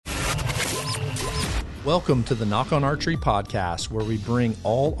Welcome to the Knock on Archery podcast, where we bring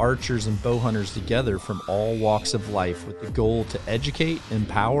all archers and bow hunters together from all walks of life with the goal to educate,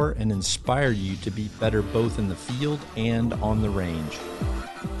 empower, and inspire you to be better both in the field and on the range.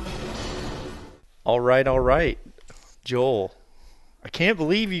 All right. Joel, I can't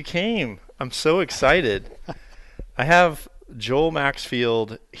believe you came. I'm so excited. I have Joel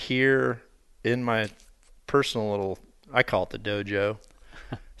Maxfield here in my personal little, I call it the dojo.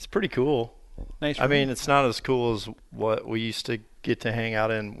 It's pretty cool. Nice. I mean, it's not as cool as what we used to get to hang out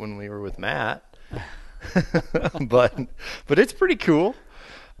in when we were with Matt, but it's pretty cool.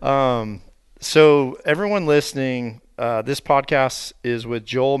 So everyone listening, this podcast is with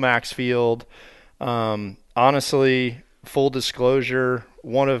Joel Maxfield. Honestly, full disclosure,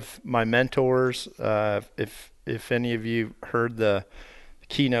 one of my mentors. If any of you heard the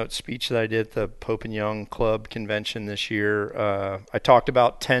keynote speech that I did at the Pope and Young Club convention this year, I talked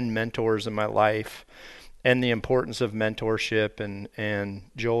about 10 mentors in my life and the importance of mentorship. And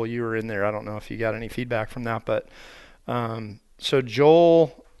Joel, you were in there. I don't know if you got any feedback from that, but so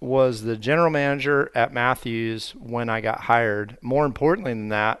Joel was the general manager at Mathew's when I got hired. More importantly than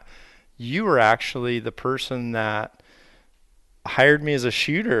that, you were actually the person that hired me as a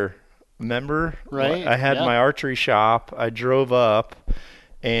shooter. Remember? Right. I had my archery shop. I drove up.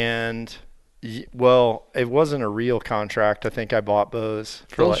 And, well, it wasn't a real contract. I think I bought bows.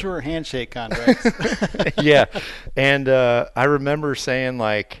 Those were handshake contracts. Yeah. And I remember saying,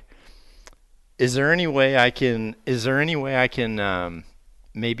 like, is there any way I can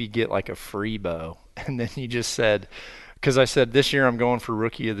maybe get, like, a free bow? And then you just said, because I said, this year I'm going for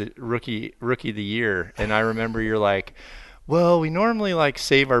rookie of the year. And I remember you're like, well, we normally like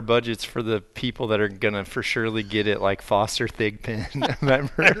save our budgets for the people that are going to for surely get it, like Foster Thigpen.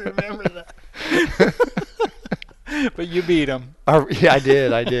 Remember? I remember that. But you beat them. Yeah, I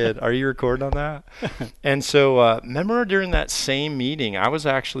did. Are you recording on that? And so remember during that same meeting, I was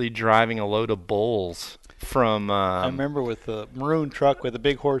actually driving a load of bulls from I remember with the maroon truck with a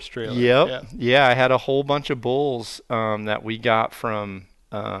big horse trailer. Yep. Yeah, I had a whole bunch of bulls that we got from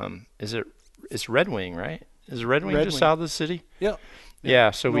it's Red Wing, right? Is Red Wing just south of the city? Yep.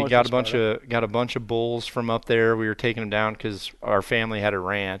 Yeah, so we got a bunch of bulls from up there. We were taking them down because our family had a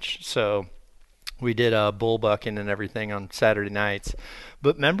ranch, so we did bull bucking and everything on Saturday nights.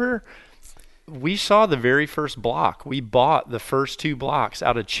 But remember, we saw the very first block. We bought the first 2 blocks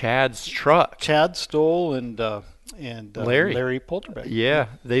out of Chad's truck. Chad Stoll and Larry Polterbeck. Yeah,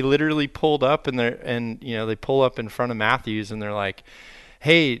 they literally pulled up they pull up in front of Mathew's and they're like,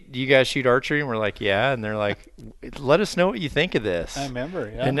 hey, do you guys shoot archery? And we're like, yeah. And they're like, let us know what you think of this. I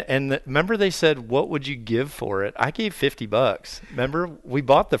remember, yeah. And remember they said, what would you give for it? I gave $50. Remember, we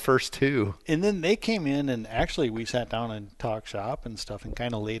bought the first 2. And then they came in and actually we sat down and talked shop and stuff and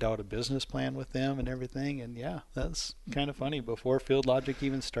kind of laid out a business plan with them and everything. And yeah, that's kind of funny before Field Logic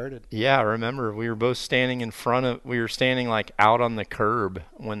even started. Yeah, I remember we were both standing we were standing like out on the curb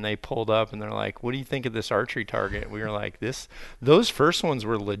when they pulled up and they're like, what do you think of this archery target? We were like, those first ones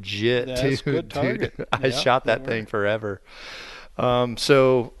were legit. That's a good target. I shot that thing forever. That's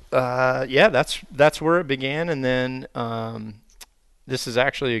where it began. And then this is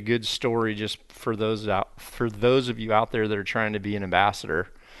actually a good story just for those of you out there that are trying to be an ambassador.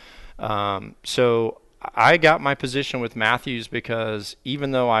 So I got my position with Mathews because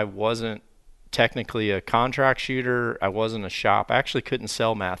even though I wasn't technically a contract shooter, I wasn't a shop. I actually couldn't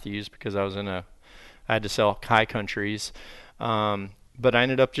sell Mathews because I had to sell high countries. But I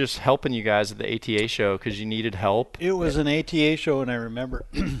ended up just helping you guys at the ATA show because you needed help. It was an ATA show, and I remember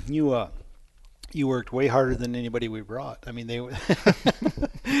you worked way harder than anybody we brought. I mean,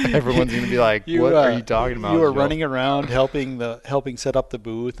 everyone's going to be like, what are you talking about? You were running around helping set up the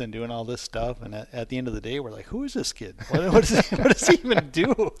booth and doing all this stuff. And at the end of the day, we're like, who is this kid? What does he even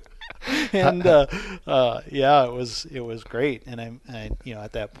do? And it was great. And I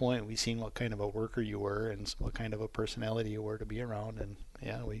at that point we seen what kind of a worker you were and what kind of a personality you were to be around. And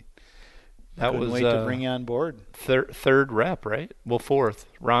yeah, we couldn't wait to bring you on board. Third rep, right? Well, fourth.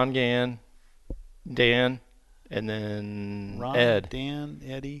 Ron Gann, Dan, and then Ron, Ed, Dan,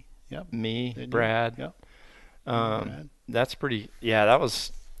 Eddie, yep, me, Brad. Yep. Brad. That's pretty. Yeah, that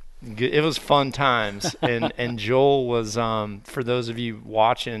was. It was fun times, and Joel was, for those of you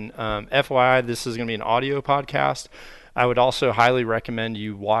watching, FYI, this is going to be an audio podcast. I would also highly recommend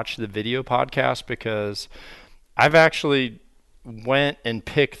you watch the video podcast because I've actually went and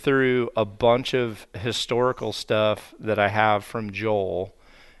picked through a bunch of historical stuff that I have from Joel.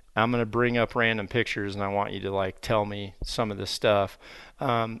 I'm going to bring up random pictures, and I want you to tell me some of this stuff.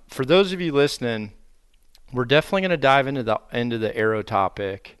 For those of you listening, we're definitely going to dive into the arrow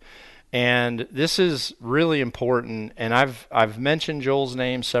topic. And this is really important, and I've mentioned Joel's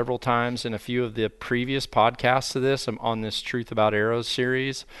name several times in a few of the previous podcasts of this. I'm on this Truth About Arrows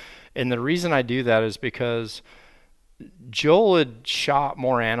series. And the reason I do that is because Joel had shot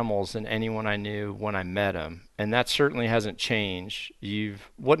more animals than anyone I knew when I met him, and that certainly hasn't changed.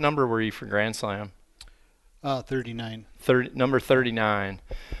 What number were you for Grand Slam? 39. Number 39.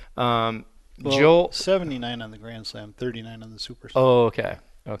 Well, Joel 79 on the Grand Slam, 39 on the Super Slam. Oh, okay.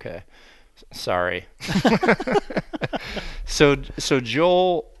 Okay. Sorry. So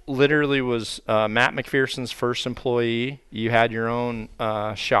Joel literally was Matt McPherson's first employee. You had your own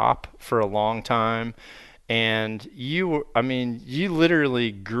shop for a long time, and you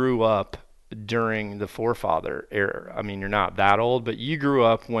literally grew up during the forefather era. I mean, you're not that old, but you grew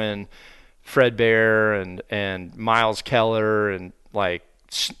up when Fred Bear and Miles Keller and like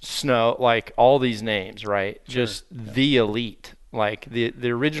Snow, like all these names, right? Sure. Just the elite, like the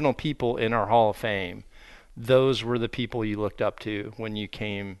original people in our Hall of Fame. Those were the people you looked up to when you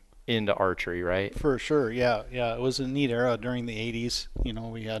came into archery, right? For sure, yeah. It was a neat era during the 80s.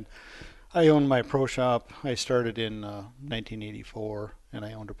 I owned my pro shop. I started in 1984, and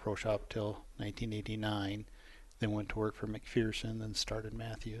I owned a pro shop till 1989. Then went to work for McPherson, then started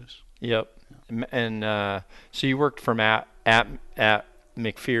Mathews. Yep. Yeah. And so you worked for Matt at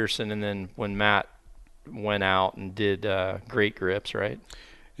McPherson, and then when Matt went out and did Great Grips, right?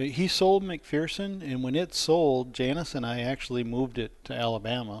 He sold McPherson, and when it sold, Janice and I actually moved it to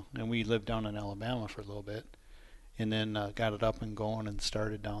Alabama, and we lived down in Alabama for a little bit, and then got it up and going and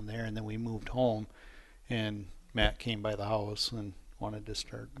started down there, and then we moved home, and Matt came by the house and wanted to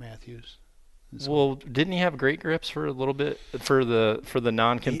start Mathews. So, well, didn't he have Great Grips for a little bit for the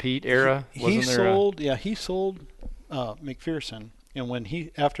non-compete era? He sold McPherson,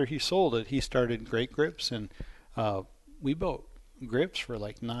 and after he sold it, he started Great Grips, and we built grips for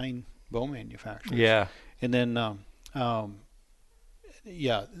like 9 bow manufacturers. Yeah. And then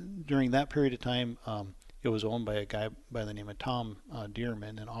during that period of time, it was owned by a guy by the name of Tom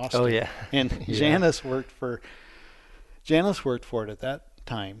Dearman in Austin. Oh yeah. And yeah. Janice worked for it at that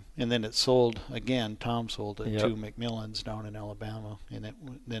time, and then it sold again. Tom sold it to McMillan's down in Alabama, and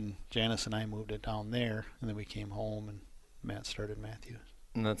then Janice and I moved it down there, and then we came home, and Matt started Mathews.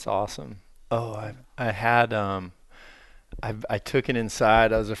 And that's awesome. Oh, I had I took it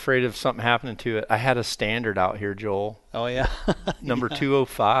inside. I was afraid of something happening to it. I had a standard out here, Joel. Oh yeah. Number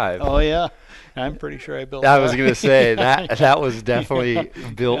 205. Oh yeah. I'm pretty sure I built that. I was going to say that was definitely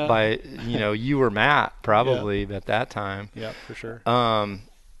built by, you or Matt probably at that time. Yeah, for sure.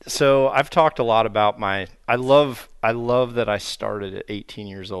 So I've talked a lot about I love that I started at 18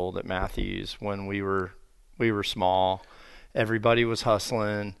 years old at Mathews when we were small. Everybody was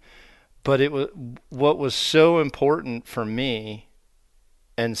hustling. But what was so important for me,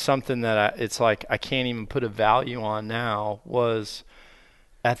 and something that it's like I can't even put a value on now, was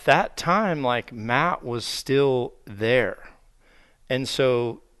at that time, like Matt was still there. And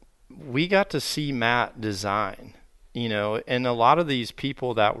so we got to see Matt design, and a lot of these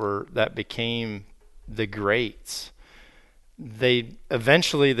people that became the greats, they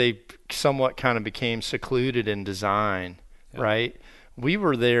somewhat kind of became secluded in design, right? We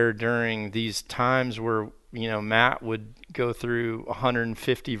were there during these times where, Matt would go through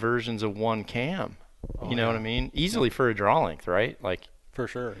 150 versions of one cam. You know what I mean? Easily for a draw length, right? Like for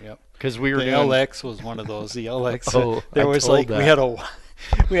sure, yep. Because we were the LX was one of those. The LX.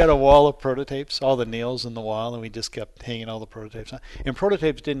 We had a wall of prototypes, all the nails in the wall, and we just kept hanging all the prototypes on. And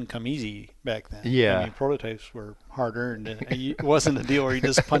prototypes didn't come easy back then. Yeah. I mean, prototypes were hard earned, and it wasn't a deal where you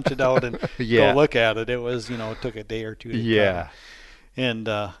just punch it out and go look at it. It was, it took a day or two to come. And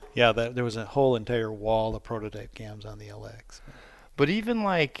there was a whole entire wall of prototype cams on the LX. But even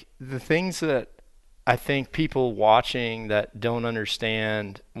like the things that I think people watching that don't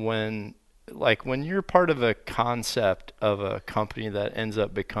understand when you're part of a concept of a company that ends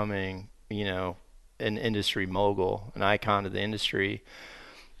up becoming, an industry mogul, an icon of the industry,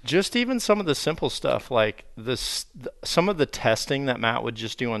 just even some of the simple stuff like some of the testing that Matt would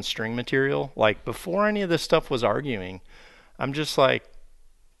just do on string material, like before any of this stuff was arguing, I'm just like,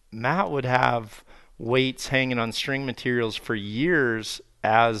 Matt would have weights hanging on string materials for years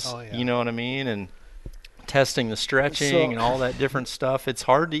you know what I mean? And testing the stretching and all that different stuff. It's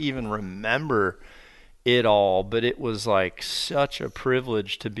hard to even remember it all, but it was like such a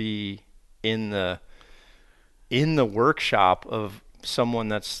privilege to be in the workshop of someone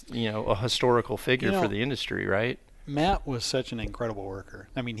that's, a historical figure for the industry, right? Matt was such an incredible worker.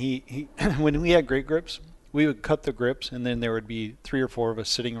 I mean, he when we had Great Grips, we would cut the grips, and then there would be 3 or 4 of us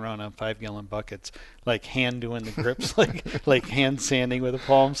sitting around on 5-gallon buckets, like hand doing the grips, like hand sanding with a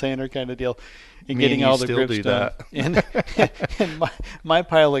palm sander kind of deal, and Me getting and you all the still grips do done. And my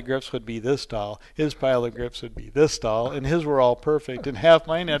pile of grips would be this tall, his pile of grips would be this tall, and his were all perfect, and half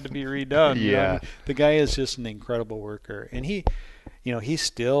mine had to be redone. You know? Yeah. The guy is just an incredible worker, and he's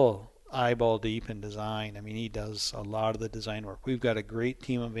still eyeball deep in design. I mean, he does a lot of the design work. We've got a great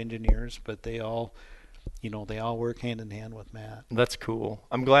team of engineers, but they all work hand in hand with Matt. That's cool.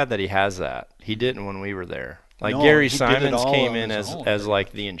 I'm glad that he has that. He didn't when we were there. Like No, Gary he did it Simons all came on in his as own, as pretty like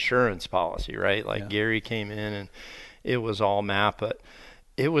much. the insurance policy, right? Like Yeah. Gary came in and it was all Matt, but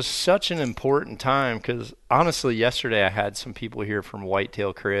it was such an important time because honestly, yesterday I had some people here from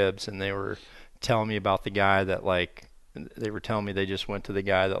Whitetail Cribs and they were telling me about the guy that like they were telling me they just went to the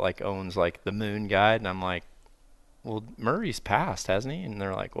guy that like owns like the Moon Guide, and I'm like, well, Murray's passed, hasn't he? And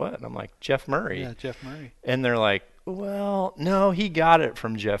they're like, what? And I'm like, Jeff Murray. Yeah, Jeff Murray. And they're like, well, no, he got it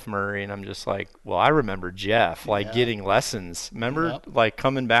from Jeff Murray. And I'm just like, well, I remember Jeff like Yeah. getting lessons. Remember Yep. like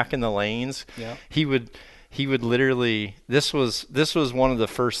coming back in the lanes? Yeah. He would literally this was one of the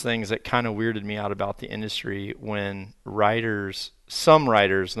first things that kind of weirded me out about the industry when some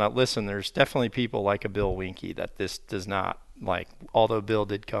writers, not listen, there's definitely people like a Bill Winke that this does not like, although Bill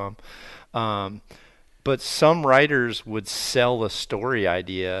did come. But some writers would sell a story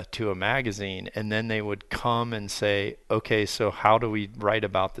idea to a magazine and then they would come and say, okay, so how do we write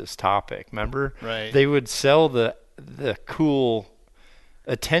about this topic? Remember? Right. They would sell the cool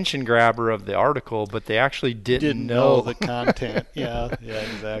attention grabber of the article, but they actually didn't know the content. Yeah,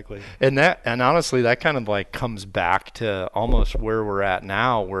 exactly. And honestly, that kind of like comes back to almost where we're at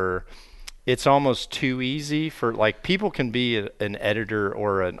now, where it's almost too easy for like people can be an editor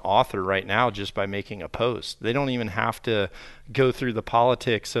or an author right now just by making a post. They don't even have to go through the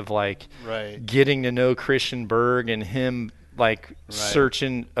politics of like Right. getting to know Christian Berg and him like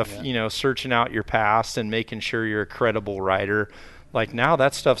searching out your past and making sure you're a credible writer. Like now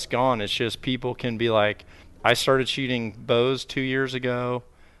that stuff's gone. It's just people can be like, I started shooting bows 2 years ago.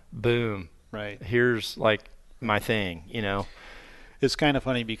 Boom. Right. Here's like my thing, you know. It's kind of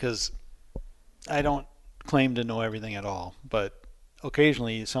funny because I don't claim to know everything at all, but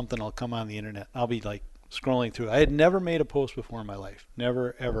occasionally something will come on the internet. I'll be like scrolling through. I had never made a post before in my life.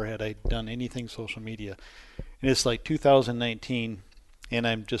 Never, ever had I done anything social media. And it's like 2019, and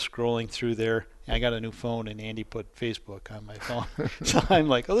I'm just scrolling through there. I got a new phone, and Andy put Facebook on my phone. So I'm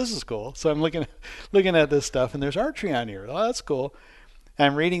like, oh, this is cool. So I'm looking at this stuff, and there's archery on here. Oh, that's cool.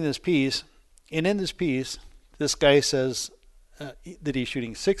 And I'm reading this piece, and in this piece, this guy says that he's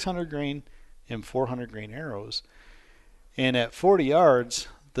shooting 600 grain and 400 grain arrows. And at 40 yards,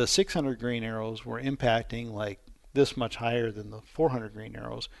 the 600 grain arrows were impacting like this much higher than the 400 grain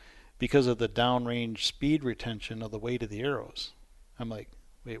arrows because of the downrange speed retention of the weight of the arrows. I'm like,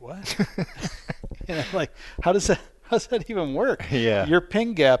 wait, what? And I'm like, how does that even work? Yeah. Your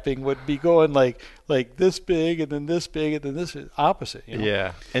pin gapping would be going like this big and then this big and then this opposite. You know?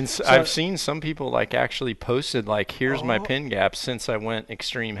 Yeah. And so I've seen some people like actually posted like, here's my pin gap since I went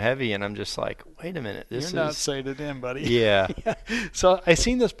extreme heavy, and I'm just like, wait a minute, You're not sighted in, buddy. Yeah. Yeah. So I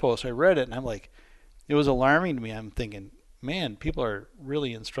seen this post, I read it, and I'm like, it was alarming to me. I'm thinking, man, people are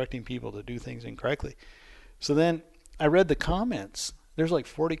really instructing people to do things incorrectly. So then I read the comments. There's like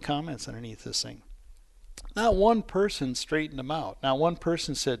 40 comments underneath this thing. Not one person straightened them out. Not one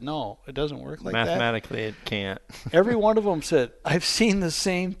person said, no, it doesn't work like that. Mathematically, it can't. Every one of them said, I've seen the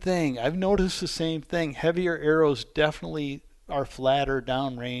same thing. I've noticed the same thing. Heavier arrows definitely are flatter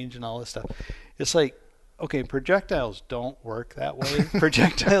downrange and all this stuff. It's like, okay, projectiles don't work that way.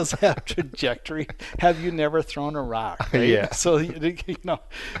 Projectiles have trajectory. Have you never thrown a rock? Right? Yeah. So,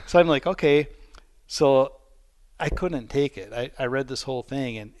 so I'm like, okay. So I couldn't take it. I read this whole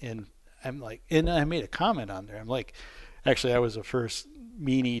thing and I'm like, and I made a comment on there. I'm like, actually, I was the first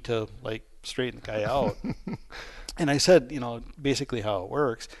meanie to like straighten the guy out. And I said, basically how it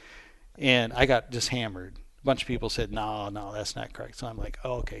works. And I got just hammered. A bunch of people said, no, that's not correct. So I'm like,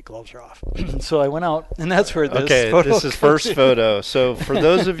 oh, okay, gloves are off. So I went out, and that's where this photo this is first photo. So for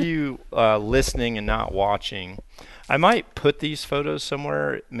those of you listening and not watching, I might put these photos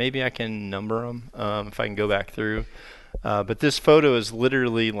somewhere. Maybe I can number them if I can go back through. But this photo is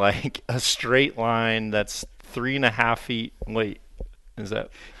literally like a straight line that's 3.5 feet. Wait, is that?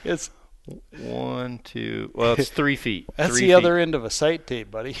 It's 1, 2. Well, it's 3 feet. That's 3 the feet. other end of a sight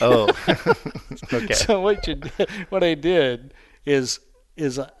tape, buddy. Oh, okay. So what I did is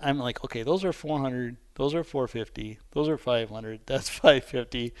I'm like, okay, those are 400, those are 450, those are 500, that's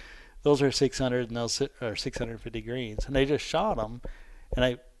 550, those are 600, and those are 650 grains, and I just shot them,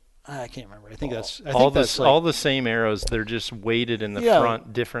 and I can't remember. I think that's all the same arrows. They're just weighted in the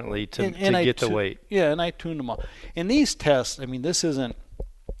front differently to get the weight. Yeah, and I tuned them all. And these tests, I mean, this isn't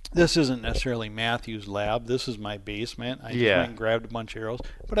necessarily Mathew's lab. This is my basement. I just went and grabbed a bunch of arrows,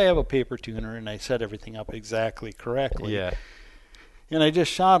 but I have a paper tuner and I set everything up exactly correctly. Yeah. And I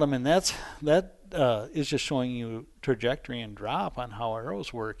just shot them, and that is just showing you trajectory and drop on how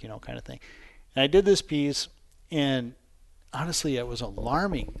arrows work, kind of thing. And I did this piece, and honestly, it was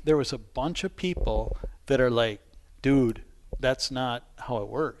alarming. There was a bunch of people that are like, dude, that's not how it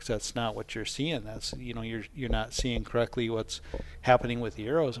works. That's not what you're seeing. That's, you're not seeing correctly what's happening with the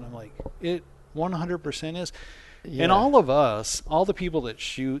arrows. And I'm like, it 100% is. Yeah. And all of us, all the people that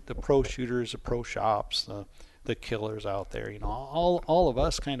shoot, the pro shooters, the pro shops, the killers out there, all of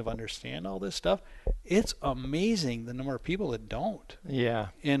us kind of understand all this stuff. It's amazing the number of people that don't. Yeah.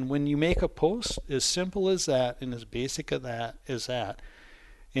 And when you make a post as simple as that and as basic as that,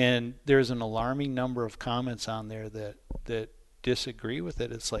 and there's an alarming number of comments on there that disagree with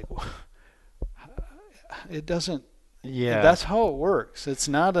it, it's like, it doesn't. Yeah. That's how it works. It's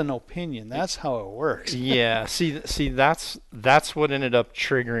not an opinion. That's how it works. Yeah. See, that's what ended up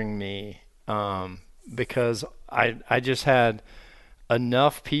triggering me. Because I just had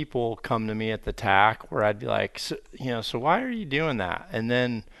enough people come to me at the TAC where I'd be like, so why are you doing that? And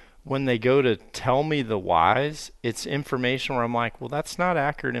then when they go to tell me the whys, it's information where I'm like, well, that's not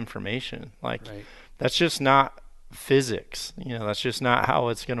accurate information. Like, right. That's just not physics. That's just not how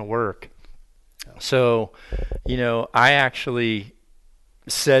it's going to work. Yeah. So, I actually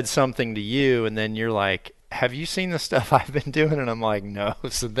said something to you, and then you're like, have you seen the stuff I've been doing? And I'm like, no.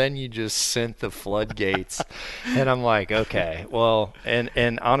 So then you just sent the floodgates. And I'm like, okay, well,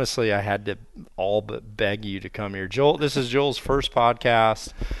 and honestly, I had to all but beg you to come here. Joel, this is Joel's first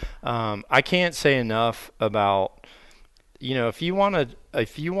podcast. I can't say enough about, if you want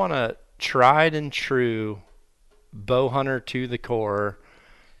a tried and true bow hunter to the core,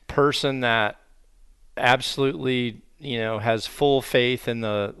 person that absolutely has full faith in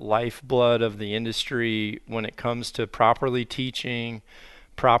the lifeblood of the industry when it comes to properly teaching,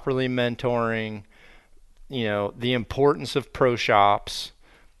 properly mentoring, the importance of pro shops.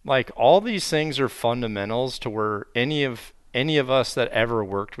 Like, all these things are fundamentals to where any of us that ever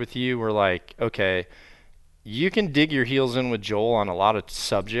worked with you were like, okay, you can dig your heels in with Joel on a lot of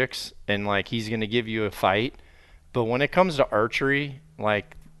subjects, and like, he's going to give you a fight. But when it comes to archery,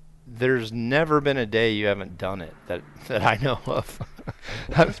 like, there's never been a day you haven't done it that I know of.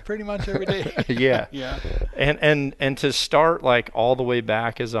 That's pretty much every day. Yeah. Yeah. And to start like all the way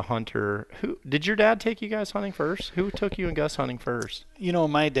back as a hunter, who did your dad take you guys hunting first? Who took you and Gus hunting first?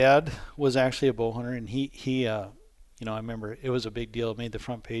 My dad was actually a bow hunter, and he I remember it was a big deal. It made the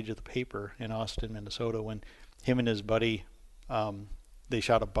front page of the paper in Austin, Minnesota, when him and his buddy they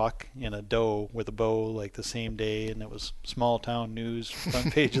shot a buck and a doe with a bow like the same day, and it was small town news,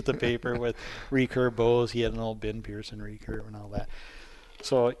 front page of the paper with recurve bows. He had an old Ben Pearson recurve and all that.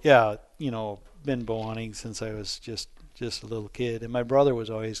 So yeah, been bow hunting since I was just a little kid, and my brother was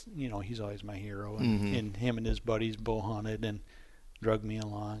always, he's always my hero, and him and his buddies bow hunted and drug me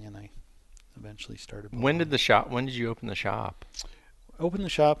along, and I eventually started. When did you open the shop? Opened the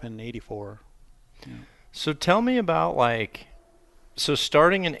shop in '84. Yeah. So tell me about so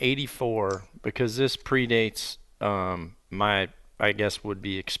starting in '84, because this predates my, I guess, would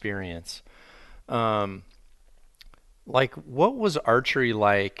be experience. What was archery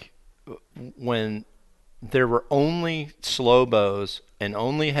like when there were only slow bows and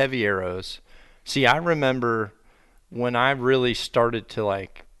only heavy arrows? See, I remember when I really started to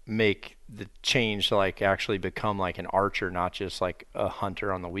make the change to actually become an archer, not just a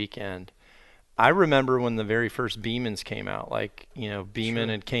hunter on the weekend. I remember when the very first Beemans came out, Beeman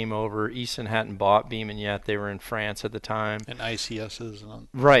had came over. Easton hadn't bought Beeman yet. They were in France at the time. And ICSs.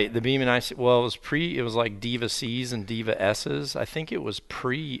 Right. The Beeman IC, well, it was like Diva Cs and Diva S's. I think it was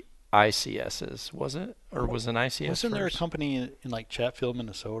pre-ICSs, was it? Or was an ICS Wasn't there a first? company in Chatfield,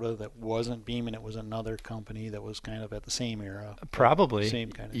 Minnesota that wasn't Beeman? It was another company that was kind of at the same era. Probably.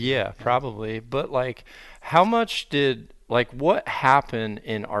 Same kind of thing. Yeah, Yeah. probably. But how much did, what happened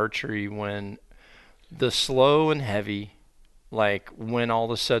in archery when the slow and heavy, when all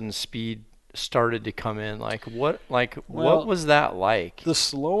of a sudden speed started to come in? What was that like? The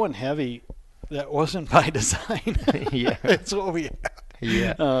slow and heavy, that wasn't by design. Yeah. It's what we had.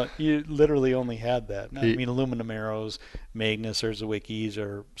 Yeah. You literally only had that. I mean, aluminum arrows, Magnus or Zwickis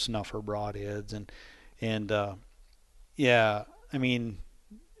or snuffer broadheads, and yeah, I mean,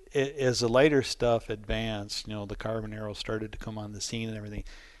 as the lighter stuff advanced, the carbon arrows started to come on the scene and everything.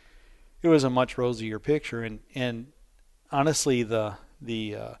 It was a much rosier picture, and honestly, the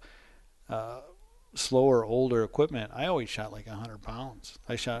the slower, older equipment, I always shot like 100 pounds.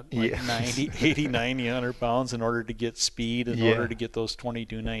 I shot like 90, 80, 90, 100 pounds in order to get speed, in order to get those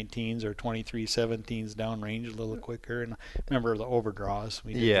 22-19s or 23-17s downrange a little quicker. And remember the overdraws.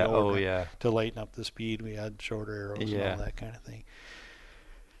 We did to lighten up the speed. We had shorter arrows and all that kind of thing.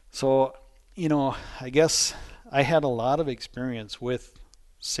 So, you know, I guess I had a lot of experience with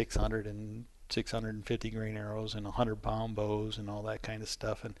 600 and 650 grain arrows and 100-pound bows and all that kind of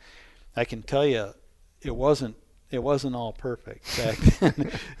stuff. And I can tell you, it wasn't all perfect back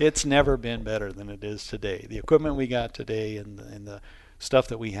then. It's never been better than it is today. The equipment we got today and the stuff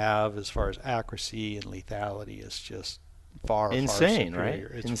that we have as far as accuracy and lethality is just far insane, far superior.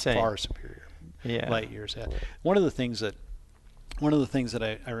 Right? It's insane. Far superior. Yeah. Light years ahead. One of the things that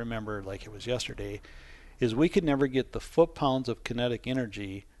I remember like it was yesterday is we could never get the foot-pounds of kinetic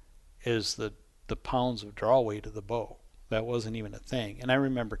energy as the pounds of draw weight of the bow. That wasn't even a thing. And I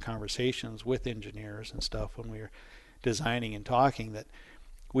remember conversations with engineers and stuff when we were designing and talking that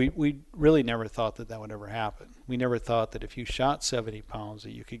we really never thought that would ever happen. We never thought that if you shot 70 pounds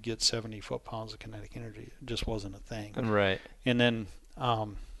that you could get 70 foot-pounds of kinetic energy. It just wasn't a thing. Right. And then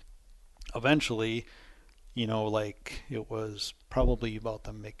eventually, you know, like it was probably about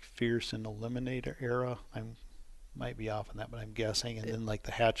the McPherson Eliminator era. Might be off on that, but I'm guessing. And then like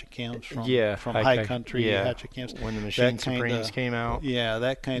the hatchet cams from High Country hatchet cams. When the Machine Supremes came out. Yeah,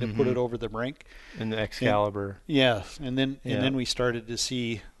 that kind of put it over the brink. And the Excalibur. And then we started to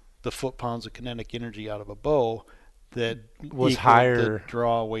see the foot-pounds of kinetic energy out of a bow that was higher the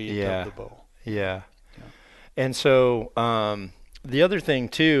draw weight of the bow. Yeah. And so the other thing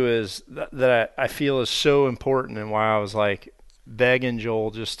too is that I feel is so important, and why I was like begging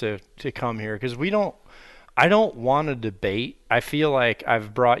Joel just to come here, because I don't want to debate. I feel like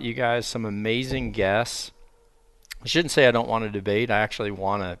I've brought you guys some amazing guests. I shouldn't say I don't want to debate. I actually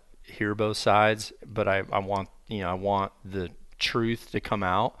want to hear both sides, but I want the truth to come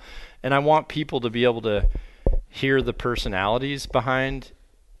out, and I want people to be able to hear the personalities behind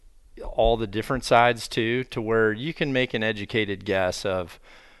all the different sides too, to where you can make an educated guess of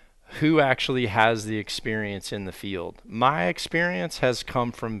who actually has the experience in the field. My experience has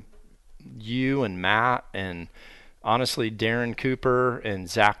come from you and Matt, and honestly Darren Cooper and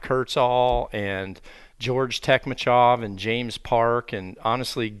Zach Kurtzall and George Tekmachov and James Park, and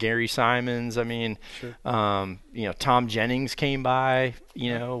honestly Gary Simons. I mean, you know, Tom Jennings came by.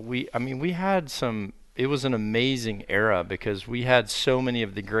 You know, we had some. It was an amazing era because we had so many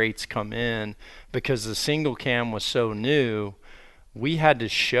of the greats come in, because the single cam was so new. We had to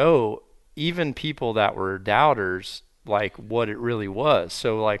show even people that were doubters like what it really was.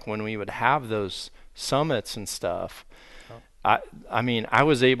 So like when we would have those summits and stuff, I mean, I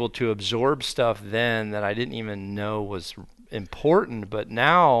was able to absorb stuff then that I didn't even know was important. But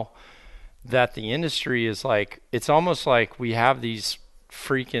now that the industry is like, it's almost like we have these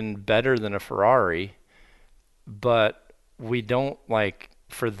freaking better than a Ferrari, but we don't, like,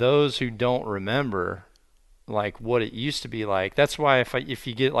 for those who don't remember like what it used to be like. That's why if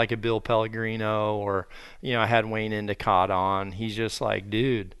you get like a Bill Pellegrino, or, you know, I had Wayne Endicott on, he's just like,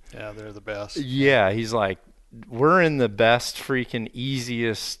 dude. Yeah, they're the best. Yeah, he's like, we're in the best freaking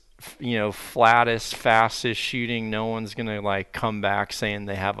easiest, you know, flattest, fastest shooting. No one's going to like come back saying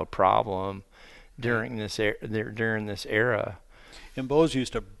they have a problem during this era. And bows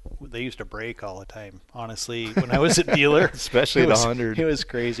used to break all the time. Honestly, when I was a dealer, especially the 100, it was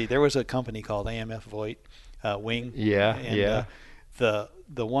crazy. There was a company called AMF Voigt wing. Yeah.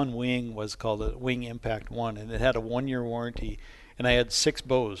 The one wing was called a Wing Impact 1, and it had a 1-year warranty. And I had 6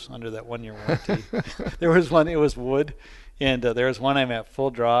 bows under that 1-year warranty. There was one, it was wood, and there was one I'm at full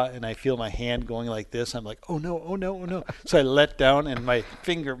draw, and I feel my hand going like this. I'm like, oh no. So I let down, and my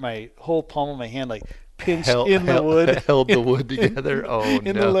whole palm of my hand like pinched in the wood. Held the wood together.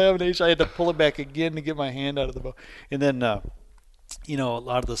 In the lamination. I had to pull it back again to get my hand out of the bow. And then, you know, a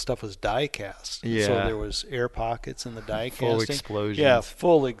lot of the stuff was die cast. Yeah. So there was air pockets in the die casting. Full explosions. Yeah,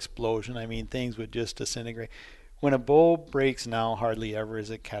 full explosion. I mean, things would just disintegrate. When a bow breaks now, hardly ever is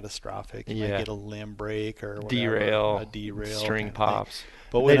it catastrophic. You might get a limb break or whatever, a derail, string pops.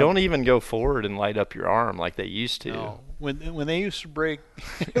 But they don't even go forward and light up your arm like they used to. No. When they used to break,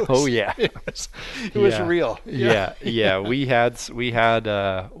 it was real. Yeah. We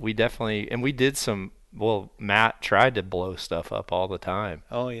definitely, and we did some well, Matt tried to blow stuff up all the time.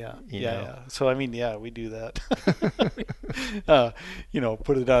 Oh yeah, You yeah, know. yeah. So I mean, yeah, we do that.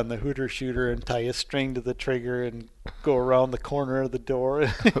 Put it on the hooter shooter and tie a string to the trigger and go around the corner of the door.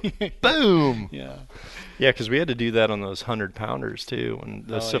 Boom. Yeah. Yeah, because we had to do that on those 100 pounders too. When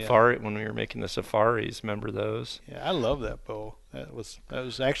the Oh yeah. safari, when we were making the safaris, remember those? Yeah, I love that bow. That was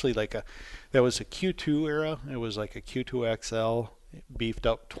actually that was a Q2 era. It was like a Q2 XL beefed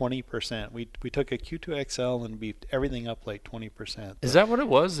up 20%. We took a Q2 XL and beefed everything up like 20%. Is that what it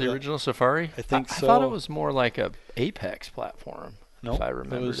was? The the- original safari? I think I so. thought it was more like a Apex platform. No, if I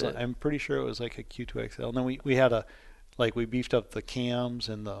remembered it. I'm pretty sure it was like a Q2 XL. And then we had we beefed up the cams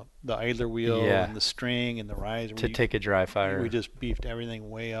and the idler wheel Yeah. and the string and the riser. To take a dry fire. We just beefed everything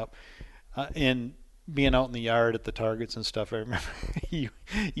way up. And being out in the yard at the targets and stuff, I remember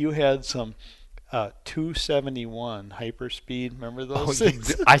you had some 271 hyperspeed. Remember those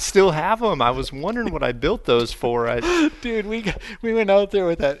things? I still have them. I was wondering what I built those for. Dude, we went out there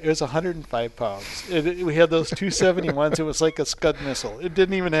with that. It was 105 pounds. We had those 271s. It was like a Scud missile. It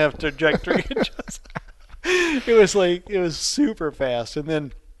didn't even have trajectory. It was super fast. And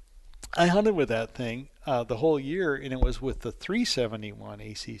then I hunted with that thing the whole year, and it was with the 371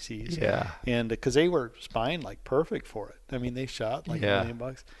 ACCs. Yeah. And because they were spine like perfect for it. I mean, they shot like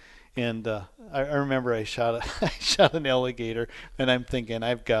 $1,000,000. And I remember I shot an alligator, and I'm thinking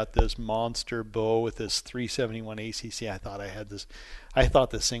I've got this monster bow with this 371 ACC. I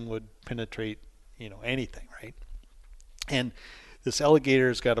thought this thing would penetrate anything, right? And this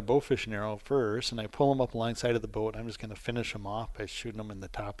alligator's got a bow fishing arrow first, and I pull him up alongside of the boat. I'm just going to finish him off by shooting him in the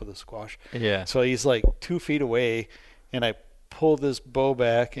top of the squash. Yeah. So he's like 2 feet away, and I pull this bow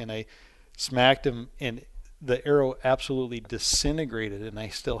back, and I smacked him, and the arrow absolutely disintegrated, and I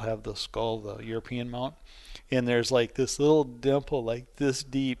still have the skull, the European mount, and there's like this little dimple like this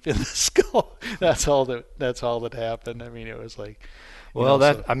deep in the skull. That's all that happened. I mean, it was like, well,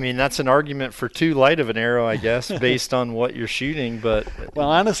 that's an argument for too light of an arrow, I guess, based on what you're shooting. But well,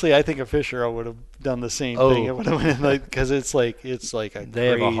 honestly, I think a fish arrow would have done the same thing. It would have been like, because it's like they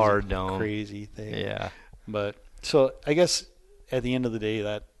have a hard dome, crazy thing. Yeah. But so I guess at the end of the day,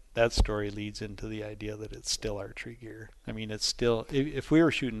 that story leads into the idea that it's still archery gear. I mean, it's still, if we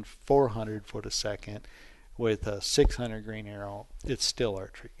were shooting 400 foot a second with a 600 grain arrow, it's still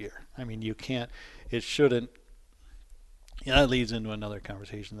archery gear. I mean, it shouldn't. That leads into another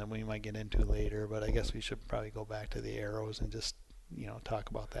conversation that we might get into later, but I guess we should probably go back to the arrows and just talk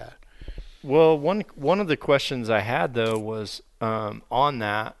about that. Well, one of the questions I had though was on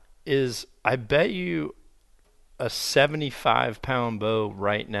that is, I bet you a 75-pound bow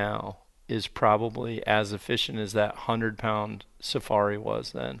right now is probably as efficient as that 100-pound safari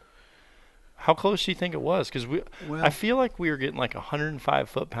was then. How close do you think it was? Because I feel like we were getting like 105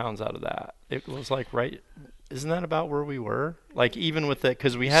 foot-pounds out of that. It was like isn't that about where we were? Like even with that,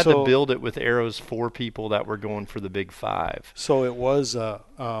 because we had to build it with arrows for people that were going for the big 5. So it was,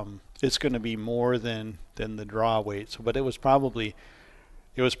 it's going to be more than the draw weight. So, but it was probably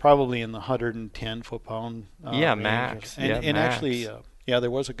in the 110 foot-pound range. Max. And max. actually, there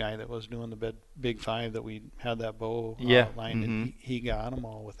was a guy that was doing the big 5 that we had that bow line, and he got them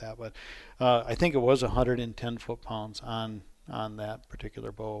all with that. But I think it was 110 foot-pounds on that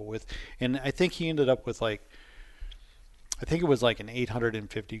particular bow and I think he ended up with I think it was like an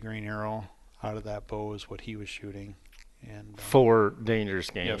 850 grain arrow out of that bow is what he was shooting. And for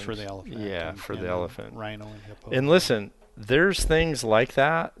dangerous games. Yeah, for the elephant. Yeah, for the elephant. Rhino and hippo. And listen, there's things like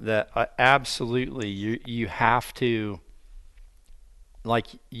that absolutely you have to, like,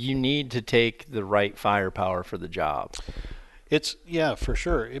 you need to take the right firepower for the job. It's for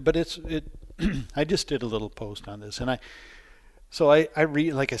sure. But I just did a little post on this, and I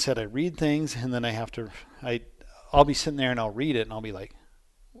read, like I said, I read things, and then I'll be sitting there and I'll read it and I'll be like,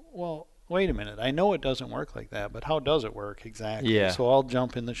 well, wait a minute. I know it doesn't work like that, but how does it work exactly? Yeah. So I'll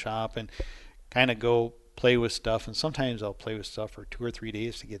jump in the shop and kind of go play with stuff, and sometimes I'll play with stuff for 2 or 3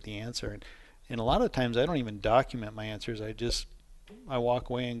 days to get the answer, and a lot of times I don't even document my answers. I walk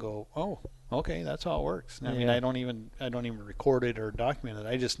away and go, oh, okay, that's how it works. I mean, I don't even record it or document it.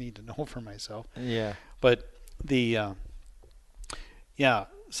 I just need to know for myself. Yeah. But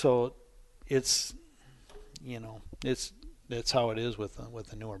so it's that's how it is with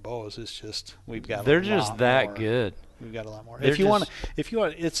the newer bows. It's just they're just that more. Good. We've got a lot more. If you want,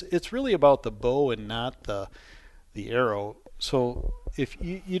 it's really about the bow and not the arrow. So if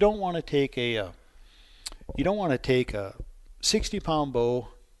you don't want to take a 60-pound bow,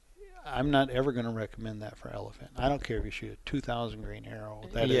 I'm not ever going to recommend that for elephant. I don't care if you shoot a 2,000 grain arrow.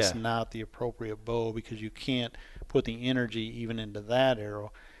 That is not the appropriate bow, because you can't put the energy even into that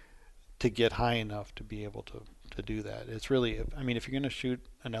arrow to get high enough to be able to do that. It's really, I mean, if you're going to shoot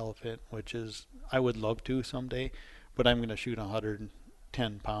an elephant, which is, I would love to someday, but I'm going to shoot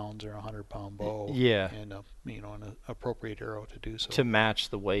 110 pounds or 100-pound bow. Yeah. And an appropriate arrow to do so. To match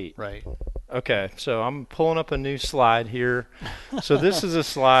the weight. Right. Okay, so I'm pulling up a new slide here. So this is a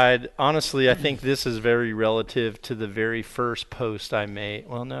slide. Honestly, I think this is very relative to the very first post I made.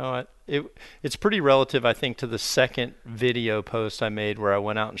 Well, no, it's pretty relative, I think, to the second video post I made where I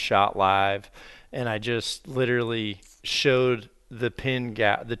went out and shot live, and I just literally showed the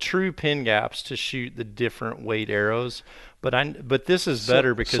true pin gaps to shoot the different weight arrows. But this is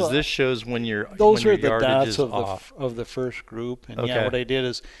better because this shows when your those when are your the yardage dots is of off. the first group. And Okay. what I did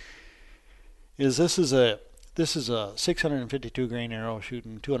is this is a 652 grain arrow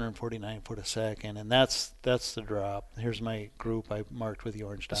shooting 249 foot a second, and that's the drop. Here's my group I marked with the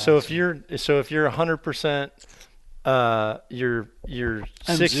orange dots. So if you're 100%, you're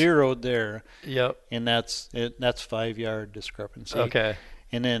I'm zeroed there. Yep. And that's 5 yard discrepancy. Okay.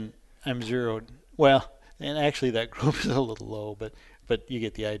 And then I'm zeroed. Well, and actually that group is a little low, but you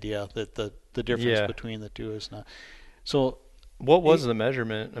get the idea that the difference between the two is not. So what was the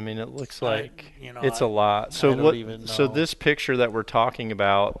measurement? I mean, it looks like it's a lot. So I don't even know. So this picture that we're talking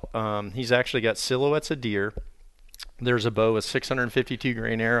about, he's actually got silhouettes of deer. There's a bow with 652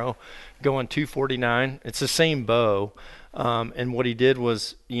 grain arrow going 249. It's the same bow. And what he did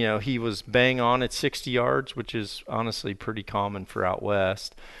was, he was bang on at 60 yards, which is honestly pretty common for out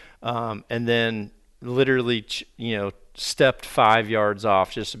west. And then literally, stepped 5 yards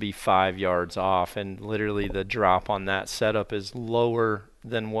off just to be 5 yards off. And literally the drop on that setup is lower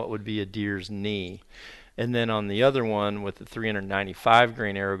than what would be a deer's knee. And then on the other one with the 395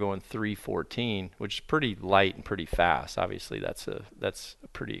 grain arrow going 314, which is pretty light and pretty fast. Obviously that's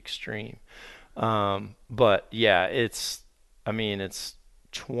pretty extreme. But yeah, it's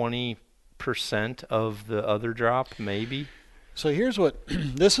 20% of the other drop maybe. So here's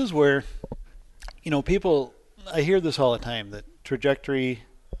this is where, people, I hear this all the time, that trajectory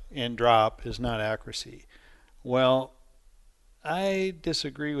and drop is not accuracy. Well, I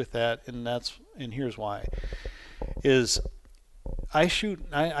disagree with that, and here's why. I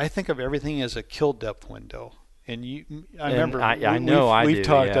think of everything as a kill depth window. And I remember we've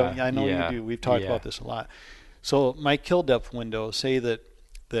talked you do. We've talked about this a lot. So my kill depth window, say that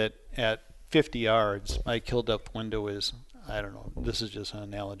at 50 yards, my kill depth window is, I don't know, this is just an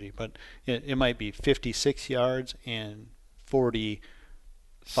analogy, but it might be 56 yards and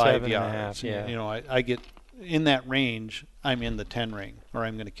 45 yards. I get in that range, I'm in the 10 ring, or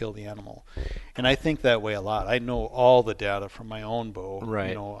I'm going to kill the animal. And I think that way a lot. I know all the data from my own bow,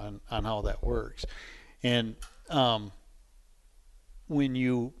 right, on how that works. And when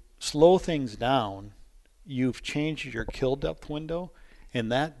you slow things down, you've changed your kill depth window,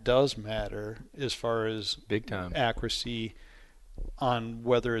 and that does matter as far as big time accuracy on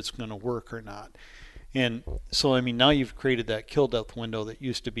whether it's going to work or not. And so, now you've created that kill depth window that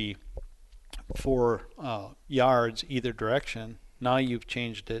used to be 4 yards either direction. Now you've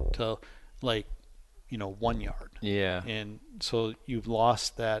changed it to 1 yard. Yeah. And so you've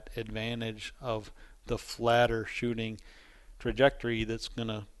lost that advantage of the flatter shooting trajectory that's going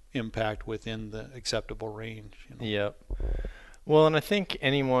to impact within the acceptable range. Yep. Well, and I think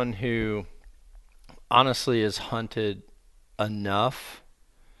anyone who honestly has hunted enough,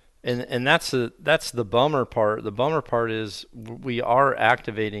 and that's the bummer part. The bummer part is we are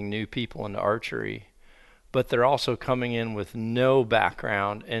activating new people into archery, but they're also coming in with no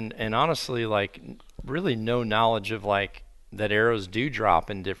background and honestly really no knowledge of that arrows do drop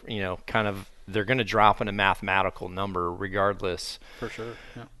in different, they're going to drop in a mathematical number regardless. For sure.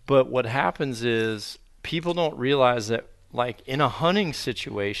 Yeah. But what happens is people don't realize that in a hunting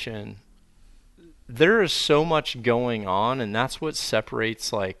situation, there is so much going on, and that's what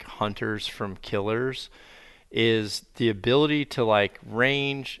separates hunters from killers, is the ability to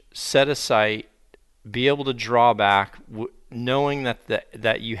range, set a sight, be able to draw back, knowing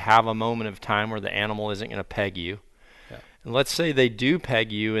that you have a moment of time where the animal isn't going to peg you. Yeah. And let's say they do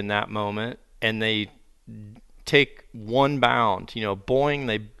peg you in that moment, and they take one bound, boing,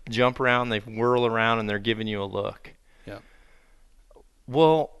 they jump around, they whirl around, and they're giving you a look. Yeah.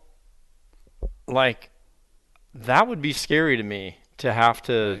 Well, that would be scary to me to have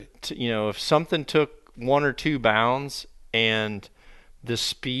to, if something took 1 or 2 bounds and the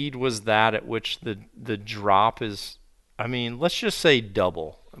speed was that at which the drop is, let's just say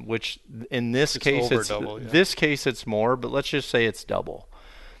double, which in this case this case it's more, but let's just say it's double,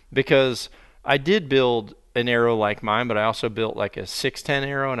 because I did build an arrow like mine, but I also built a 610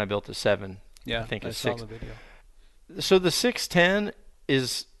 arrow and I built a 7. Yeah, I think I it's saw 6. the video. So the 610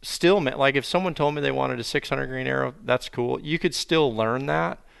 is still, like if someone told me they wanted a 600 grain arrow, that's cool. You could still learn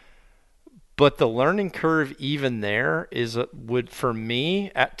that. But the learning curve even there would for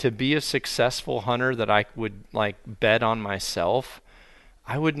me to be a successful hunter that I would like bet on myself.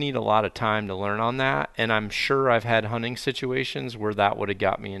 I would need a lot of time to learn on that, and I'm sure I've had hunting situations where that would have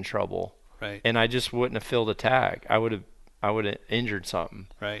got me in trouble. Right. And I just wouldn't have filled a tag. I would have injured something.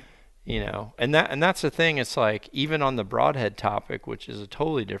 Right. And that's the thing. It's like even on the broadhead topic, which is a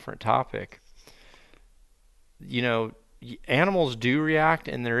totally different topic. Animals do react,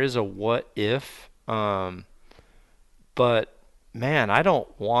 and there is a what if. But man, I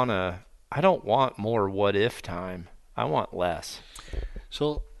don't want more what if time. I want less.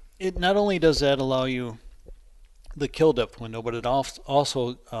 So it not only does that allow you the kill depth window, but it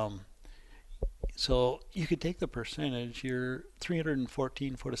also so you could take the percentage. You're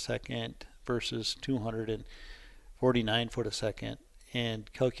 314 foot a second versus 249 foot a second,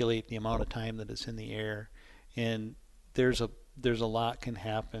 and calculate the amount of time that it's in the air, and there's a lot can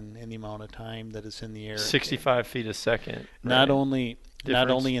happen in the amount of time that it's in the air. 65 feet a second. Not right? only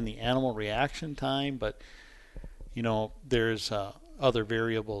Difference. in the animal reaction time, but there's other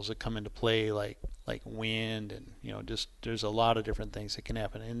variables that come into play, like wind, and just there's a lot of different things that can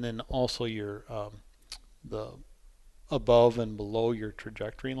happen. And then also your the above and below your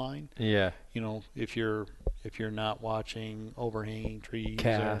trajectory line. Yeah. If you're not watching overhanging trees,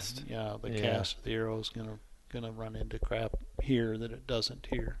 cast. Cast of the arrow is gonna run into crap here that it doesn't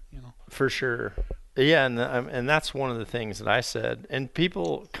here. For sure. Yeah, and that's one of the things that I said. And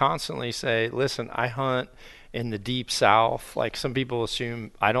people constantly say, "Listen, I hunt in the deep south." Like some people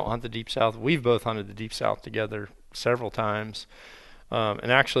assume I don't hunt the deep south. We've both hunted the deep south together several times.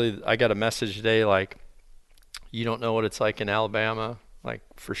 And actually, I got a message today like, "You don't know what it's like in Alabama." Like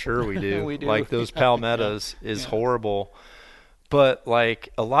for sure we do. We do. Like those palmettos is horrible. But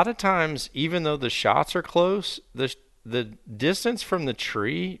like a lot of times, even though the shots are close, the distance from the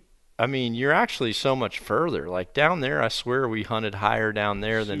tree, I mean, you're actually so much further. Like down there, I swear we hunted higher down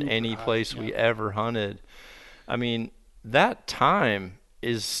there than any place we ever hunted. I mean, that time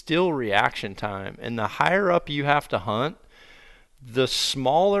is still reaction time. And the higher up you have to hunt, the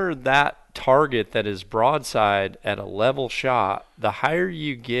smaller that target that is broadside at a level shot, the higher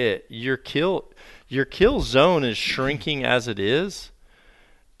you get, your kill zone is shrinking as it is.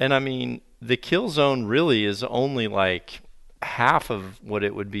 And I mean, the kill zone really is only like half of what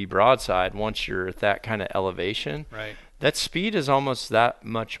it would be broadside once you're at that kind of elevation. Right. That speed is almost that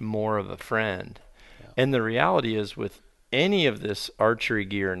much more of a friend. Yeah. And the reality is with any of this archery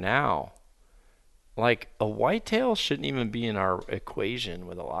gear now, like a whitetail shouldn't even be in our equation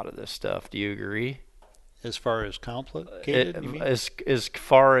with a lot of this stuff. Do you agree? As far as complicated, you mean? As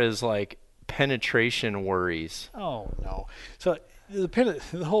far as like penetration worries. Oh no. So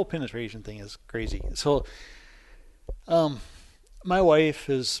the whole penetration thing is crazy. So my wife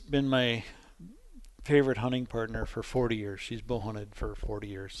has been my favorite hunting partner for 40 years. She's bow hunted for 40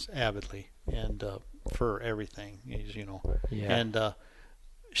 years avidly, and for everything, Yeah. And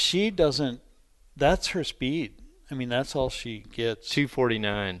she doesn't. That's her speed. I mean, that's all she gets.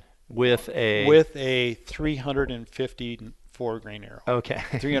 249 with a 354 grain arrow. Okay.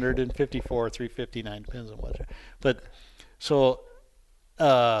 354, 359, depends on what. But so,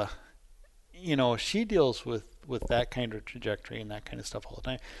 she deals with that kind of trajectory and that kind of stuff all the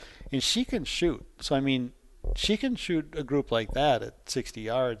time, and she can shoot. So I mean, she can shoot a group like that at 60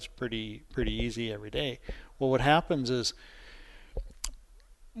 yards pretty easy every day. Well, what happens is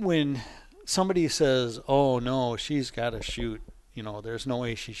when somebody says, "Oh no, she's got to shoot," there's no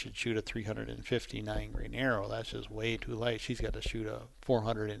way she should shoot a 359 grain arrow. That's just way too light. She's got to shoot a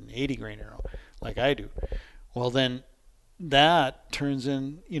 480 grain arrow like I do. Well, then that turns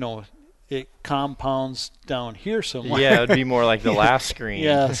in, it compounds down here somewhere. Yeah, it would be more like the last screen.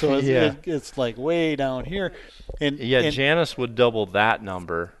 Yeah, so it's like way down here. And Janice would double that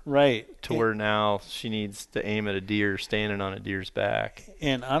number. Right. To where now she needs to aim at a deer standing on a deer's back.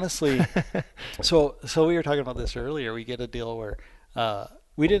 And honestly, so we were talking about this earlier. We get a deal where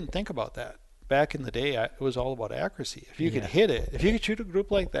we didn't think about that. Back in the day, it was all about accuracy. If you could hit it, if you could shoot a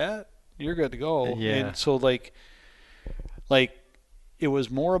group like that, you're good to go. Yeah. And so like it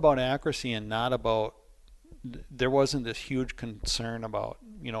was more about accuracy and not about, there wasn't this huge concern about,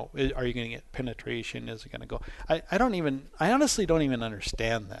 are you going to get penetration? Is it going to go? I honestly don't even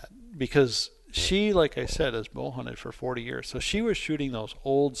understand that, because she, like I said, has bow hunted for 40 years. So she was shooting those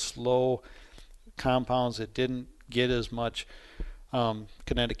old, slow compounds that didn't get as much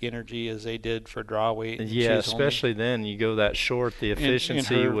kinetic energy as they did for draw weight. And Yeah, especially then you go that short, the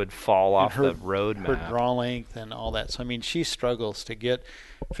efficiency would fall off the road her map. draw length and all that. So I mean, she struggles to get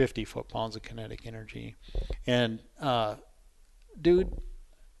 50 foot-pounds of kinetic energy. And dude,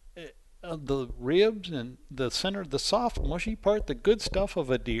 the ribs and the center, the soft, mushy part, the good stuff of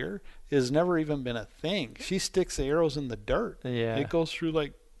a deer has never even been a thing. She sticks the arrows in the dirt. Yeah. It goes through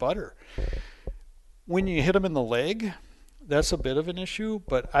like butter. When you hit them in the leg, that's a bit of an issue,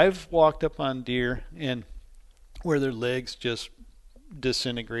 but I've walked up on deer and where their legs just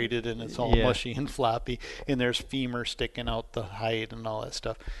disintegrated and it's all mushy and floppy and there's femur sticking out the hide and all that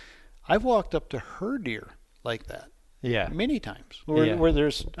stuff. I've walked up to her deer like that. Yeah. Many times. Where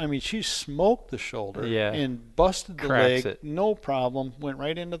there's, I mean, she smoked the shoulder and busted the leg. No problem. Went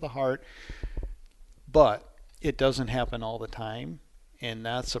right into the heart. But it doesn't happen all the time. And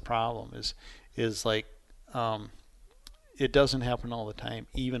that's the problem is like, it doesn't happen all the time,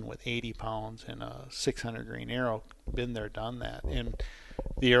 even with 80 pounds and a 600 grain arrow. Been there, done that. And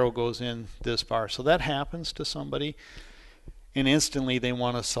the arrow goes in this far. So that happens to somebody. And instantly they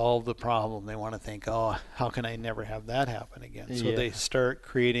want to solve the problem. They want to think, oh, how can I never have that happen again? So they start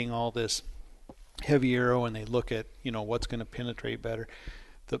creating all this heavy arrow and they look at, you know, what's going to penetrate better.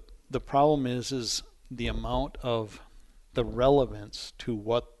 The problem is the amount of the relevance to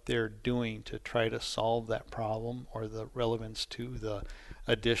what they're doing to try to solve that problem, or the relevance to the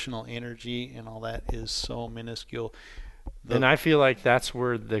additional energy and all that, is so minuscule. And I feel like that's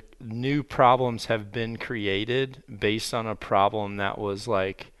where the new problems have been created based on a problem that was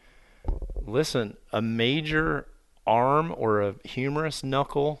like, listen, a major arm or a humerus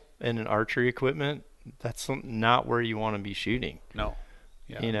knuckle in an archery equipment, that's not where you want to be shooting. No.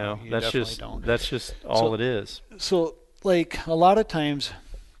 Yeah, you know, you that's just all it is. So like a lot of times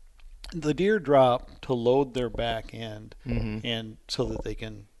the deer drop to load their back end and so that they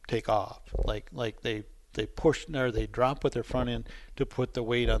can take off. Like they push, or they drop with their front end to put the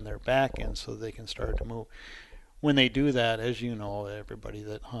weight on their back end so they can start to move. When they do that, as you know, everybody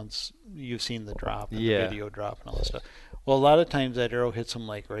that hunts, you've seen the drop and the video drop and all that stuff. Well, a lot of times that arrow hits them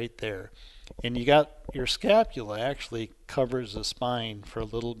like right there. And you got your scapula actually covers the spine for a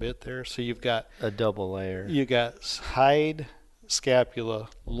little bit there. So you've got a double layer. You got hide, scapula,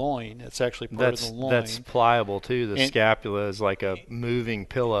 loin. It's actually part of the loin. That's pliable too. The scapula is like a moving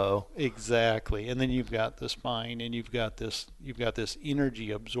pillow. Exactly. And then you've got the spine, and you've got this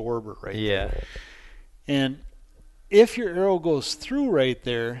energy absorber right there. And if your arrow goes through right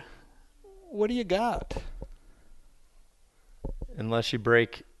there, what do you got? Unless you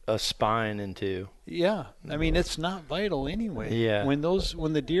break a spine in two. Yeah, I mean, it's not vital anyway. Yeah. When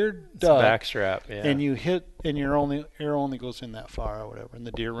the deer duck, backstrap, and you hit, and your arrow only goes in that far or whatever, and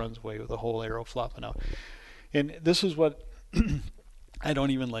the deer runs away with the whole arrow flopping out. And this is what I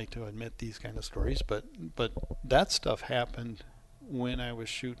don't even like to admit these kind of stories, but that stuff happened when I was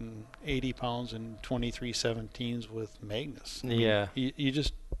shooting 80 pounds and 23-17s with Magnus. Yeah. You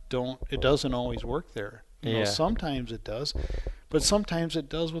just don't. It doesn't always work there. You know, sometimes it does, but sometimes it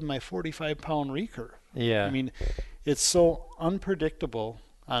does with my 45-pound recurve. Yeah. I mean, it's so unpredictable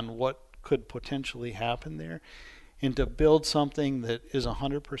on what could potentially happen there, and to build something that is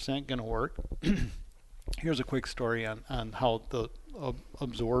 100% going to work. Here's a quick story on how the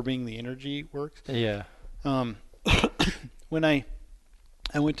absorbing the energy works. Yeah. When I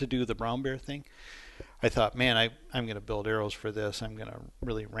went to do the brown bear thing, I thought, man, I'm going to build arrows for this. I'm going to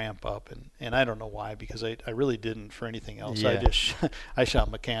really ramp up. And I don't know why, because I really didn't for anything else. Yeah. I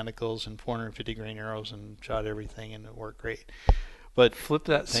shot mechanicals and 450 grain arrows and shot everything, and it worked great. But flip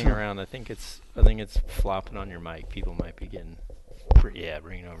that thing around. I think it's flopping on your mic. People might be getting, bring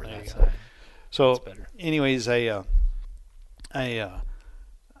it over that side. So anyways, I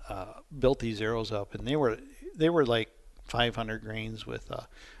built these arrows up, and they were like 500 grains with,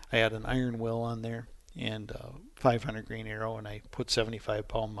 I had an iron will on there, and 500 grain arrow, and I put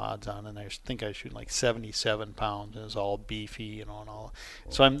 75-pound mods on, and I think I was shooting like 77 pounds, and it was all beefy, you know, and all.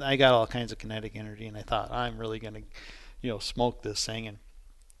 So I got all kinds of kinetic energy, and I thought, I'm really going to, you know, smoke this thing. And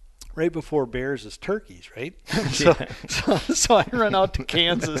right before bears is turkeys, right? So I run out to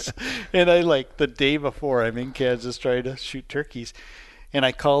Kansas, and I, like, the day before I'm in Kansas trying to shoot turkeys, and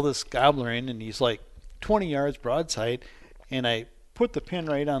I call this gobbler in, and he's like 20 yards broadside, and I put the pin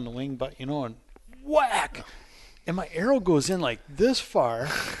right on the wing butt, you know, and whack! And my arrow goes in like this far,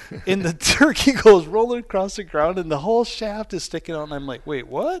 and the turkey goes rolling across the ground, and the whole shaft is sticking out, and I'm like, wait,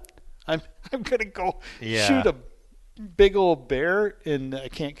 what? I'm gonna go shoot a big old bear, and I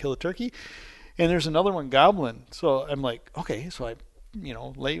can't kill a turkey. And there's another one gobbling. So I'm like, okay, so I, you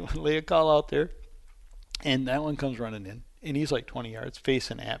know, lay a call out there, and that one comes running in. and he's like 20 yards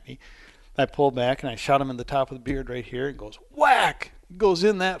facing at me. I pull back and I shot him in the top of the beard right here. It goes whack. It goes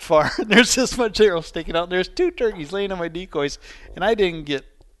in that far. There's this much arrow sticking out. There's 2 turkeys laying on my decoys, and I didn't get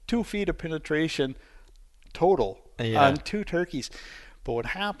 2 feet of penetration total on 2 turkeys. But what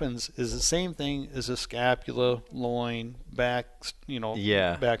happens is the same thing as a scapula, loin, back,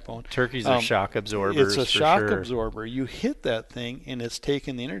 backbone. Turkeys are shock absorbers. It's a shock absorber. You hit that thing, and it's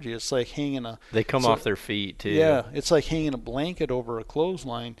taking the energy. It's like hanging a. They come off their feet too. Yeah, it's like hanging a blanket over a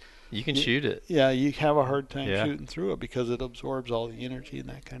clothesline. You can shoot it. Yeah, you have a hard time shooting through it because it absorbs all the energy and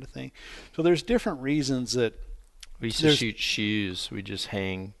that kind of thing. So there's different reasons that. We used to shoot shoes. We just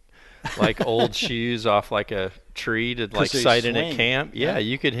hang like old shoes off like a tree to like sight in at camp. Yeah,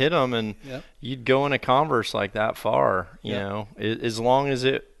 you could hit them and you'd go in a Converse like that far, you know, as long as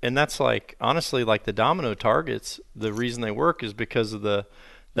it, and that's like, honestly, like the domino targets, the reason they work is because of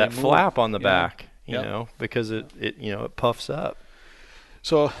that flap on the back, you know, because it puffs up.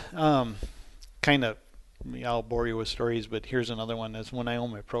 So, kind of, I'll bore you with stories, but here's another one. Is when I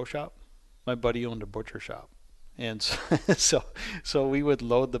owned my pro shop, my buddy owned a butcher shop. And so we would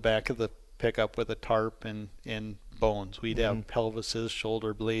load the back of the pickup with a tarp and bones. We'd have pelvises,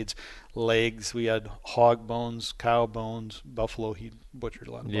 shoulder blades, legs. We had hog bones, cow bones, buffalo. He butchered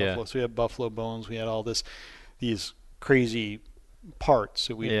a lot of buffalo. So we had buffalo bones. We had all these crazy parts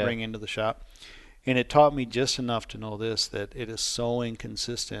that we'd bring into the shop. And it taught me just enough to know this, that it is so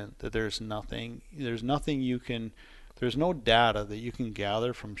inconsistent that there's no data that you can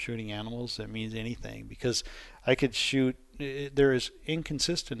gather from shooting animals that means anything, because I could shoot. There is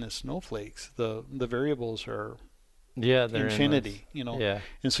inconsistent as snowflakes. The variables are infinity, you know. Yeah.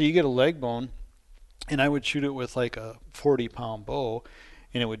 And so you get a leg bone, and I would shoot it with like a 40-pound bow,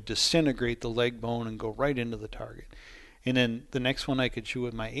 and it would disintegrate the leg bone and go right into the target. And then the next one I could shoot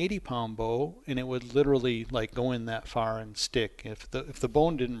with my 80-pound bow, and it would literally like go in that far and stick. If the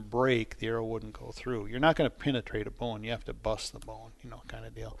bone didn't break, the arrow wouldn't go through. You're not going to penetrate a bone. You have to bust the bone, you know, kind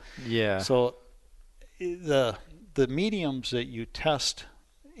of deal. Yeah. So the mediums that you test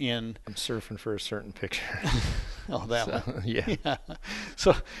in. I'm surfing for a certain picture. Oh, that one. Yeah.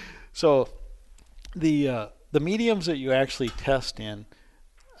 So the mediums that you actually test in.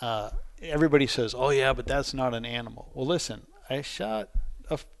 Everybody says, "Oh yeah, but that's not an animal." Well, listen, I shot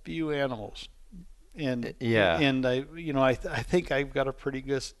a few animals, and I think I've got a pretty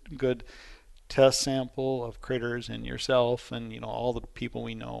good test sample of critters and yourself, and all the people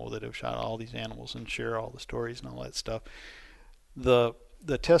we know that have shot all these animals and share all the stories and all that stuff. The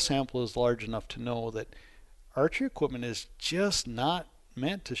test sample is large enough to know that archery equipment is just not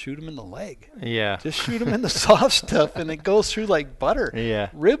meant to shoot them in the leg. Yeah. Just shoot them in the soft stuff, and it goes through like butter. Yeah.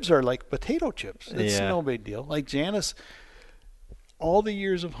 Ribs are like potato chips. It's no big deal. Like Janice, all the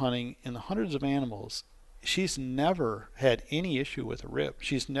years of hunting and the hundreds of animals, she's never had any issue with a rib.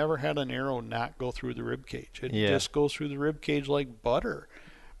 She's never had an arrow not go through the rib cage. It just goes through the rib cage like butter.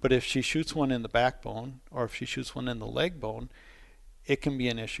 But if she shoots one in the backbone, or if she shoots one in the leg bone, it can be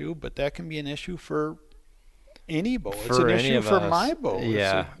an issue. But that can be an issue for any bow. It's an issue for my bow.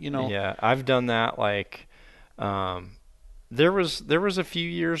 Yeah. Yeah. I've done that. Like, there was a few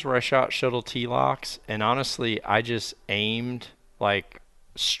years where I shot shuttle T-locks, and honestly, I just aimed like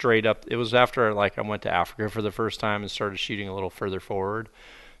straight up. It was after like I went to Africa for the first time and started shooting a little further forward.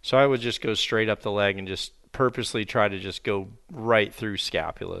 So I would just go straight up the leg and just purposely try to just go right through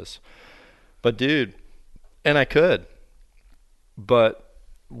scapulas. But dude, and I could, but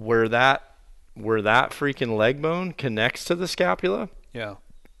where that freaking leg bone connects to the scapula,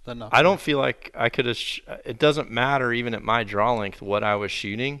 I don't feel like I could have. It doesn't matter even at my draw length what I was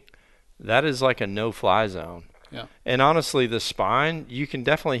shooting. That is like a no-fly zone. Yeah. And honestly, the spine, you can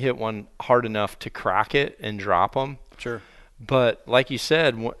definitely hit one hard enough to crack it and drop them. Sure. But like you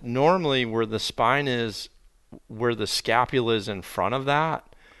said, normally where the spine is, where the scapula is in front of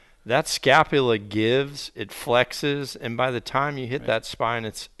that scapula gives, it flexes, and by the time you hit that spine,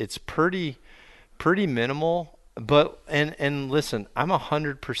 it's pretty minimal. But and listen, I'm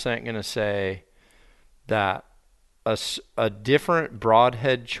 100% gonna say that a different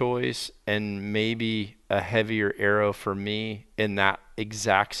broadhead choice and maybe a heavier arrow for me in that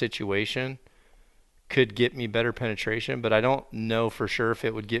exact situation could get me better penetration, but I don't know for sure if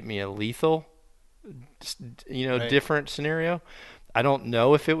it would get me a lethal, different scenario. I don't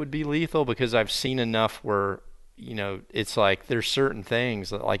know if it would be lethal because I've seen enough where, it's like there's certain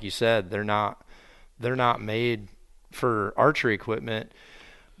things that, like you said, they're not made for archery equipment.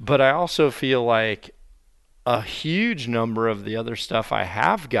 But I also feel like a huge number of the other stuff I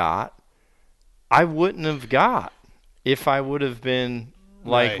have got, I wouldn't have got if I would have been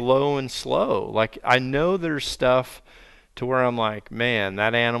like low and slow. Like I know there's stuff to where I'm like, man,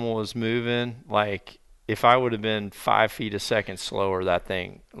 that animal is moving. Like, if I would have been 5 feet a second slower, that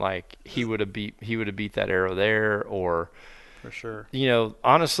thing, like, he would have beat that arrow there. Or, For sure.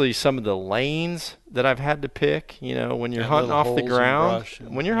 honestly, some of the lanes that I've had to pick, when you're Yeah, hunting little off the holes and ground, brush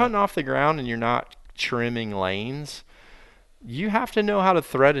when and you're yeah. hunting off the ground and you're not trimming lanes, you have to know how to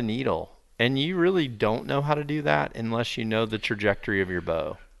thread a needle. And you really don't know how to do that unless you know the trajectory of your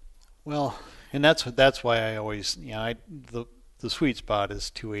bow. Well, and that's why I always, the sweet spot is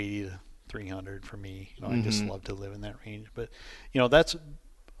 280 to 300 for me. I just Mm-hmm. love to live in that range. But that's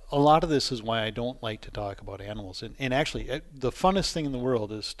a lot of this is why I don't like to talk about animals. And actually, the funnest thing in the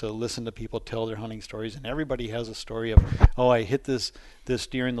world is to listen to people tell their hunting stories. And everybody has a story of, oh, I hit this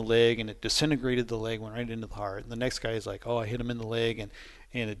deer in the leg and it disintegrated the leg, went right into the heart. And the next guy is like, oh, I hit him in the leg and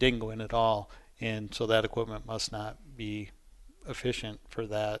it didn't go in at all. And so that equipment must not be efficient for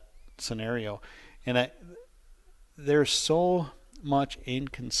that scenario. And there's so much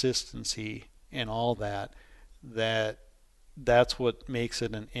inconsistency in all that's what makes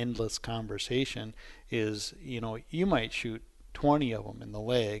it an endless conversation. Is you might shoot 20 of them in the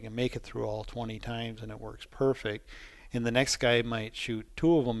leg and make it through all 20 times and it works perfect, and the next guy might shoot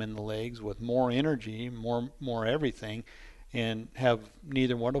 2 of them in the legs with more energy, more everything, and have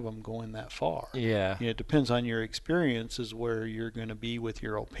neither one of them going that far. Yeah. It depends on your experience is where you're going to be with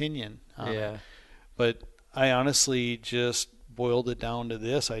your opinion on it. Yeah. But I honestly just boiled it down to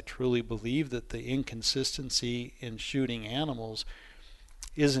this. I truly believe that the inconsistency in shooting animals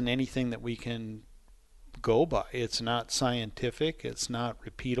isn't anything that we can go by. It's not scientific. It's not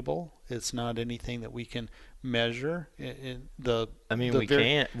repeatable. It's not anything that we can measure. I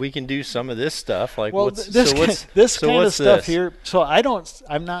mean, we can do some of this stuff. Like, well, what's this so what's this so kind what's of stuff this? here. So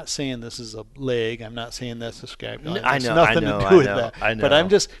I'm not saying this is a leg. I'm not saying that's a scap. I It's know, nothing I know, to do with I know, that. I know. But I'm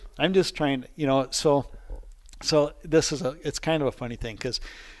just trying to, so this is it's kind of a funny thing because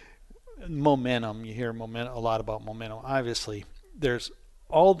momentum. You hear a lot about momentum. Obviously, there's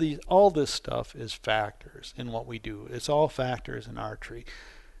all this stuff is factors in what we do. It's all factors in archery.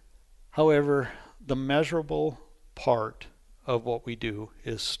 However, the measurable part of what we do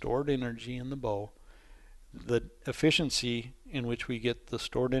is stored energy in the bow, the efficiency in which we get the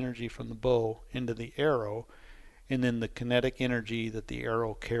stored energy from the bow into the arrow, and then the kinetic energy that the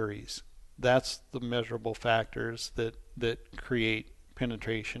arrow carries. That's the measurable factors that create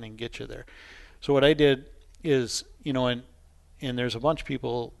penetration and get you there. So what I did is, and there's a bunch of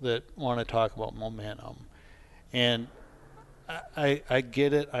people that want to talk about momentum, and I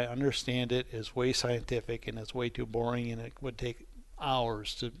get it. I understand it. It's way scientific and it's way too boring, and it would take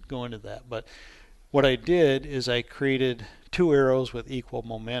hours to go into that. But what I did is I created 2 arrows with equal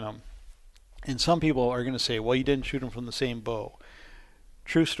momentum. And some people are going to say, well, you didn't shoot them from the same bow.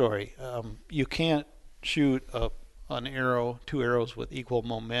 True story. You can't shoot 2 arrows with equal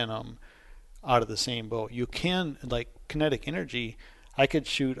momentum out of the same bow. You can, like kinetic energy, I could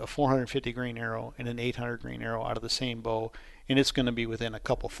shoot a 450 grain arrow and an 800 grain arrow out of the same bow, and it's going to be within a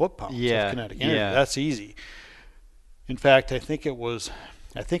couple foot-pounds of kinetic energy. Yeah. That's easy. In fact, I think it was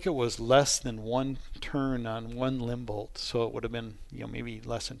less than 1 turn on 1 limb bolt, so it would have been maybe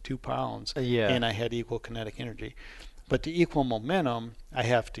less than 2 pounds, Yeah. and I had equal kinetic energy. But to equal momentum, I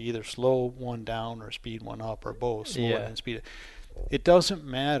have to either slow one down or speed one up, or both, slow it and speed it. It doesn't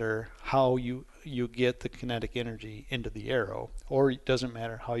matter how you get the kinetic energy into the arrow, or it doesn't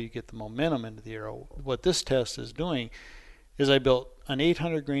matter how you get the momentum into the arrow. What this test is doing is I built an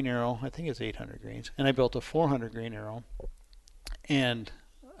 800 grain arrow, I think it's 800 grains, and I built a 400 grain arrow, and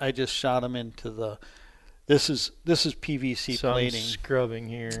I just shot them into the. This is PVC So plating. I'm scrubbing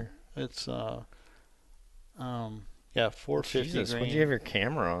here. It's 450 Jesus, grain. what'd you have your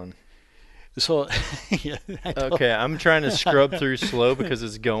camera on? So yeah. Okay, I'm trying to scrub through slow because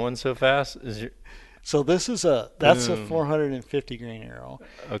it's going so fast. So this is that's a 450 grain arrow.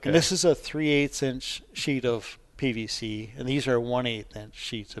 Okay. And this is a 3/8 inch sheet of PVC, and these are 1/8 inch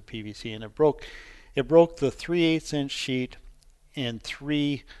sheets of PVC, and it broke the 3/8 inch sheet and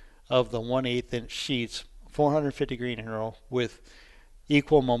 3 of the 1/8 inch sheets, 450 grain arrow with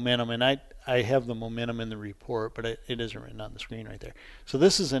equal momentum, and I have the momentum in the report, but it isn't written on the screen right there. So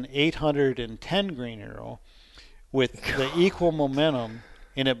this is an 810 grain arrow with the equal momentum,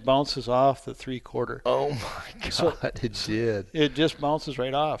 and it bounces off the 3/4. Oh my God, So- it did. It just bounces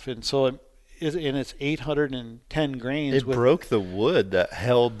right off, and so it's 810 grains. It broke the wood that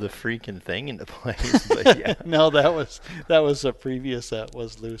held the freaking thing into place. But yeah. No, that was a previous that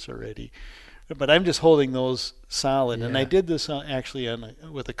was loose already. But I'm just holding those solid, and I Yeah. did this actually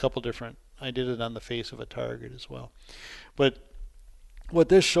with a couple different. I did it on the face of a target as well. But what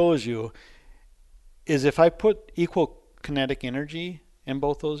this shows you is if I put equal kinetic energy in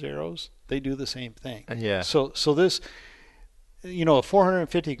both those arrows, they do the same thing. Yeah. So this, a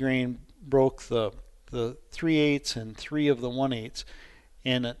 450 grain broke the 3/8 and 3 of the 1/8,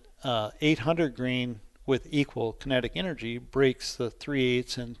 and 800 grain with equal kinetic energy breaks the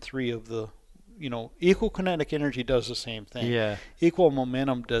 3/8 and 3 of the, equal kinetic energy does the same thing. Yeah. Equal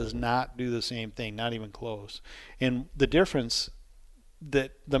momentum does not do the same thing, not even close. And the difference, the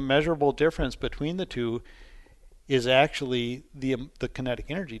measurable difference between the two is actually the kinetic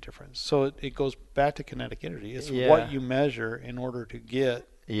energy difference. So it goes back to kinetic energy. It's what you measure in order to get.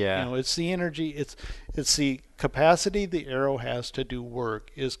 Yeah. It's the energy. It's the capacity the arrow has to do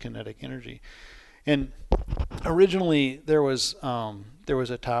work is kinetic energy. And originally there was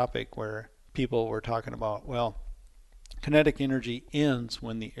a topic where people were talking about, well, kinetic energy ends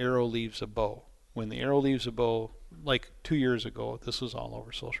when the arrow leaves a bow. When the arrow leaves a bow, like 2 years ago, this was all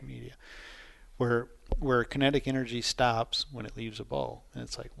over social media, where kinetic energy stops when it leaves a bow. And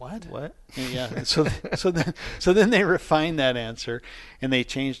it's like, what? Yeah. And so then they refined that answer and they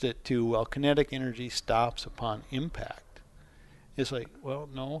changed it to, well, kinetic energy stops upon impact. It's like, well,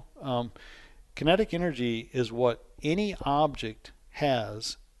 no. Kinetic energy is what any object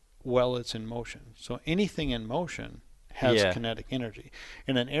has while it's in motion. So anything in motion has kinetic energy.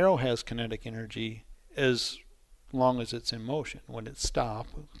 And an arrow has kinetic energy as long as it's in motion. When it's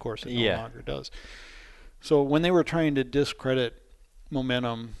stopped, of course, it no longer does. So when they were trying to discredit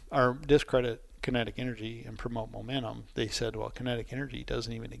momentum or discredit kinetic energy and promote momentum, they said, well, kinetic energy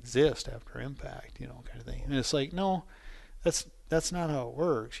doesn't even exist after impact, kind of thing. And it's like, no, that's not how it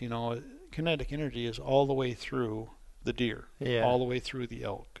works. Kinetic energy is all the way through the deer, all the way through the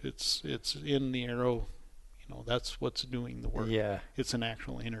elk. It's in the arrow. That's what's doing the work. Yeah. It's an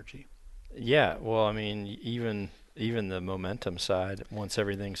actual energy. Yeah. Well, I mean, even the momentum side, once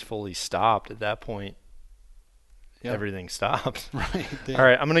everything's fully stopped, at that point, everything stops. Right. All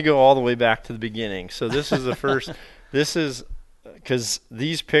right, I'm going to go all the way back to the beginning. So this is the first. This is because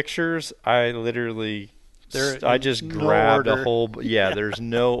these pictures, I literally, I just grabbed a whole. Yeah, there's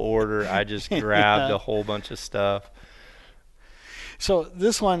no order. I just grabbed a whole bunch of stuff. So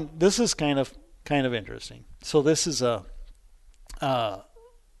this is kind of interesting. So this is the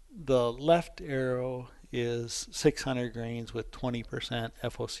left arrow is 600 grains with 20%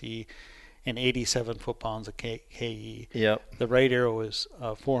 FOC and 87 foot-pounds of KE. Yep. The right arrow is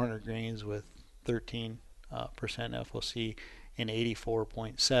 400 grains with 13% FOC and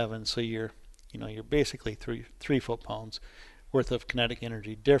 84.7. So you're basically 3 foot-pounds worth of kinetic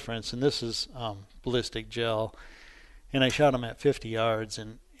energy difference. And this is ballistic gel. And I shot them at 50 yards.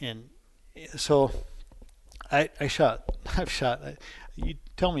 And so I've shot. You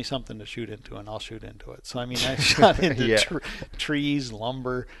tell me something to shoot into, and I'll shoot into it. So I mean, I shot into trees,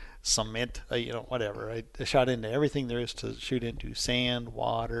 lumber, cement, whatever. I shot into everything there is to shoot into: sand,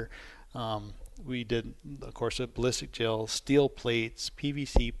 water. We did, of course, a ballistic gel, steel plates,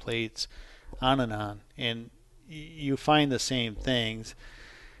 PVC plates, on and on. And you find the same things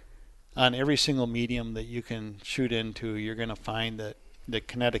on every single medium that you can shoot into. You're going to find that the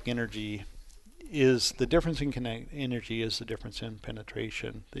kinetic energy is the difference in kinetic energy is the difference in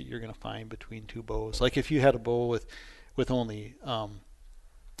penetration that you're going to find between two bows. Like if you had a bow with only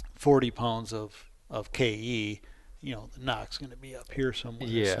 40 pounds of KE, the knock's going to be up here somewhere.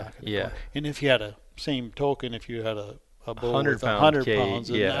 Yeah. And if you had same token, if you had a bow 100 with 100 pounds,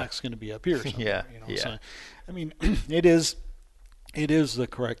 the yeah. knock's going to be up here somewhere. Yeah. So, I mean, it is the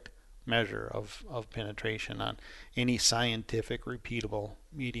correct measure of penetration on any scientific repeatable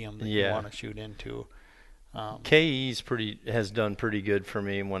medium that you want to shoot into. KE's has done pretty good for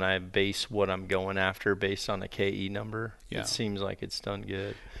me when I base what I'm going after based on a KE number. It seems like it's done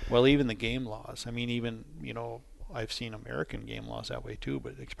good. Well, even the game laws. I mean, even I've seen American game laws that way too,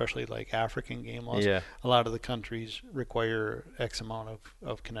 but especially like African game laws. Yeah. A lot of the countries require X amount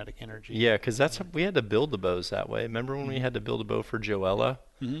of kinetic energy. Yeah, because we had to build the bows that way. Remember when we had to build a bow for Joella?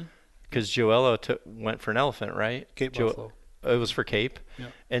 Mm-hmm. Because Joella went for an elephant, right? Cape Buffalo. It was for Cape. Yeah.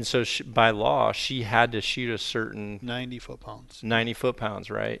 And so by law, she had to shoot a certain 90 foot-pounds. 90 foot-pounds,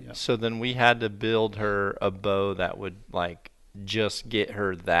 right? Yeah. So then we had to build her a bow that would like just get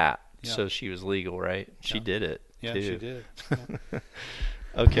her that. Yeah. So she was legal, right? She did it. Yeah, too. she did. Yeah.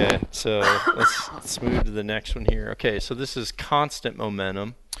 Okay, so let's move to the next one here. Okay, so this is constant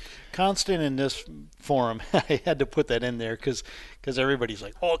momentum. Constant in this forum, I had to put that in there because everybody's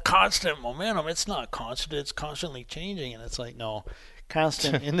like, oh, constant momentum. It's not constant. It's constantly changing. And it's like, no,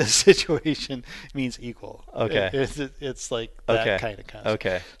 constant in this situation means equal. Okay. It's like that kind of constant.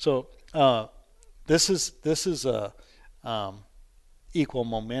 Okay. So this is equal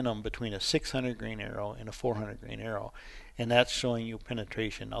momentum between a 600 grain arrow and a 400 grain arrow, and that's showing you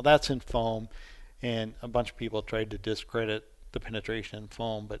penetration. Now that's in foam, and a bunch of people tried to discredit the penetration in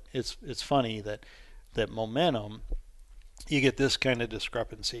foam, but it's funny that momentum, you get this kind of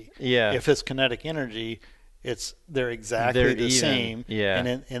discrepancy. Yeah. If it's kinetic energy, they're exactly the even. same.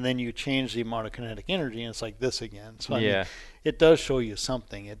 Yeah. And then you change the amount of kinetic energy, and it's like this again. So I mean, Yeah. it does show you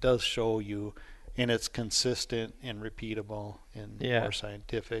something. It does show you, and it's consistent and repeatable and Yeah. more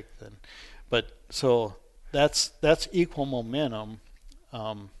scientific than. But so that's equal momentum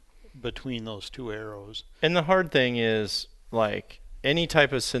between those two arrows. And the hard thing is, like, any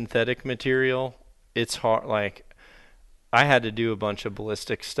type of synthetic material, it's hard. Like, I had to do a bunch of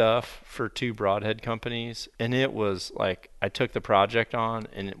ballistic stuff for 2 broadhead companies, and it was like I took the project on,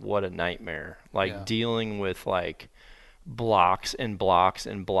 and what a nightmare. Like, Yeah. dealing with like blocks and blocks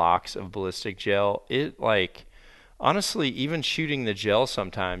and blocks of ballistic gel. It, like, honestly, even shooting the gel,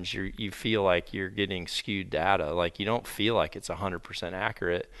 sometimes you feel like you're getting skewed data. Like, you don't feel like it's 100%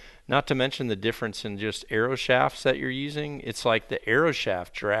 accurate. Not to mention the difference in just arrow shafts that you're using. It's like the arrow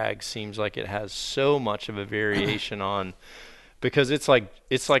shaft drag seems like it has so much of a variation on, because it's like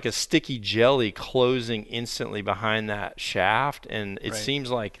a sticky jelly closing instantly behind that shaft, and it Right.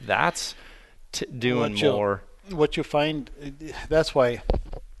 seems like that's doing What you'll- more. What you find, that's why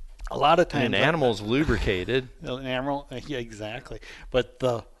a lot of times And an animal's lubricated. an animal, yeah, exactly. But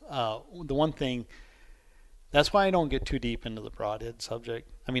the one thing, that's why I don't get too deep into the broadhead subject.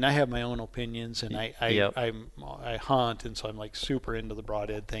 I mean, I have my own opinions, and Yep. I hunt, and so I'm like super into the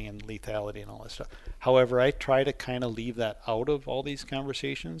broadhead thing and lethality and all that stuff. However, I try to kind of leave that out of all these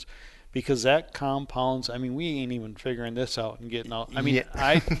conversations, because that compounds. I mean, we ain't even figuring this out and getting out. I mean,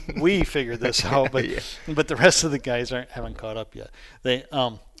 Yeah. we figured this out, but Yeah. but the rest of the guys haven't caught up yet.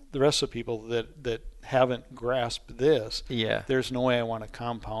 The rest of the people that haven't grasped this, Yeah. there's no way I want to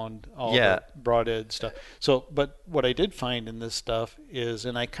compound all Yeah. the broadhead stuff. So, but what I did find in this stuff is,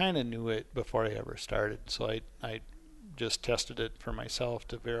 and I kind of knew it before I ever started, so I just tested it for myself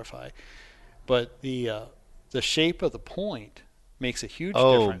to verify. But the shape of the point makes a huge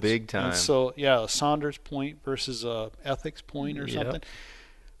difference. Oh, big time. And so, yeah, a Saunders point versus a Ethics point or Yep. something.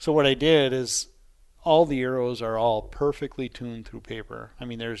 So what I did is, all the arrows are all perfectly tuned through paper. I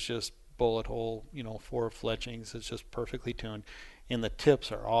mean, there's just bullet hole, 4 fletchings. It's just perfectly tuned, and the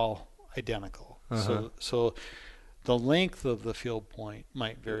tips are all identical. So the length of the field point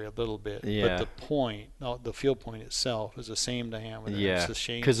might vary a little bit, Yeah. but the field point itself is the same diameter. Yeah, It's the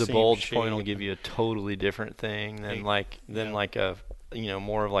same, because the same bulge point will shape. give you a totally different thing than Yeah. like a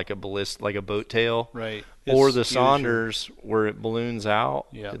more of like a ballist, like a boat tail, Right. or It's the usually- Saunders where it balloons out.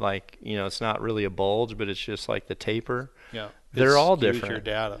 Yeah. Like, it's not really a bulge, but it's just like the taper. Yeah. They're It all skews different. your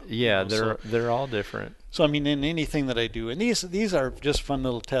data. Yeah, So they're all different. I mean, in anything that I do, and these are just fun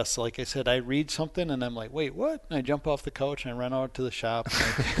little tests. Like I said, I read something and I'm like, wait, what? And I jump off the couch and I run out to the shop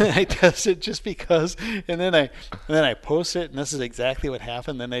and I test it just because. And then I post it, and this is exactly what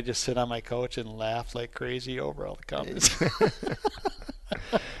happened. Then I just sit on my couch and laugh like crazy over all the comments.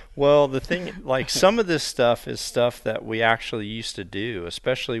 Well, the thing, like, some of this stuff is stuff that we actually used to do,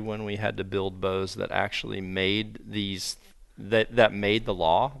 especially when we had to build bows that actually made these, that made the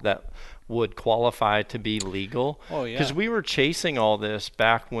law, that would qualify to be legal. Oh, yeah. Because we were chasing all this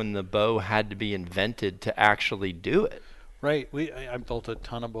back when the bow had to be invented to actually do it. Right. I built a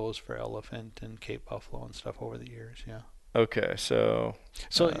ton of bows for elephant and Cape Buffalo and stuff over the years. Yeah. Okay, so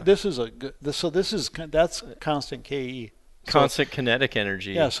This is a good. That's constant KE. constant kinetic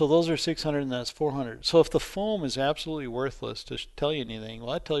energy. Yeah, so those are 600 and that's 400. So if the foam is absolutely worthless to tell you anything,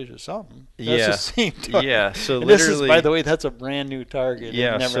 well, that tells you something. That's Yeah. the same target. Yeah, so And this literally, is, by the way, that's a brand new target.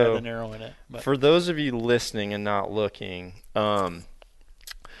 Yeah, It never so had an arrow in it. But for those of you listening and not looking,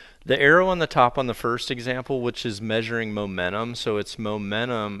 the arrow on the top on the first example, which is measuring momentum, so it's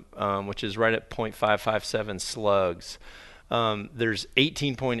momentum, which is right at 0.557 slugs. There's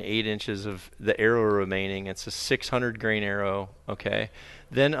 18.8 inches of the arrow remaining. It's a 600 grain arrow, okay?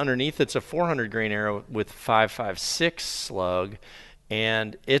 Then underneath it's a 400 grain arrow with 556 slug,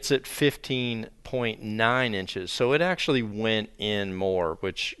 and it's at 15.9 inches. So it actually went in more,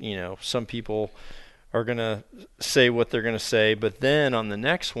 which, some people are going to say what they're going to say. But then on the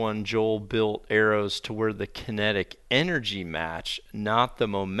next one, Joel built arrows to where the kinetic energy match, not the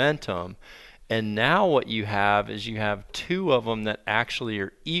momentum. And now what you have is you have two of them that actually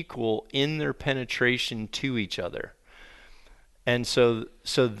are equal in their penetration to each other. And so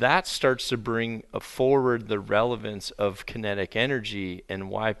that starts to bring forward the relevance of kinetic energy and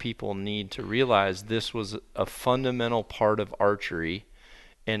why people need to realize this was a fundamental part of archery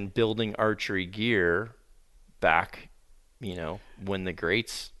and building archery gear back when the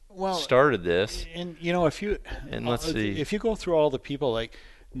greats Well, started this. and you know, And let's see. if you go through all the people like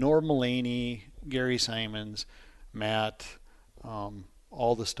Norm Mulaney, Gary Simons, Matt,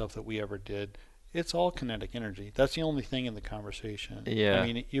 all the stuff that we ever did, it's all kinetic energy. That's the only thing in the conversation. Yeah. I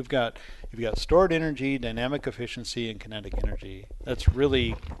mean, you've got stored energy, dynamic efficiency, and kinetic energy. That's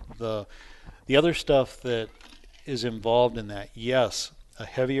really the other stuff that is involved in that. Yes, a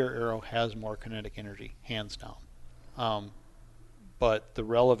heavier arrow has more kinetic energy, hands down. But the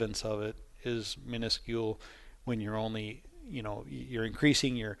relevance of it is minuscule when you're only, you're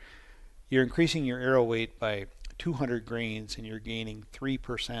increasing your arrow weight by 200 grains and you're gaining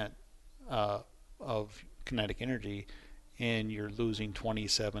 3% of kinetic energy, and you're losing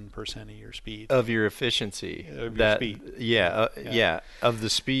 27% of your speed. Of your efficiency. Of your speed. Yeah, of the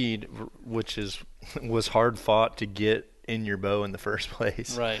speed, which was hard fought to get in your bow in the first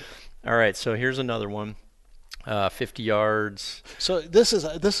place. Right. All right, so here's another one. 50 yards. So this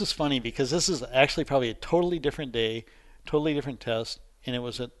is funny because this is actually probably a totally different day, totally different test, and it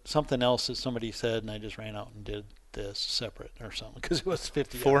was something else that somebody said, and I just ran out and did this separate or something because it was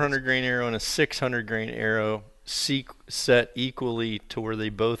 50 yards. 400 grain arrow and a 600 grain arrow set equally to where they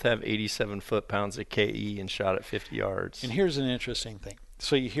both have 87 foot-pounds of KE and shot at 50 yards. And here's an interesting thing.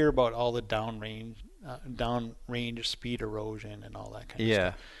 So you hear about all the downrange speed erosion and all that kind of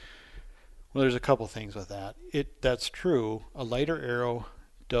stuff. Well, there's a couple things with that. That's true. A lighter arrow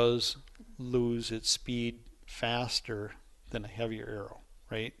does lose its speed faster than a heavier arrow,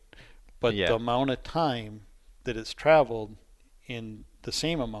 right? But the amount of time that it's traveled in the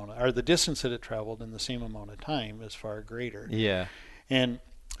same amount, or the distance that it traveled in the same amount of time is far greater. Yeah. And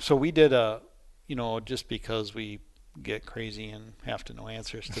so we did just because we get crazy and have to know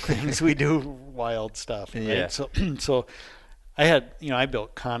answers to things, we do wild stuff, right? Yeah. So I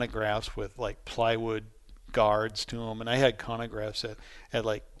built conographs with like plywood guards to them, and I had conographs at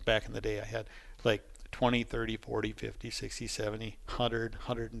like back in the day I had like 20, 30, 40, 50, 60, 70, 100,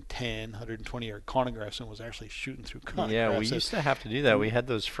 110, 120 yard conographs, and was actually shooting through conographs. Yeah, we used to have to do that. We had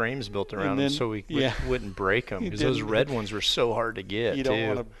those frames built around them so we wouldn't break them, because those red ones were so hard to get. You don't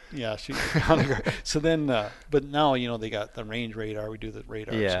want to, shoot the conograph. So then, but now they got the range radar. We do the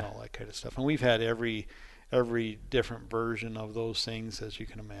radars and all that kind of stuff, and we've had every different version of those things, as you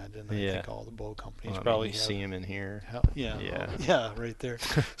can imagine. I think all the bow companies probably have. See them in here. Right there.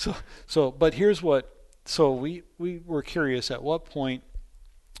 But here's what. So we were curious, at what point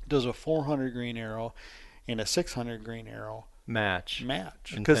does a 400 grain arrow and a 600 grain arrow match?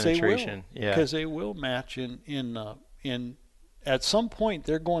 Because they will. Because they will match in at some point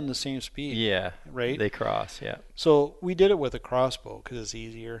they're going the same speed. Yeah. Right. They cross. Yeah. So we did it with a crossbow because it's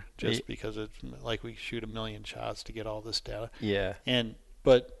easier, just because it's like we shoot 1 million shots to get all this data. Yeah.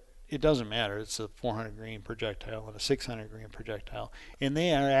 But it doesn't matter. It's a 400 grain projectile and a 600 grain projectile, and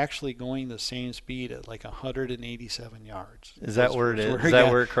they are actually going the same speed at like 187 yards. Is that where it is? Is that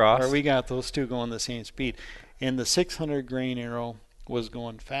where it crossed? Where we got those two going the same speed, and the 600 grain arrow was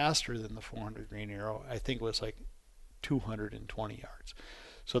going faster than the 400 grain arrow. I think it was like 220 yards.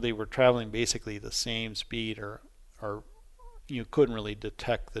 So they were traveling basically the same speed, or you couldn't really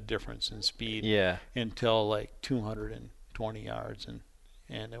detect the difference in speed until like 220 yards,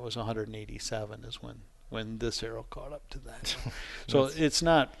 and it was 187 is when this arrow caught up to that. So it's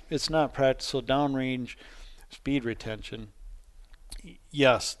not practical. So downrange speed retention,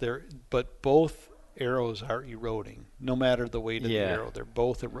 yes, but both arrows are eroding. No matter the weight of the arrow, they're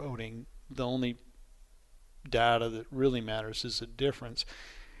both eroding. The only data that really matters is the difference,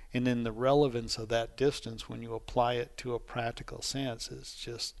 and then the relevance of that distance when you apply it to a practical sense is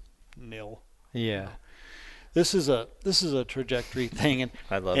just nil. Yeah. This is a trajectory thing, and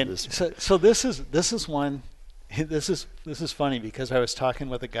I love this. So this is one. This is funny because I was talking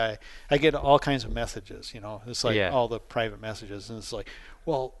with a guy. I get all kinds of messages. It's like all the private messages, and it's like,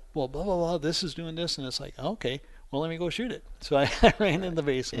 well, blah blah blah. This is doing this, and it's like, okay, well, let me go shoot it. So I ran in the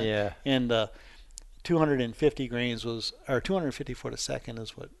basement, and 250 grains or 250 foot a second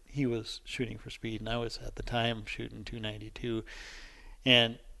is what he was shooting for speed, and I was at the time shooting 292,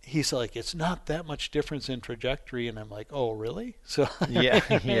 and he's like, it's not that much difference in trajectory, and I'm like, oh really? So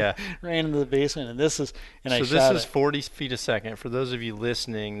ran into the basement, and this is 40 feet a second. For those of you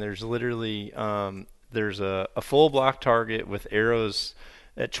listening, there's literally there's a full block target with arrows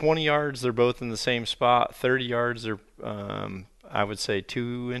at 20 yards. They're both in the same spot. 30 yards, they're I would say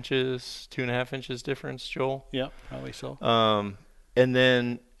 2.5 inches difference, Joel. Yeah, probably so. And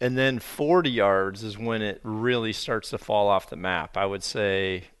then 40 yards is when it really starts to fall off the map. I would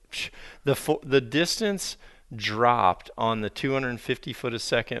say the distance dropped on the 250 foot a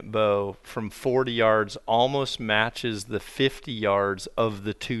second bow from 40 yards almost matches the 50 yards of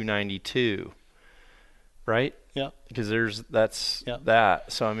the 292, right? Yeah. Because that's Yeah.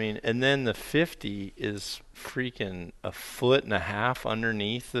 that. So I mean, and then the 50 is freaking a foot and a half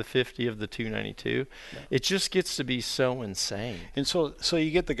underneath the 50 of the 292. Yeah. It just gets to be so insane. And so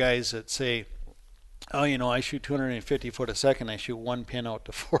you get the guys that say, oh, I shoot 250 foot a second. I shoot one pin out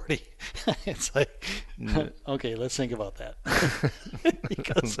to 40. It's like, okay, let's think about that.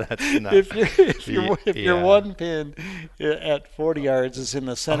 Because That's not, if your one pin at 40 yards is in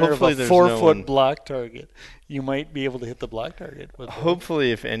the center Hopefully of a there's 4 no foot one- block target, you might be able to hit the block target.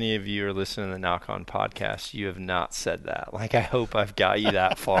 Hopefully, if any of you are listening to the Knock On podcast, you have not said that. Like, I hope I've got you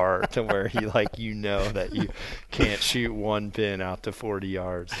that far to where that you can't shoot one pin out to 40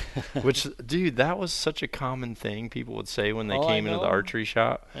 yards. Which, dude, that was such a common thing people would say when they came into the archery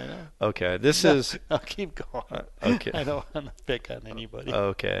shop. I know. Okay, this is... I'll keep going. Okay. I don't want to pick on anybody.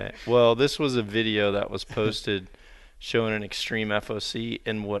 Okay. Well, this was a video that was posted showing an extreme FOC,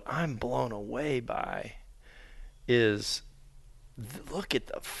 and what I'm blown away by is look at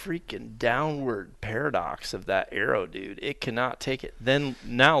the freaking downward paradox of that arrow, dude. It cannot take it. Then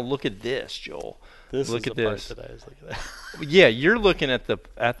now look at this, Joel. Look at this. Part that I was looking at. Yeah, you're looking at the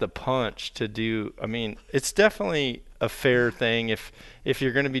punch to do. I mean, it's definitely a fair thing. If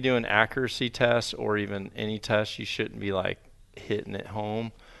you're going to be doing accuracy tests or even any tests, you shouldn't be like hitting it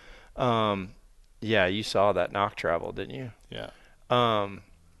home. Yeah, you saw that knock travel, didn't you? Yeah.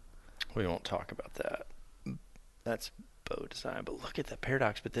 We won't talk about that. That's bow design, but look at the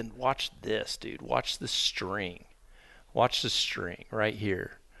paradox. But then watch this, dude. Watch the string. Watch the string right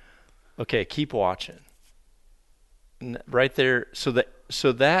here. Okay, keep watching. Right there. So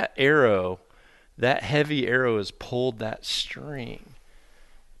that arrow, that heavy arrow has pulled that string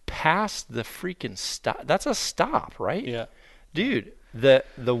past the freaking stop. That's a stop, right? Yeah. Dude,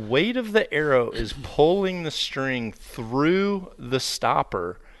 the weight of the arrow is pulling the string through the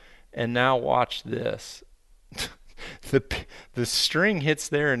stopper. And now watch this. The string hits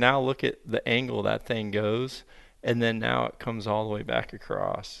there, and now look at the angle that thing goes, and then now it comes all the way back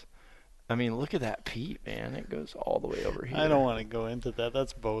across. I mean, look at that peep, man. It goes all the way over here. I don't want to go into that.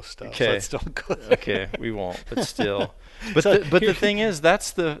 That's bow stuff. Okay. Let's don't go there. Okay, we won't, but still. But the thing is,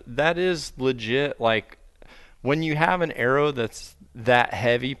 that is legit. Like, when you have an arrow that's that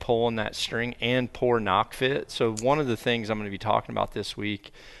heavy pulling that string and poor knock fit. So one of the things I'm going to be talking about this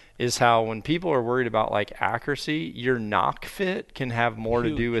week is how when people are worried about like accuracy, your knock fit can have more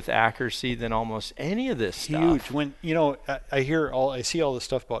to do with accuracy than almost any of this stuff. Huge. When I see all this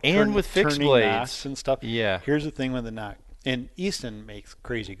stuff about with fixed turning blades knocks and stuff. Yeah. Here's the thing with the knock, and Easton makes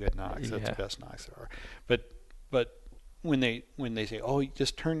crazy good knocks. That's the best knocks there are. But when they say, oh, you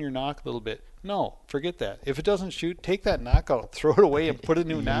just turn your knock a little bit. No, forget that. If it doesn't shoot, take that knock out, throw it away, and put a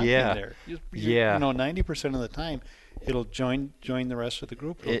new knock in there. 90% of the time, it'll join the rest of the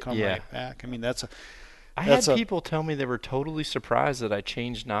group. It'll come right back. I mean, I had people tell me they were totally surprised that I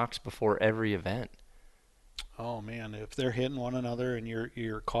changed knocks before every event. Oh man, if they're hitting one another and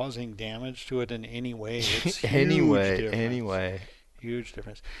you're causing damage to it in any way, it's anyway. Huge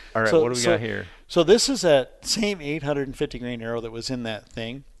difference. All right, what do we got here? So this is that same 850 grain arrow that was in that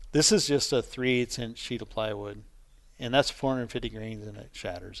thing. This is just a 3/8 inch sheet of plywood, and that's 450 grains, and it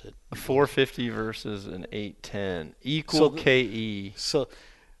shatters it. A 450 versus an 810 equal KE. So,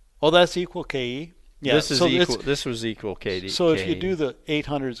 that's equal KE. Yeah, this is equal. This was equal KD. So if you do the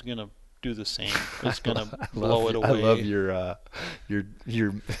 800, it's gonna do the same. It's gonna blow it away. I love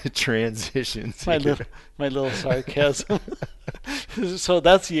your transitions. My little sarcasm. So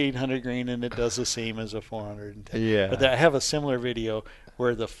that's the 800 grain, and it does the same as a 410. Yeah. But I have a similar video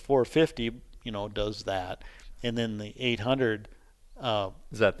where the 450, does that, and then the 800.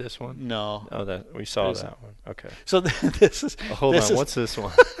 Is that this one? No. Oh, that we saw that one. Okay. So this is. Hold on. What's this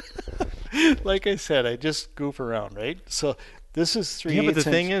one? Like I said, I just goof around, right? So this is 3/8. Yeah, but the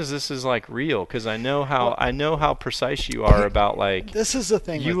thing is, this is like real because I know how precise you are about like. This is the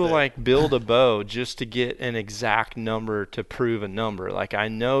thing. You will like build a bow just to get an exact number to prove a number. Like I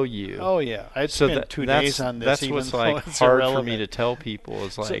know you. Oh yeah, I spent 2 days on this. That's even what's though like it's hard irrelevant. for me to tell people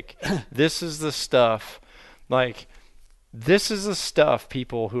is like this is the stuff. Like this is the stuff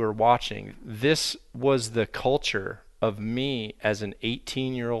people who are watching. This was the culture of me as an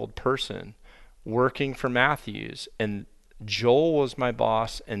 18-year-old person working for Mathews, and Joel was my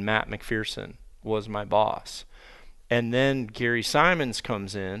boss and MATT McPherson was my boss. And then Gary Simons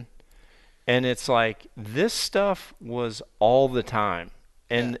comes in, and it's like this stuff was all the time.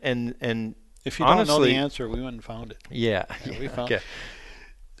 And if you honestly, don't know the answer, we wouldn't have found it. Yeah, we found okay.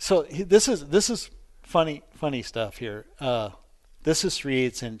 So this is funny stuff here. This is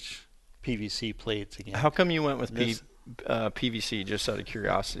 3/8 inch PVC plates again. How come you went with PVC, just out of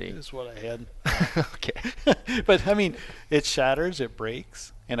curiosity? This is what I had. Okay. But I mean, it shatters, it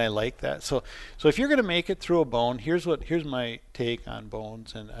breaks, and I like that. So if you're going to make it through a bone, here's my take on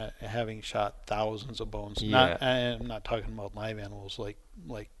bones, and having shot thousands of bones. Yeah. I'm not talking about live animals like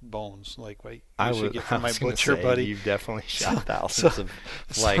bones, like what I used to get from my butcher say, buddy. You've definitely shot thousands of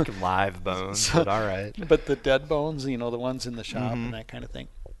like live bones, but all right. But the dead bones, the ones in the shop and that kind of thing.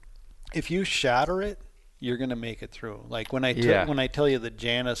 If you shatter it, you're going to make it through. Like when I tell you that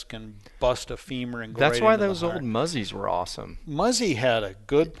Janice can bust a femur and go That's right why into those the heart. old Muzzies were awesome. Muzzy had a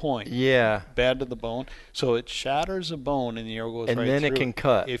good point. Yeah. Bad to the bone. So it shatters a bone and the arrow goes right through. And then it can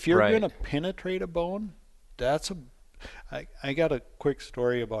cut. If you're right. going to penetrate a bone, I got a quick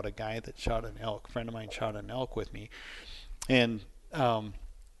story about a guy that shot an elk. A friend of mine shot an elk with me. And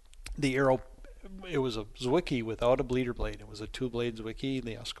the arrow, it was a Zwickey without a bleeder blade. It was a 2-blade Zwickey,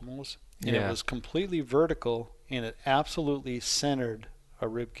 the Eskimos. And it was completely vertical, and it absolutely centered a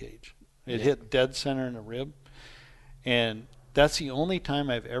rib cage. It hit dead center in the rib. And that's the only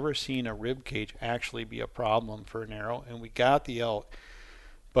time I've ever seen a rib cage actually be a problem for an arrow. And we got the elk.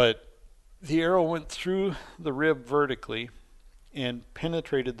 But the arrow went through the rib vertically and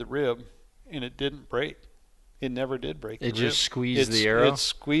penetrated the rib, and it didn't break. It never did break. It just squeezed the arrow? It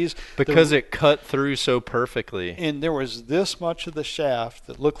squeezed. Because it cut through so perfectly. And there was this much of the shaft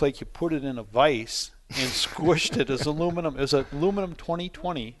that looked like you put it in a vise and squished it as aluminum. It was an aluminum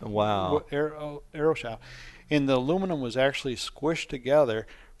 2020 arrow shaft. And the aluminum was actually squished together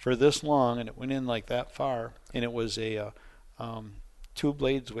for this long, and it went in like that far. And it was a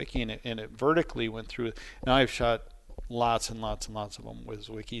 2-blade Zwickey, and it vertically went through. Now I've shot lots and lots and lots of them with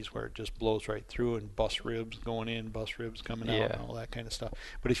Zwickeys where it just blows right through and bust ribs going in, bust ribs coming out, and all that kind of stuff.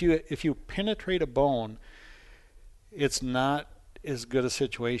 But if you penetrate a bone, it's not as good a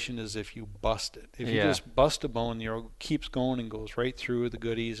situation as if you bust it. If you just bust a bone, the arrow keeps going and goes right through the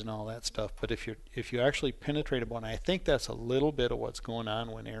goodies and all that stuff. But if you actually penetrate a bone, I think that's a little bit of what's going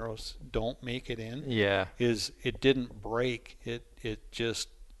on when arrows don't make it in. Yeah. Is it didn't break, it just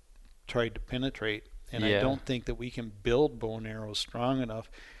tried to penetrate. And I don't think that we can build bone arrows strong enough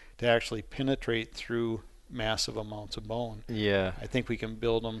to actually penetrate through massive amounts of bone. Yeah. I think we can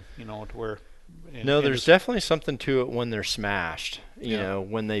build them, to where. There's definitely something to it when they're smashed. You know,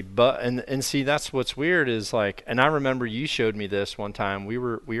 when they and see, that's what's weird is like, and I remember you showed me this one time. We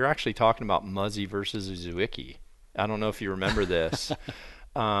were actually talking about Muzzy versus a Zwickey. I don't know if you remember this.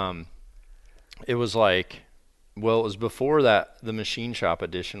 It was like. Well, it was before that the machine shop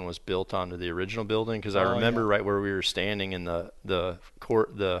addition was built onto the original building, because I remember right where we were standing in the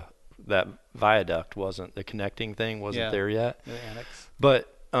court, that viaduct wasn't, the connecting thing wasn't there yet. The annex. But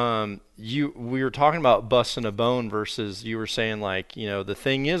we were talking about busting a bone versus, you were saying like, the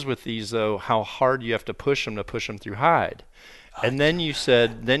thing is with these though, how hard you have to push them through hide. And then you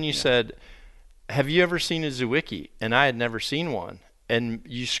said, have you ever seen a Zwickey? And I had never seen one. And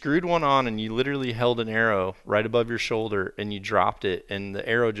you screwed one on and you literally held an arrow right above your shoulder and you dropped it and the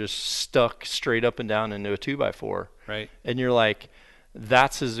arrow just stuck straight up and down into a 2x4. Right. And you're like,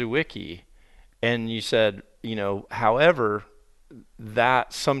 that's a Zwickey. And you said, however,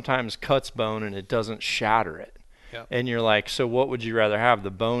 that sometimes cuts bone and it doesn't shatter it. Yep. And you're like, so what would you rather have?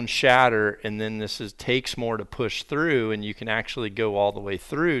 The bone shatter and then takes more to push through and you can actually go all the way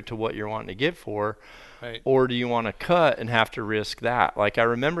through to what you're wanting to get for. Right. Or do you want to cut and have to risk that? Like, I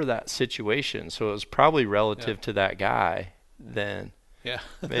remember that situation, so it was probably relative to that guy then. Yeah.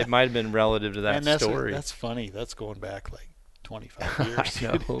 It might have been relative to that story. That's funny. That's going back like 25 years.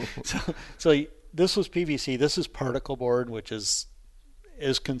 I know. So this was PVC. This is particle board, which is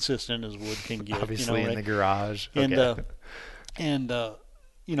as consistent as wood can get. Obviously in the garage. And,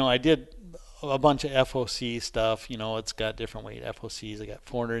 I did a bunch of FOC stuff. It's got different weight FOCs. I got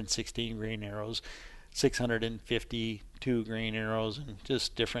 416 grain arrows, 652 grain arrows, and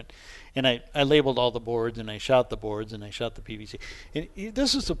just different. And I labeled all the boards, and I shot the boards, and I shot the PVC. And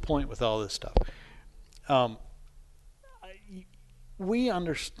this is the point with all this stuff. We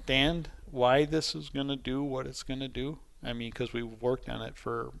understand why this is going to do what it's going to do. I mean, because we've worked on it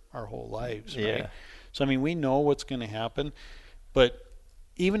for our whole lives, right? Yeah. So, I mean, we know what's going to happen. But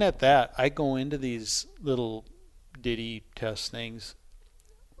even at that, I go into these little ditty test things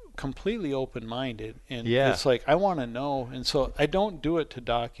completely open-minded, and it's like I want to know, and so I don't do it to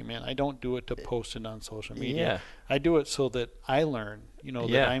document. I don't do it to post it on social media. I do it so that I learn,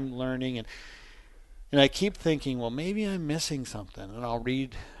 that I'm learning, and I keep thinking, well, maybe I'm missing something, and I'll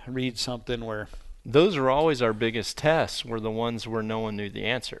read something where those are always our biggest tests, were the ones where no one knew the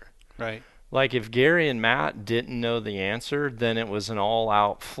answer. Right. Like if Gary and Matt didn't know the answer, then it was an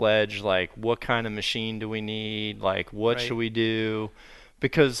all-out fledged like, what kind of machine do we need? Like, what should Right. we do?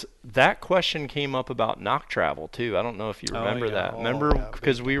 Because that question came up about knock travel too. I don't know if you Oh remember yeah. that. Oh Remember yeah.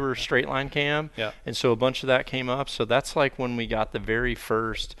 because Big we time. were straight line cam, Yeah. and so a bunch of that came up. So that's like when we got the very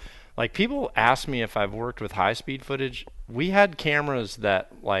first. Like people ask me if I've worked with high speed footage. We had cameras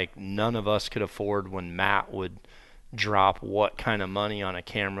that like none of us could afford when Matt would drop what kind of money on a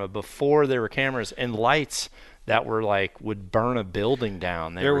camera before there were cameras, and lights that were like would burn a building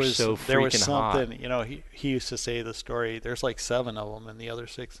down. They were so freaking hot. something, he used to say the story, there's like 7 of them and the other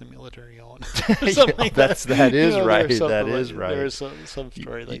 6 the military own. Yeah, Something like that is right. there's That something is like, right. there's some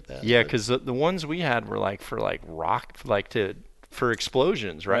story like that. Yeah, but- because the ones we had were like for like rock, like to for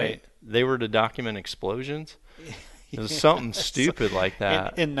explosions, right? Right. They were to document explosions. It was something stupid like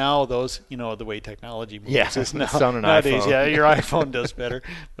that. And now those, the way technology moves, Yeah, is now, it's on an nowadays, iPhone. yeah, your iPhone does better.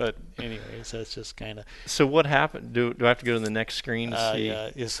 But anyways, that's just kind of. So what happened? Do I have to go to the next screen to see?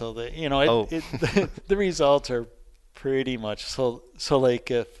 Yeah. So Oh. the results are pretty much so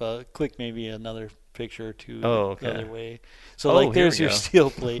like if click maybe another picture or two okay. the other way. So Oh, like here there's we your go. steel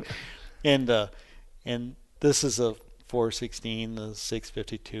plate, and this is a 416, the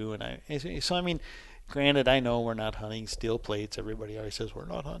 652, so I mean. Granted, I know we're not hunting steel plates. Everybody always says we're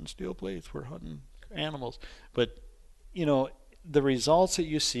not hunting steel plates. We're hunting animals. But, the results that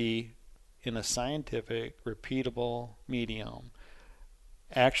you see in a scientific, repeatable medium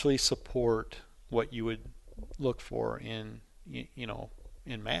actually support what you would look for in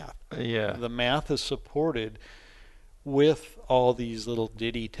math. Yeah. The math is supported with all these little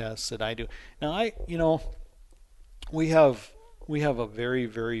ditty tests that I do. Now, we have a very,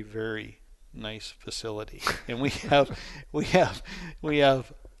 very, very nice facility, and we have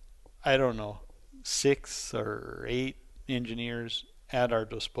I don't know 6 or 8 engineers at our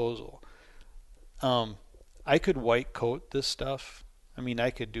disposal. I could white coat this stuff. I mean, I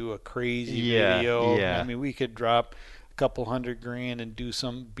could do a crazy video. Yeah. I mean, we could drop a couple $100,000 and do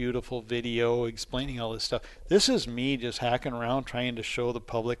some beautiful video explaining all this stuff. This is me just hacking around trying to show the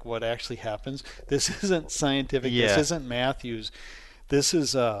public what actually happens. This isn't scientific. Yeah. This isn't Mathews. This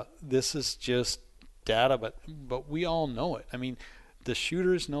is just data, but we all know it. I mean, the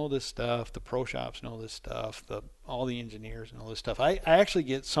shooters know this stuff, the pro shops know this stuff, all the engineers know this stuff. I actually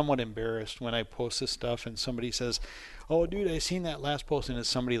get somewhat embarrassed when I post this stuff and somebody says, "Oh, dude, I seen that last post," and it's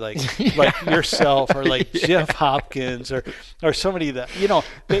somebody like like yourself or like Jeff Hopkins or somebody that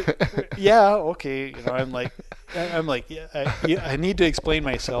yeah, okay, I'm like, yeah, I need to explain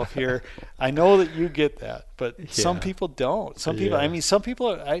myself here. I know that you get that, but some people don't. Some people, some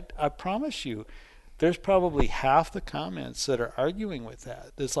people, I promise you, there's probably half the comments that are arguing with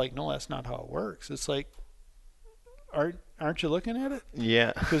that. It's like, no, that's not how it works. It's like, aren't you looking at it?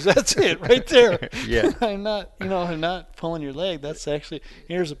 Yeah. Because that's it right there. Yeah. I'm not pulling your leg. That's actually,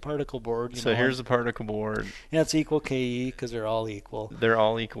 here's a particle board. So here's the particle board. And it's equal KE because they're all equal. They're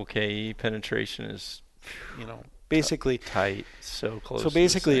all equal KE. Penetration is, basically tight, so close. So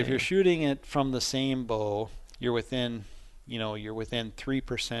basically, if to the you're same. shooting it from the same bow, you're within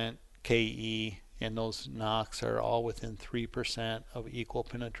 3% KE, and those knocks are all within 3% of equal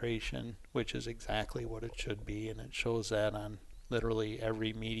penetration, which is exactly what it should be, and it shows that on literally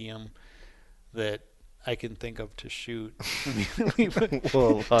every medium that I can think of to shoot.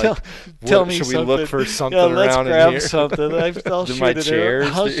 Well, tell me should we something. look for something Yeah, let's around grab in here? something. I'll Do shoot my it. chairs,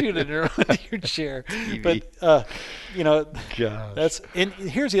 I'll dude? shoot it around your chair. TV. But Gosh. and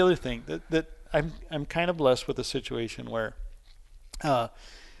here's the other thing that I'm kind of blessed with a situation where I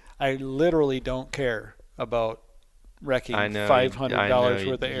literally don't care about wrecking $500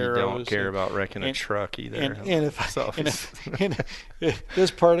 worth of arrows. You don't care about wrecking a truck either. And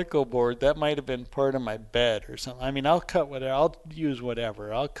this particle board, that might have been part of my bed or something. I mean, I'll use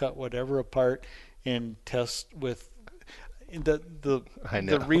whatever. I'll cut whatever apart and test with the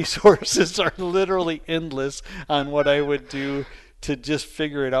resources are literally endless on what I would do to just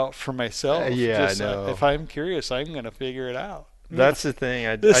figure it out for myself. I know. If I'm curious, I'm going to figure it out. That's the thing.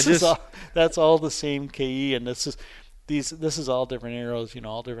 That's all the same KE, and this is all different arrows,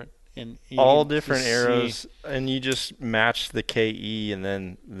 all different. And all different arrows, and you just match the KE, and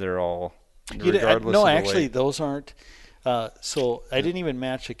then they're all regardless of the actually, weight. those aren't. So I didn't even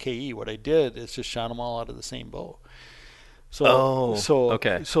match the KE. What I did is just shot them all out of the same bow. So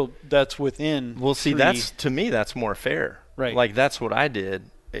okay. So that's within. Well, see, to me that's more fair. Right. Like that's what I did.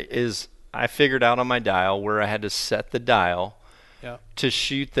 Is I figured out on my dial where I had to set the dial. Yeah. To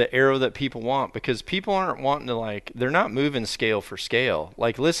shoot the arrow that people want, because people aren't wanting to they're not moving scale for scale.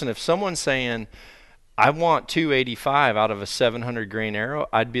 Like, listen, if someone's saying, I want 285 out of a 700 grain arrow,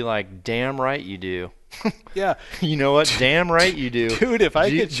 I'd be like, damn right you do. Yeah. You know what? Damn right you do. Dude, if I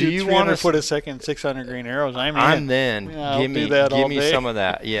do, could do shoot you 300 foot a second, 600 grain arrows, I'm in. I'm then. Yeah, I'll do that all give me day. some of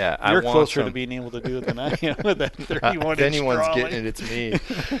that. Yeah, You're I want closer some. to being able to do it than I am with that 31 If inch anyone's trolley. getting it, it's me.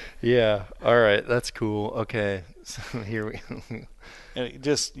 Yeah. All right. That's cool. Okay. So here we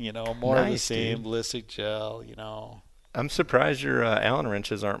Just, more of the Nice, same dude. ballistic gel, I'm surprised your Allen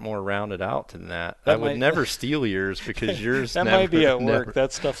wrenches aren't more rounded out than that. I That would might- never steal yours because yours That never, might be at work. never-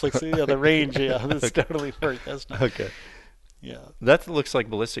 That stuff looks, the range, that's Okay. totally work. That's not, Okay. yeah. That looks like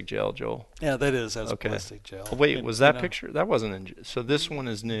ballistic gel, Joel. Yeah, that's Okay. ballistic gel. Oh, wait, And, was that picture? That wasn't in. So this one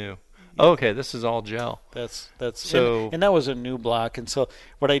is new. Oh, okay, this is all gel. That's So- and that was a new block. And so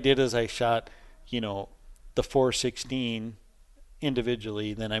what I did is I shot, the 416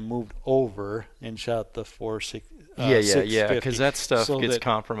 individually, then I moved over and shot the 650. Yeah. Because that stuff so gets that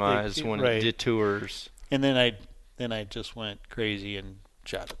compromised when right. it detours. And then I just went crazy and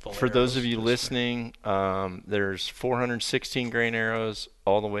shot it full For those of arrows. you listening, there's 416 grain arrows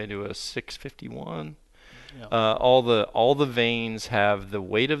all the way to a 651. Yeah. All the vanes have the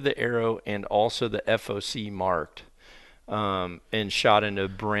weight of the arrow and also the FOC marked, and shot into a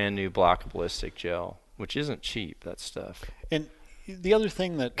brand new block of ballistic gel, which isn't cheap. That stuff. And the other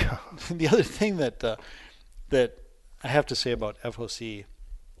thing that that I have to say about FOC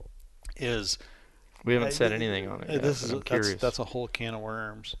is We haven't said anything on it yet, this but is I'm curious. that's a whole can of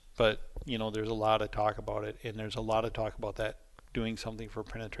worms. But there's a lot of talk about it, and there's a lot of talk about that doing something for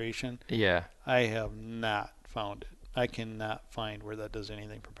penetration. Yeah. I have not found it. I cannot find where that does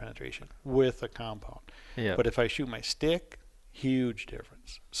anything for penetration with a compound. Yeah. But if I shoot my stick, huge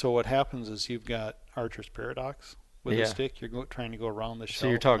difference. So what happens is you've got archer's paradox with Yeah. a stick. You're trying to go around the shelf. So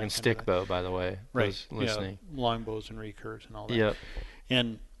you're and talking that kind of stick thing. bow, by the way. Right. Those listening. Yeah, long bows and recurves and all that. Yep.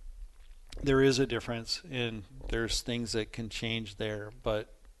 And there is a difference, and there's things that can change there.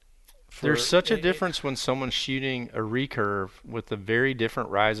 But There's such a difference when someone's shooting a recurve with a very different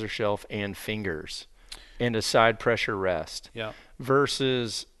riser shelf and fingers and a side pressure rest Yeah.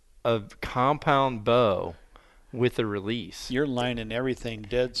 versus a compound bow with a release. You're lining everything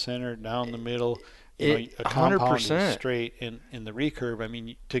dead center down the middle. It- A compound 100%. is straight in the recurve. I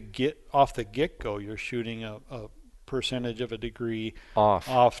mean, to get off the get-go, you're shooting a percentage of a degree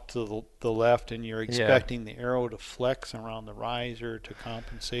Off. to the left, and you're expecting the arrow to flex around the riser to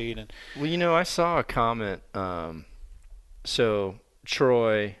compensate. And Well, I saw a comment. So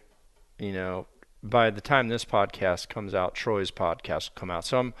Troy, by the time this podcast comes out, Troy's podcast will come out.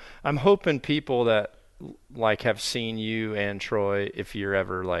 So I'm hoping people that have seen you and Troy, if you're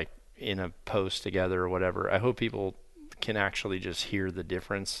ever in a post together or whatever, I hope people can actually just hear the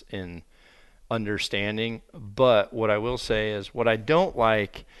difference in understanding. But what I will say is what I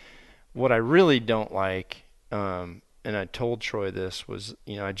really don't like, and I told Troy this, was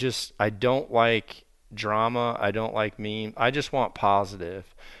I don't like drama, I don't like meme, I just want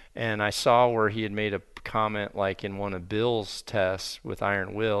positive. And I saw where he had made a comment in one of Bill's tests with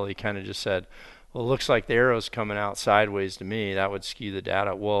Iron Will. He kind of just said, well, it looks like the arrow's coming out sideways to me. That would skew the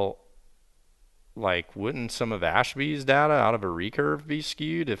data. Well, wouldn't some of Ashby's data out of a recurve be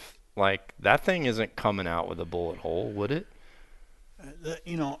skewed if that thing isn't coming out with a bullet hole, would it?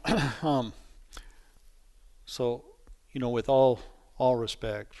 So, with all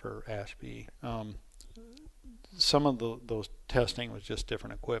respect for Ashby, some of those testing was just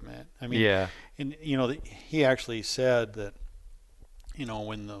different equipment. I mean, Yeah. and he actually said that,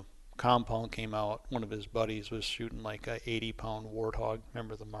 when the compound came out, one of his buddies was shooting a 80-pound warthog.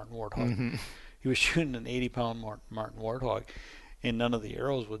 Remember the Martin warthog? Mm-hmm. He was shooting an 80-pound Martin warthog, and none of the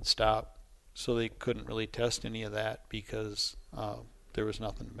arrows would stop, so they couldn't really test any of that because there was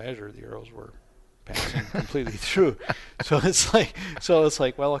nothing to measure. The arrows were passing completely through. So it's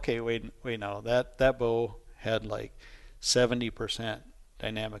like, well, okay, wait now. That bow had 70%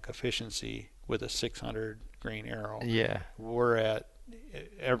 dynamic efficiency with a 600 grain arrow. Yeah. We're at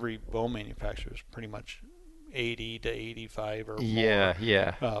every bow manufacturer is pretty much 80 to 85 or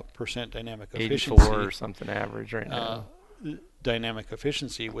more percent dynamic 84 efficiency. or something average right now. Dynamic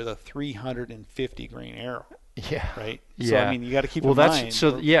efficiency with a 350 grain arrow. Yeah. Right. Yeah. So I mean, you got to keep in that's mind.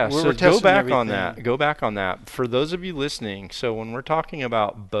 so. Yeah. We're So testing go back on everything. that. Go back on that. For those of you listening, so when we're talking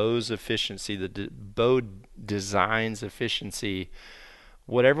about bow's efficiency, the bow design's efficiency,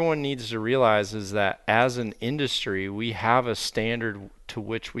 what everyone needs to realize is that as an industry, we have a standard to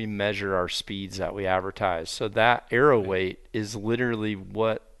which we measure our speeds that we advertise. So that arrow weight is literally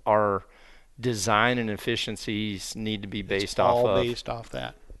what our design and efficiencies need to be based It's off all of. based off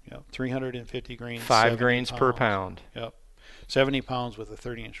that. 350 grains. 5 70 grains per pounds. pound. Yep. 70 pounds with a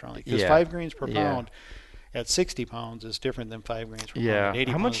 30-inch draw. Because 5 grains per pound at 60 pounds is different than 5 grains per pound at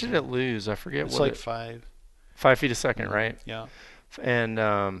 80 How pounds. much did it lose? I forget it's what like it, 5 feet a second, right? Yeah.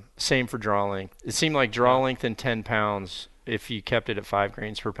 And same for draw length. It seemed like draw length and 10 pounds, if you kept it at 5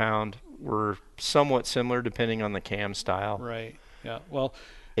 grains per pound, were somewhat similar depending on the cam style. Right. Yeah. Well,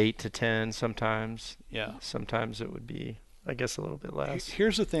 8 to 10 sometimes. Yeah. Sometimes it would be, I guess, a little bit less.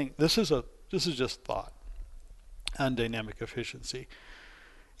 Here's the thing. This is just thought on dynamic efficiency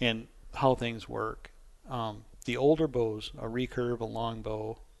and how things work. The older bows, a recurve, a long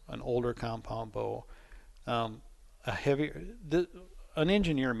bow, an older compound bow, a heavier. An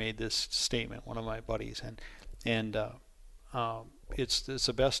engineer made this statement, one of my buddies, and it's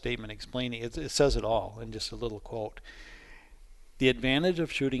the best statement explaining. It says it all in just a little quote. The advantage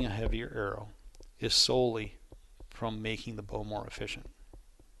of shooting a heavier arrow is solely from making the bow more efficient.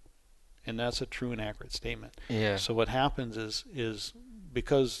 And that's a true and accurate statement. Yeah. So what happens is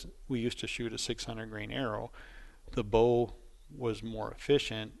because we used to shoot a 600 grain arrow, the bow was more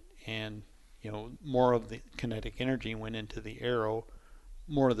efficient, and more of the kinetic energy went into the arrow,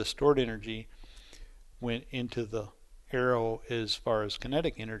 more of the stored energy went into the arrow as far as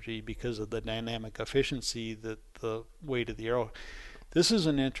kinetic energy because of the dynamic efficiency that the weight of the arrow. This is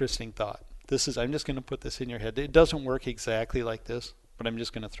an interesting thought. I'm just going to put this in your head. It doesn't work exactly like this, but I'm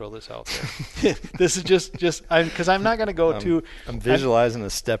just going to throw this out there. This is just because I'm not going to go to. I'm visualizing a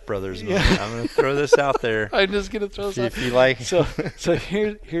Step Brothers movie. I'm going to throw this out there. I'm just going to throw this out. If you like. So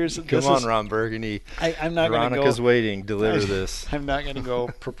here's. Come on, Ron Burgundy. I'm not going to go. Veronica's waiting. Deliver this. I'm not going to go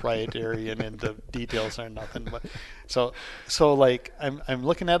proprietary and into details or nothing. But so like I'm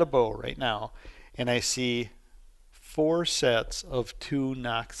looking at a bow right now, and I see 4 sets of 2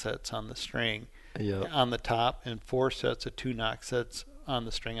 knock sets on the string on the top, and 4 sets of 2 knock sets on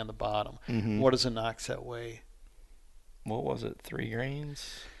the string on the bottom. Mm-hmm. What does a knock set weigh? What was it? 3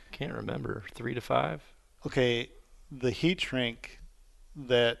 grains? Can't remember. 3 to 5? Okay, the heat shrink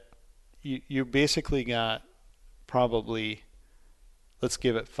that you basically got probably, let's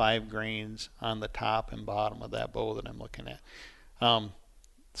give it 5 grains on the top and bottom of that bow that I'm looking at.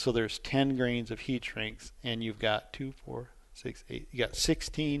 So there's 10 grains of heat shrinks, and you've got 2, 4, 6, 8. You got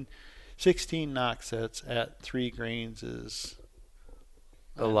 16 knock sets at 3 grains is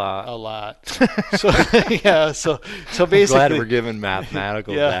a lot. So yeah, so basically, I'm glad we're given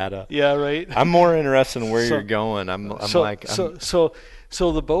mathematical data. Yeah, right. I'm more interested in where you're going. So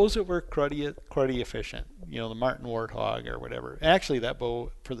the bows that were cruddy efficient, the Martin Warthog or whatever. Actually, that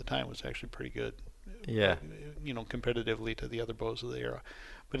bow for the time was actually pretty good. Yeah. Competitively to the other bows of the era.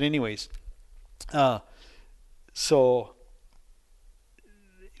 But anyways, so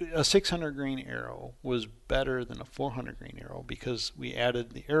a 600 grain arrow was better than a 400 grain arrow because we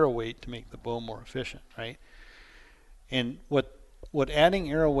added the arrow weight to make the bow more efficient, right? And what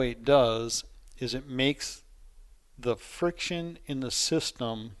adding arrow weight does is it makes the friction in the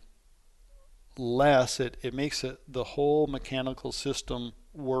system less. It makes the whole mechanical system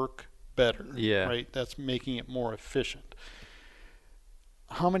work better. Yeah. Right? That's making it more efficient.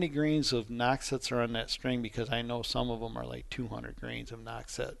 How many grains of knock sets are on that string? Because I know some of them are like 200 grains of knock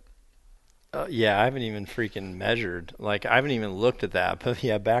set. Yeah, I haven't even freaking measured. Like, I haven't even looked at that. But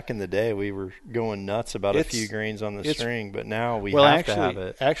yeah, back in the day, we were going nuts about a few grains on the string. But now we have to have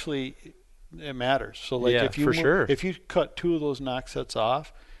it. Actually, it matters. So like if you cut 2 of those knock sets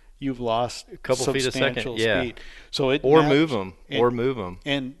off, you've lost a couple feet a second. Yeah. Speed. So it move them.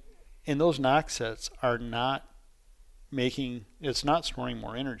 And those knock sets are not it's not storing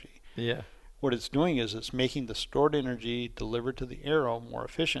more energy. Yeah. What it's doing is it's making the stored energy delivered to the arrow more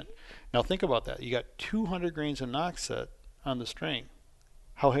efficient. Now think about that. You got 200 grains of knock set on the string.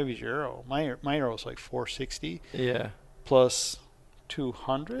 How heavy is your arrow? My arrow is like 460. Yeah. Plus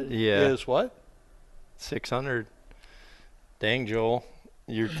 200 is what? 600. Dang, Joel.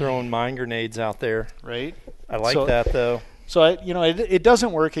 You're throwing mine grenades out there. Right. I like that, though. So it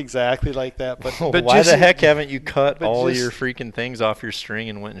doesn't work exactly like that, but why the heck haven't you cut all your freaking things off your string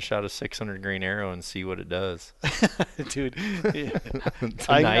and went and shot a 600 grain arrow and see what it does? Dude,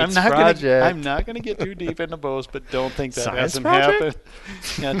 I'm not gonna get too deep into bows, but don't think that hasn't happened.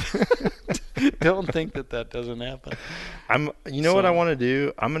 Don't think that doesn't happen. What I want to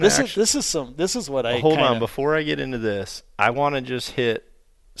do? I'm gonna. This is what I hold on before I get into this. I want to just hit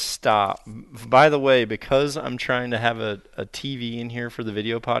stop. By the way, because I'm trying to have a TV in here for the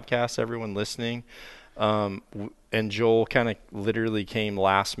video podcast, everyone listening, and Joel kind of literally came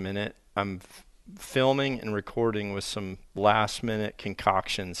last minute. I'm filming and recording with some last minute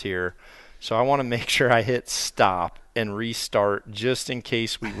concoctions here So I want to make sure I hit stop and restart just in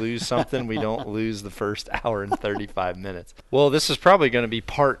case we lose something. We don't lose the first hour and 35 minutes. Well, this is probably going to be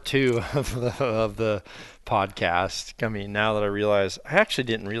part 2 of the podcast. I mean, now that I actually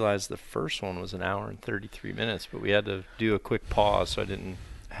didn't realize the first one was an hour and 33 minutes, but we had to do a quick pause so I didn't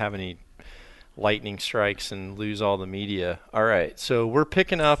have any lightning strikes and lose all the media. All right, so we're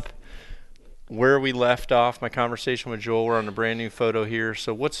picking up where we left off my conversation with Joel. We're on a brand new photo here.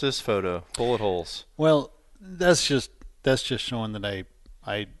 So what's this photo? Bullet holes. Well, that's just showing that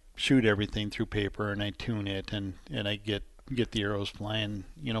I shoot everything through paper and I tune it and I get the arrows flying,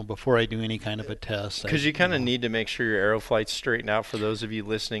 before I do any kind of a test. Because you kind of need to make sure your arrow flight's straightened out for those of you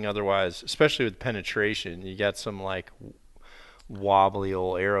listening. Otherwise, especially with penetration, you got some like wobbly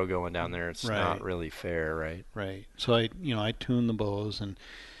old arrow going down there. It's not really fair, right? Right. So I tune the bows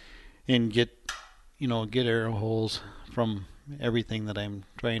and get arrow holes from everything that I'm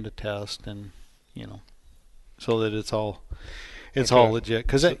trying to test, and so that it's all legit.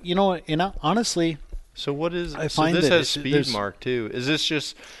 Because honestly, so what is? I so find this that has speed mark too. Is this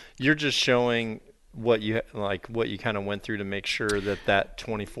just you're just showing what you kind of went through to make sure that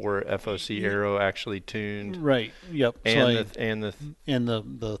 24 FOC arrow actually tuned? Right. Yep. And so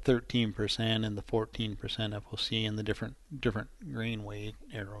the 13% and the 14% FOC and the different grain weight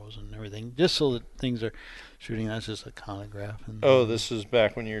arrows and everything, just so that things are shooting. That's just a chronograph. And this is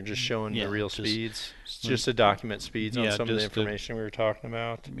back when you were just showing the real speeds. It's just to document speeds on some of the information we were talking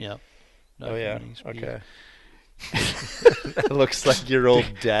about. Yeah. Oh yeah. Okay. That looks like your old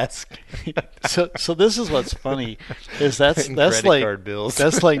desk. So this is what's funny is that's like card bills.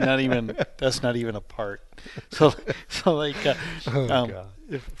 that's like not even a part. So like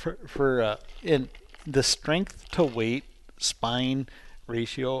for in the strength to weight spine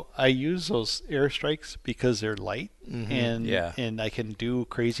ratio, I use those airstrikes because they're light and I can do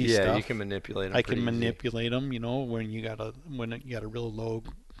crazy stuff. Yeah, you can manipulate them. I can manipulate them. When you got a real low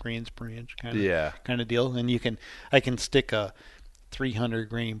grains per inch kind of deal, and I can stick a 300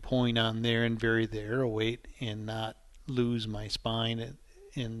 grain point on there and vary the arrow weight and not lose my spine.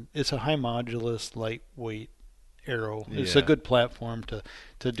 And it's a high modulus, lightweight arrow. Yeah. It's a good platform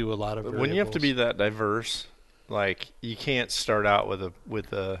to do a lot of variables. When you have to be that diverse, like you can't start out with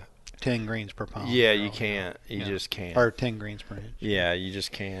a 10 grains per pound. Yeah, you can't. You just can't. Or 10 grains per inch. Yeah, you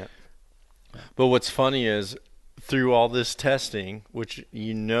just can't. Yeah. But what's funny is through all this testing, which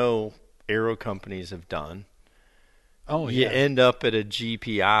arrow companies have done, you end up at a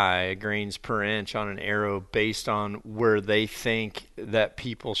GPI, grains per inch, on an arrow based on where they think that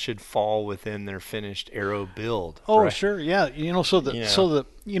people should fall within their finished arrow build. Oh, right? Sure, yeah.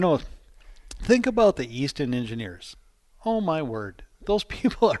 Think about the Easton engineers. Oh my word. Those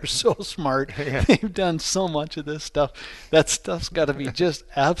people are so smart. Yeah. They've done so much of this stuff. That stuff's got to be just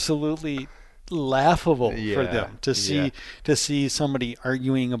absolutely laughable for them to see somebody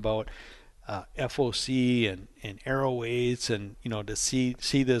arguing about FOC and arrow weights, and to see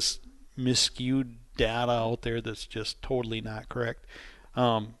this miscued data out there that's just totally not correct.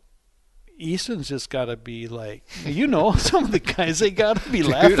 Easton's just got to be like, some of the guys, they got to be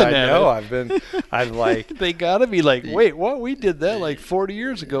laughing at it. I know. I've like they got to be like, wait, what? We did that like 40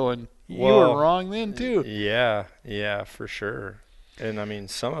 years ago, and you were wrong then too. Yeah, for sure. And I mean,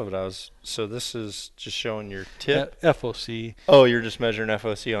 some of it so this is just showing your tip. FOC. Oh, you're just measuring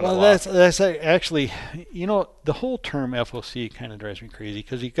FOC on a block. That's actually, the whole term FOC kind of drives me crazy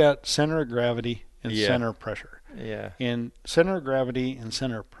because you got center of gravity and center of pressure. Yeah. And center of gravity and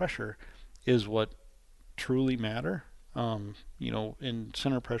center of pressure is what truly matter. In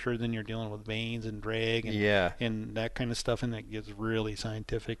center of pressure, then you're dealing with vanes and drag and that kind of stuff, and that gets really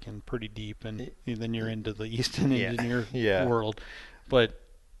scientific and pretty deep, and then you're into the Easton engineer world. But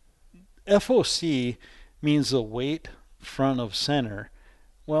FOC means the weight front of center.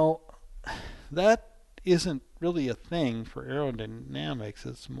 Well, that isn't really a thing for aerodynamics.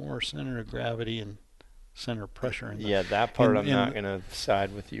 It's more center of gravity and center of pressure. That part I'm not going to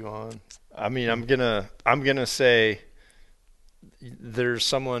side with you on. I mean, I'm gonna say there's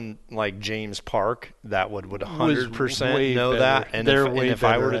someone like James Park that would 100% know that, and if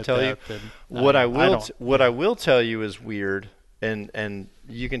I were to tell you, what I will tell you is weird, and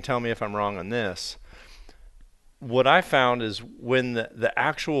you can tell me if I'm wrong on this. What I found is when the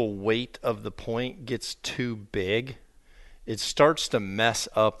actual weight of the point gets too big, it starts to mess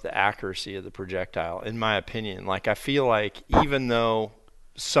up the accuracy of the projectile, in my opinion. Like, I feel like even though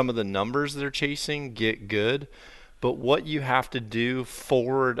some of the numbers they're chasing get good, but what you have to do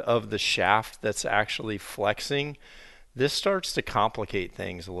forward of the shaft that's actually flexing, this starts to complicate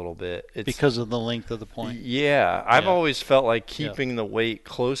things a little bit. It's because of the length of the point. Yeah, I've Yeah. always felt like Yeah. keeping the weight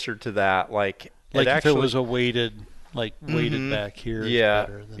closer to that, like Like if actually, it was a weighted, weighted back here is yeah,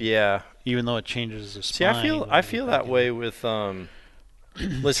 better than, yeah. even though it changes the See, spine. I feel that way with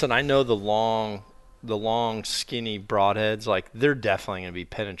listen, I know the long skinny broadheads, like they're definitely going to be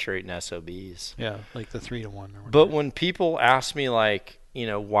penetrating SOBs. Yeah, like the 3-1 or whatever. But when people ask me, like,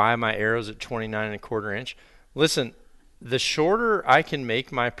 why my arrow's at 29 1/4 inch, listen, the shorter I can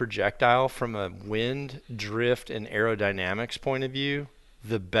make my projectile from a wind, drift, and aerodynamics point of view,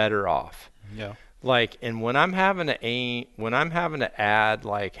 the better off. Yeah. Like, and when I'm having to add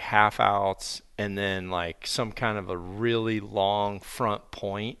like half outs and then like some kind of a really long front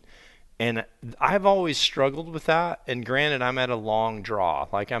point, and I've always struggled with that. And granted, I'm at a long draw,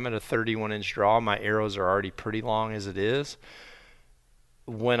 like I'm at a 31-inch draw. My arrows are already pretty long as it is.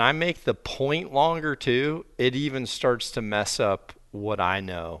 When I make the point longer too, it even starts to mess up what I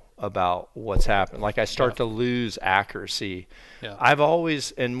know about what's happened. Like I start to lose accuracy. Yeah. I've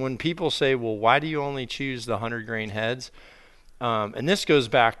always, and when people say, well, why do you only choose the 100 grain heads? And this goes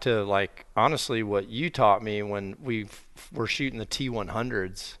back to, like, honestly, what you taught me when we were shooting the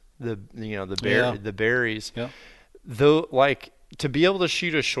T100s, the berries. Yeah. Though, like, to be able to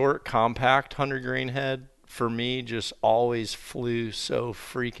shoot a short, compact 100 grain head, for me, just always flew so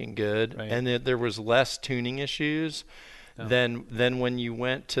freaking good. Right. And there was less tuning issues than when you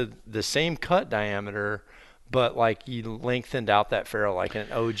went to the same cut diameter, but like you lengthened out that ferrule like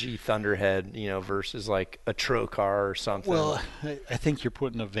an OG Thunderhead, versus like a Trocar or something. Well, I think you're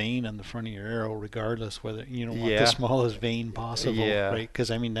putting a vein on the front of your arrow, regardless whether you don't want Yeah. the smallest vein possible, Yeah. right?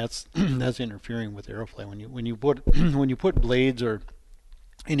 Because I mean that's that's interfering with airflow. When you put when you put blades or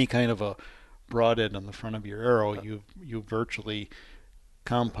any kind of a broadhead on the front of your arrow, you virtually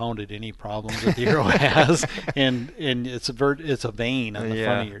compounded any problems that the arrow has, and it's a vein on the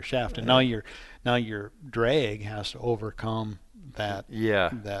front of your shaft, and now your drag has to overcome that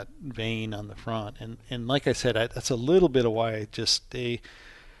vein on the front, and like I said, that's a little bit of why I just stay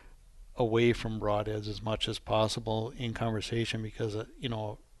away from broadheads as much as possible in conversation, because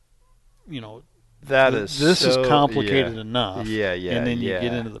this is complicated enough. Yeah. And then you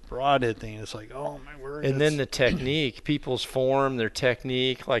get into the broadhead thing, it's like, oh my word. And then the technique, people's form, their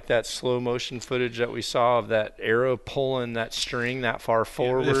technique, like that slow motion footage that we saw of that arrow pulling that string that far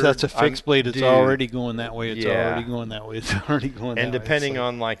forward. If that's a fixed blade, it's already going that way. It's already going that way. It's already going that way. And depending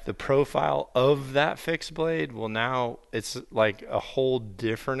on like the profile of that fixed blade, well, now it's like a whole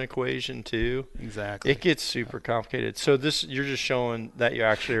different equation too. Exactly. It gets super complicated. So this, you're just showing that you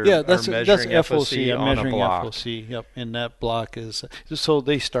actually are measuring that's FOC I'm on measuring a block. FOC. Yep, and that block is so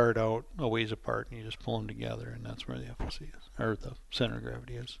they start out a ways apart, and you just pull them together, and that's where the FOC is, or the center of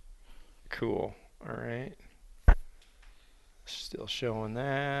gravity is. Cool. All right. Still showing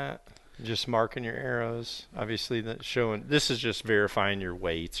that. Just marking your arrows. Obviously, that's showing. This is just verifying your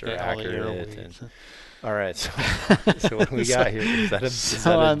weights are accurate. All right. So what do we got here? Is that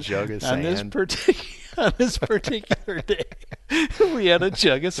a jug of sand? On this particular day, we had a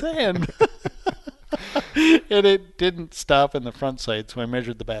jug of sand. And it didn't stop in the front side, so I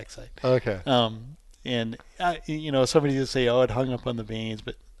measured the back side. Okay. And somebody would say, "Oh, it hung up on the vanes,"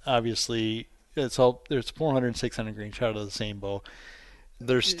 but obviously, there's 400 and 600 grain shot out of the same bow.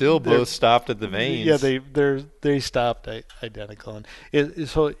 They're still both stopped at the vanes. Yeah, they stopped identical, and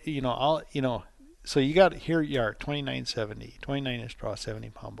so you got here you are 29-inch draw,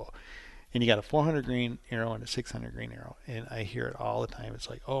 70-pound bow. And you got a 400 grain arrow and a 600 grain arrow. And I hear it all the time. It's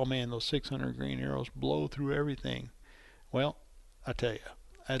like, oh man, those 600 grain arrows blow through everything. Well, I tell you,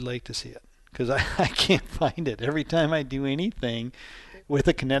 I'd like to see it, because I can't find it. Every time I do anything with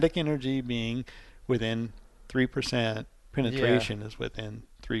the kinetic energy being within 3%, penetration is within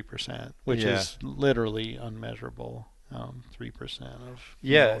 3%, which is literally unmeasurable. 3% of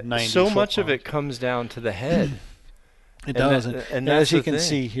 90 so much of it comes down to the head. It does, and as you can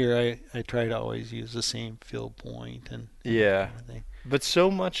see here, I try to always use the same fill point and everything. But so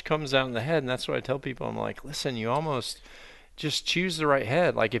much comes down to the head, and that's what I tell people. I'm like, listen, you almost just choose the right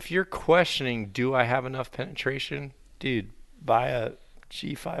head. Like if you're questioning, do I have enough penetration, dude? Buy a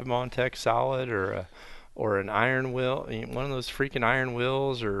G5 Montec solid or an iron wheel, one of those freaking iron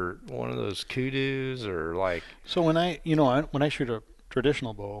wheels, or one of those koodoos, or like. So when I shoot a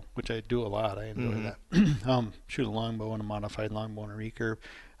traditional bow, which I do a lot, I enjoy that. Shoot a longbow and a modified longbow and a recurve.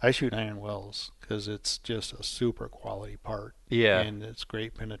 I shoot iron wells because it's just a super quality part. Yeah. And it's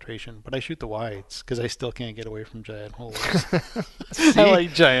great penetration. But I shoot the wides because I still can't get away from giant holes. See, I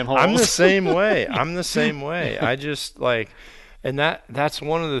like giant holes. I'm the same way. I just like, and that's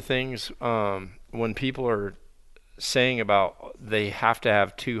one of the things when people are saying about they have to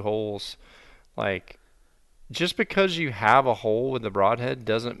have 2 holes, like just because you have a hole with the broadhead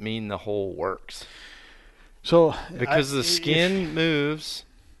doesn't mean the hole works. So Because the skin moves,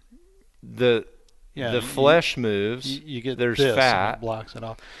 the flesh moves. You get there's this fat. and it blocks it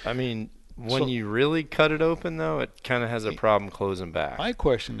off. I mean, when you really cut it open, though, it kind of has a problem closing back. My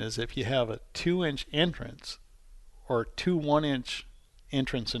question is, if you have a 2-inch entrance or 2 1-inch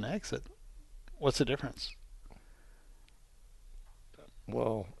entrance and exit, what's the difference?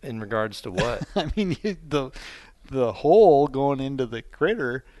 Well, in regards to what? I mean, the hole going into the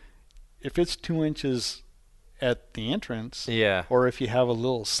critter, if it's 2 inches at the entrance, Yeah. or if you have a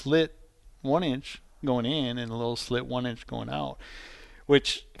little slit 1 inch going in and a little slit 1 inch going out,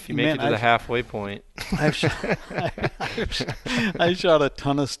 which if you make it to the halfway point. I've shot a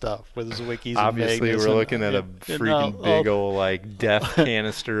ton of stuff with Zwickies. Obviously, we're looking at a freaking big old like death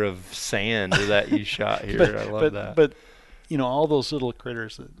canister of sand that you shot here. I love that. But you know, all those little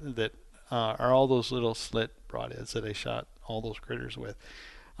critters that are all those little slit broadheads that I shot all those critters with.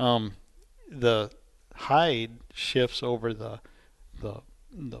 The hide shifts over the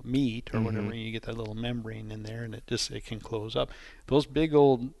meat or whatever. You get that little membrane in there, and it can close up. Those big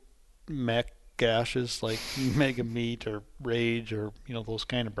old mech gashes like Mega Meat or Rage or those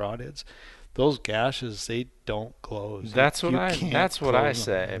kind of broadheads, those gashes, they don't close. That's what I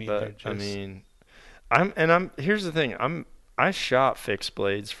say. But I mean, here's the thing. I shot fixed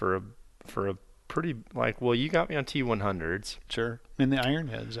blades for a pretty you got me on T100s. Sure. And the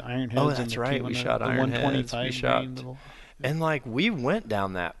ironheads. Oh, that's right. We shot ironheads. We shot. And we went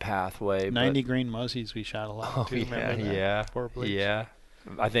down that pathway. 90 grain muzzies we shot a lot too. Yeah.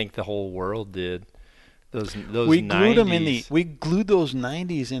 I think the whole world did. Those we 90s. Glued them we glued those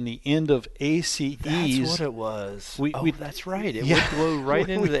 90s in the end of ACEs. That's what it was. That's right. It would glue right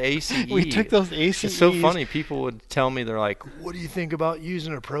into the ACE. We took those ACEs. It's so funny. People would tell me, they're like, "What do you think about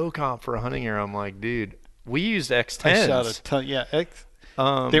using a pro comp for a hunting arrow?" I'm like, dude, we used X10s. I shot a ton. Yeah,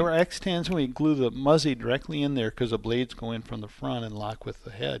 they were X10s, and we glue the muzzy directly in there because the blades go in from the front and lock with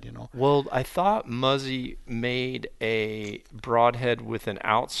the head. Well, I thought Muzzy made a broadhead with an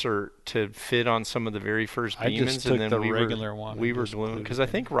outsert to fit on some of the very first Demons, I just took and then the we regular one. We were gluing because I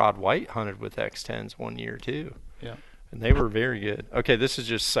think Rod White hunted with X10s one year too. Yeah, and they were very good. Okay, this is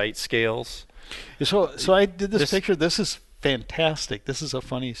just sight scales. So I did this picture. This is fantastic. This is a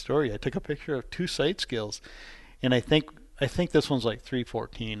funny story. I took a picture of 2 sight scales, and I think this one's like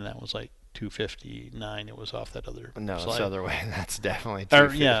 314, and that was like 259. It was off that other. No, slide. This other way. That's definitely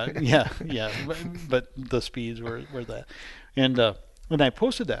 250. Yeah. But the speeds were that, and I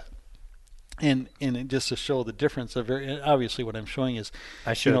posted that, and it just to show the difference. Obviously, what I'm showing is,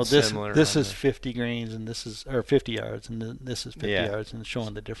 I showed similar. This is 50 grains, and this is 50 yards, and this is 50 yards, and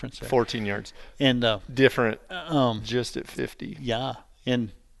showing the difference there. 14 yards. And different. Just at 50. Yeah,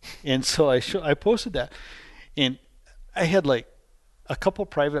 and so I posted that, and I had like a couple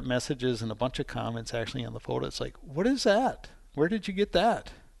private messages and a bunch of comments actually on the photo. It's like, what is that? Where did you get that?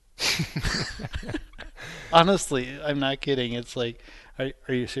 Honestly, I'm not kidding. It's like,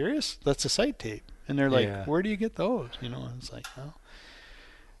 are you serious? That's a sight tape. And they're like, where do you get those? And it's like,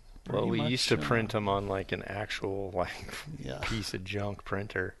 well, we used to print them on like an actual piece of junk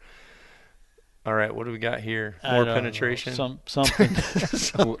printer. All right, what do we got here? More penetration? Something.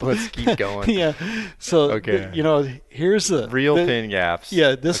 Let's keep going. Yeah. So, here's the real pin gaps.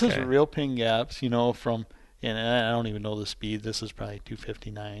 Yeah, this is real pin gaps, from, and I don't even know the speed. This is probably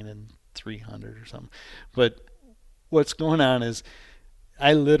 259 and 300 or something. But what's going on is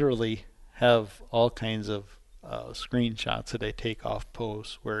I literally have all kinds of screenshots that I take off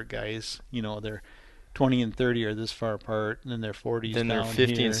posts where guys, they're 20 and 30 are this far apart, and then their 40s then down their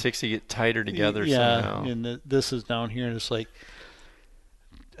 50 here. and 60 get tighter together somehow. Yeah, and this is down here, and it's like,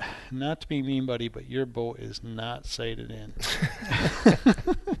 not to be mean, buddy, but your bow is not sighted in.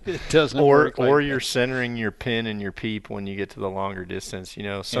 It doesn't work like or you're centering your pin and your peep when you get to the longer distance.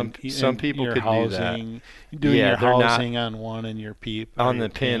 Some people could do that. Doing your housing on one and your peep on the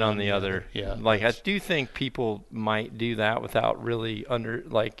pin on the other. Yeah, I do think people might do that without really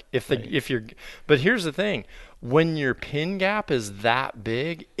if you're. But here's the thing: when your pin gap is that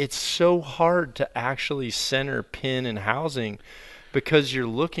big, it's so hard to actually center pin and housing because you're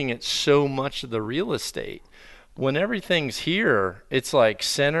looking at so much of the real estate. When everything's here, it's like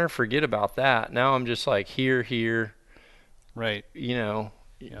center, forget about that. Now I'm just like here. Right.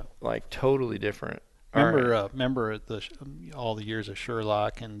 Like totally different. Remember all the years of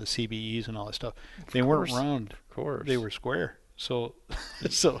Sherlock and the CBEs and all that stuff. They weren't round. Of course. They were square. So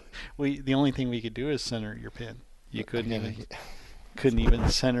the only thing we could do is center your pin. You couldn't even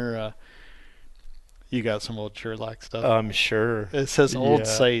center You got some old Sherlock stuff. I'm sure. It says old Yeah.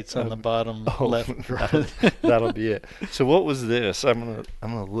 sites on the bottom left. That'll be it. So what was this? I'm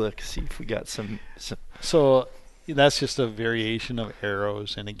gonna look, see if we got some. So that's just a variation of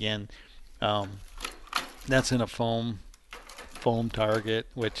arrows, and again, that's in a foam target,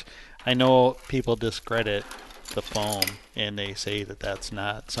 which I know people discredit the foam and they say that that's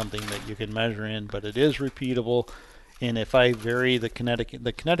not something that you can measure in, but it is repeatable. And if I vary the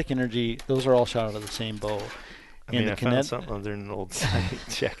kinetic energy, those are all shot out of the same bow. I found something other than an old site.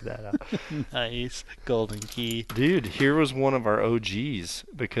 Check that out. Nice. Golden key. Dude, here was one of our OGs,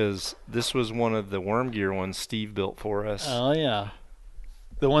 because this was one of the worm gear ones Steve built for us. Oh, yeah.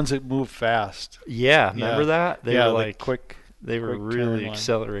 The ones that move fast. Yeah, remember that? They were like quick. They were really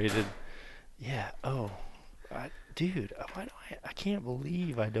accelerated. Yeah. Oh, dude, I can't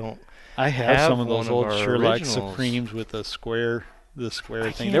believe I don't. I have some of those old our Sherlock originals. Supremes with the square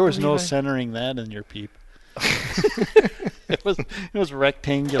thing. There was no centering that in your peep. It was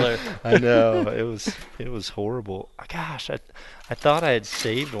rectangular. I know, it was horrible. Gosh, I thought I had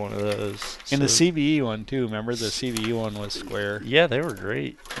saved one of those. And the CBE one too. Remember, the CBE one was square. Yeah, they were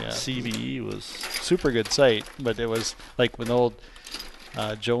great. Yeah. CBE was super good sight, but it was like when old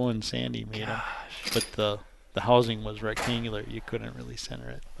Joe and Sandy made them. But the housing was rectangular. You couldn't really center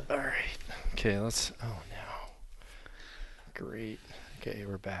it. All right. Okay, let's. Oh no. Great. Okay,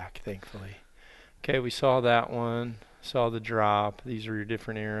 we're back, thankfully. Okay, we saw that one. Saw the drop. These are your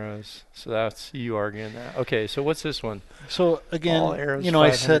different arrows. So that's you arguing that. Okay, so what's this one? So again, all arrows,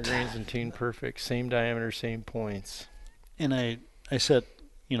 I set grains and tuned perfect, same diameter, same points. And I set,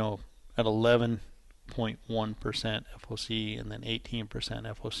 at 11.1% FOC and then 18%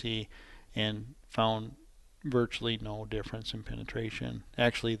 FOC, and found virtually no difference in penetration.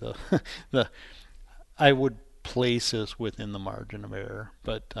 Actually, I would place this within the margin of error,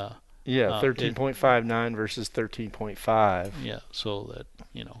 but 13.59 versus 13.5. Yeah, so that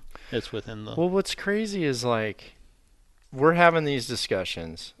it's within the. Well, what's crazy is like we're having these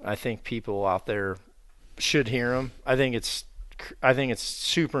discussions. I think people out there should hear them. I think it's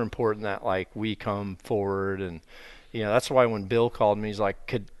super important that like we come forward, and that's why when Bill called me, he's like,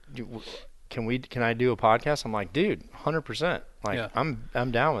 Can I do a podcast? I'm like, dude, 100%. Like, yeah.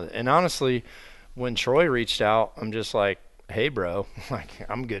 I'm down with it. And honestly, when Troy reached out, I'm just like, hey, bro, like,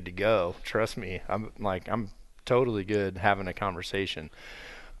 I'm good to go. Trust me. I'm totally good having a conversation.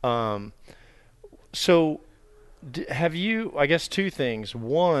 So have you? I guess two things.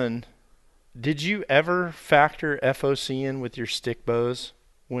 One, did you ever factor FOC in with your stick bows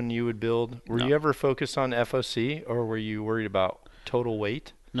when you would build? Were you ever focused on FOC, or were you worried about total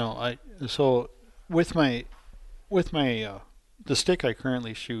weight? No, so with my the stick I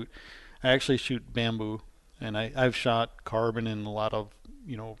currently shoot, I actually shoot bamboo, and I've shot carbon and a lot of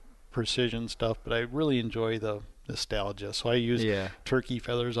precision stuff, but I really enjoy the nostalgia. So I use turkey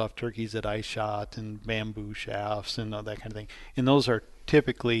feathers off turkeys that I shot, and bamboo shafts and all that kind of thing. And those are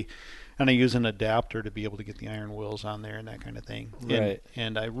typically, and I use an adapter to be able to get the iron wheels on there and that kind of thing. Right.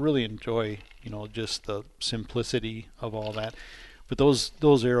 And I really enjoy just the simplicity of all that. But those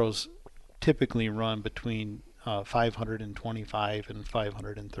arrows typically run between 525 and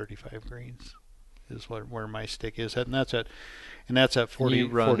 535 grains is where my stick is at, and that's at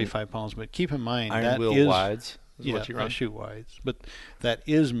 45 pounds. But keep in mind iron that wheel is wides. What you run? I shoot wides, but that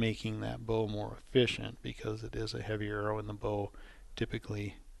is making that bow more efficient because it is a heavier arrow, and the bow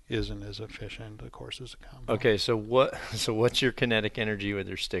typically isn't as efficient, of course, as a combo. Okay, so what's your kinetic energy with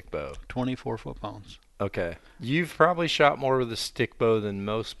your stick bow? 24 foot-pounds. Okay. You've probably shot more with a stick bow than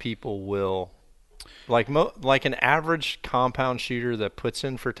most people will. Like an average compound shooter that puts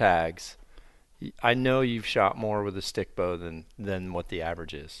in for tags, I know you've shot more with a stick bow than what the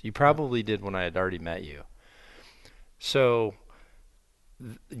average is. You probably did when I had already met you. So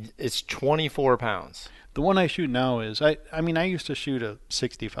it's 24 pounds. The one I shoot now is, I used to shoot a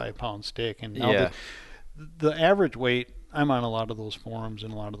 65-pound stick, and now the average weight, I'm on a lot of those forums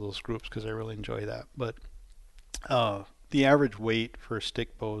and a lot of those groups because I really enjoy that. But the average weight for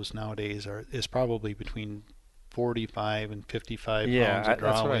stick bows nowadays is probably between 45 and 55 pounds of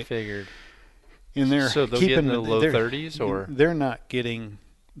draw that's what weight. I figured. And they're so they'll get in the low 30s, or they're not getting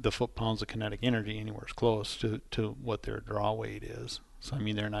the foot-pounds of kinetic energy anywhere close to what their draw weight is. So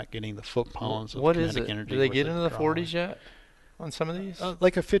they're not getting the foot-pounds of kinetic energy. Do they get into the 40s yet on some of these?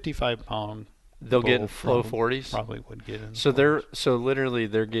 Like a 55-pound. They'll get in low 40s. Probably would get in. So literally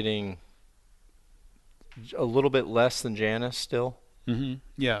they're getting a little bit less than Janice still. Mm-hmm.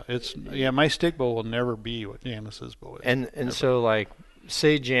 Yeah, my stick bow will never be what Janice's bow is. And so like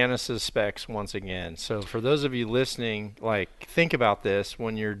say Janice's specs once again. So for those of you listening, like think about this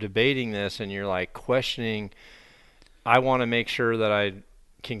when you're debating this and you're like questioning, I want to make sure that I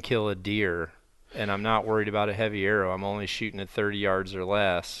can kill a deer and I'm not worried about a heavy arrow. I'm only shooting at 30 yards or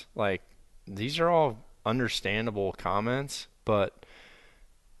less. Like these are all understandable comments, but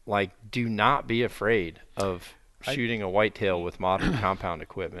like do not be afraid of shooting a whitetail with modern compound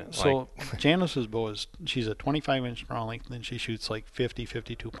equipment. So Janice's bow she's a 25-inch draw length, and she shoots like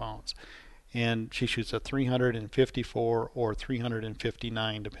 52 pounds. And she shoots a 354 or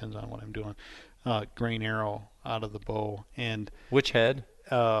 359, depends on what I'm doing, grain arrow out of the bow. And which head?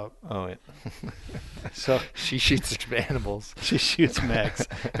 Oh, yeah. So she shoots animals. She shoots max.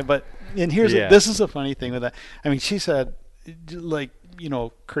 And here's this is a funny thing with that. I mean, she said, like,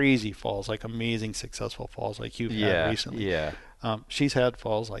 crazy falls, like amazing successful falls like you've had recently. Yeah. She's had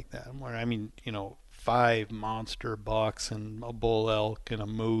falls like that where, I mean, 5 monster bucks and a bull elk and a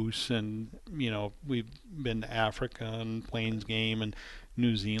moose, and we've been to Africa and plains game and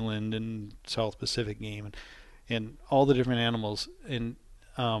New Zealand and South Pacific game and all the different animals. And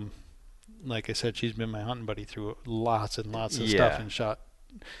like I said, she's been my hunting buddy through lots and lots of stuff and shot.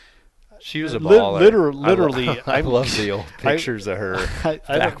 She was a baller. Literally, I love the old pictures of her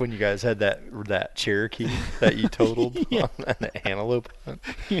back when you guys had that Cherokee that you totaled on the antelope hunt.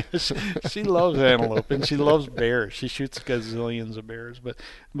 Yes, she loves antelope and she loves bears. She shoots gazillions of bears, but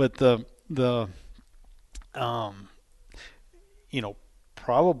the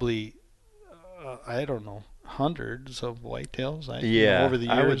probably I don't know, hundreds of whitetails. Over the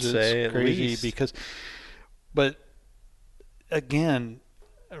years, I would say it's crazy at least. But again,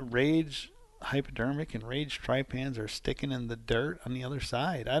 rage hypodermic and rage tripans are sticking in the dirt on the other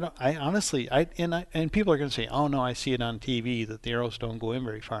side. I honestly, and people are going to say, oh no, I see it on TV that the arrows don't go in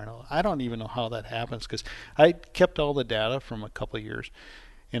very far. No, I don't even know how that happens, because I kept all the data from a couple of years,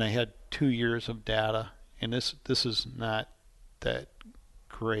 and I had 2 years of data, and this is not that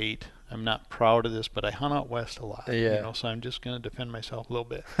great. I'm not proud of this, but I hunt out west a lot. So I'm just going to defend myself a little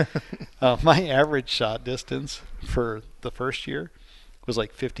bit. My average shot distance for the first year was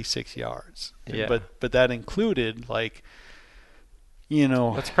like 56 yards. Yeah. But that included that's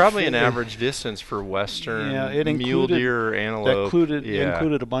probably an average distance for western mule deer or antelope. It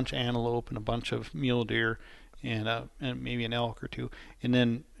included a bunch of antelope and a bunch of mule deer and maybe an elk or two, and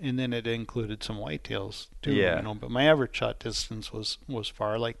then it included some whitetails too. But my average shot distance was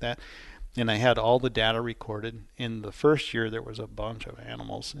far like that. And I had all the data recorded. In the first year, there was a bunch of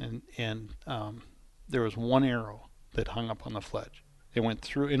animals, and there was one arrow that hung up on the fledge. It went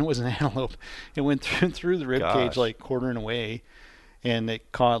through, and it was an antelope. It went through the rib cage, like quartering away, and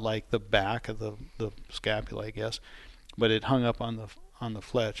it caught like the back of the scapula, I guess. But it hung up on the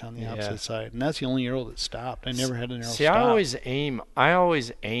fletch on the opposite side, and that's the only arrow that stopped. I never had an arrow stop. I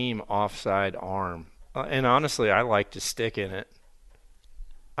always aim offside arm, and honestly, I like to stick in it.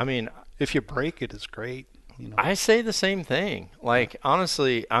 I mean, if you break it, it's great. I say the same thing. Like,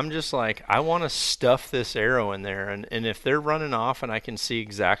 honestly, I'm just like, I want to stuff this arrow in there. And if they're running off and I can see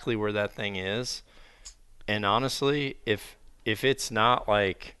exactly where that thing is, and honestly, if it's not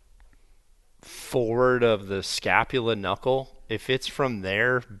like forward of the scapula knuckle, if it's from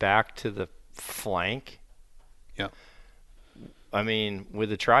there back to the flank, I mean,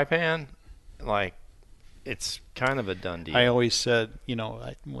 with a tripan, like, it's kind of a done deal. I always said,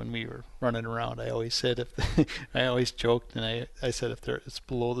 when we were running around, I always said I always joked, and I said if it's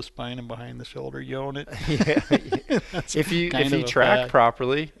below the spine and behind the shoulder, you own it. If you track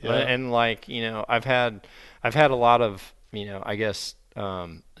properly, and like I've had a lot of I guess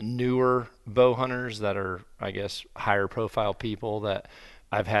newer bow hunters that are higher profile people that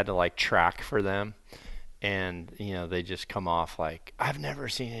I've had to like track for them. And, they just come off like, I've never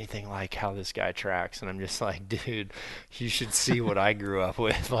seen anything like how this guy tracks. And I'm just like, dude, you should see what I grew up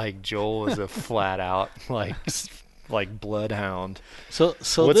with. Like, Joel was a flat out, like bloodhound. So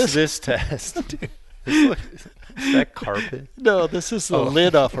what's this test? Is that carpet? No, this is the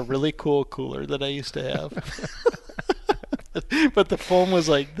lid off a really cool cooler that I used to have. But the foam was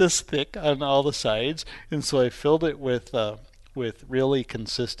like this thick on all the sides. And so I filled it with really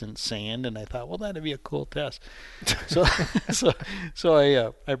consistent sand, and I thought, well, that'd be a cool test. So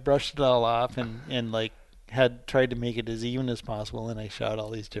I brushed it all off and like had tried to make it as even as possible, and I shot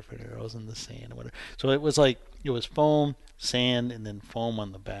all these different arrows in the sand and whatever. So it was foam, sand, and then foam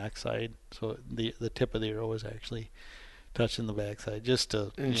on the backside. So the tip of the arrow was actually touching the backside, just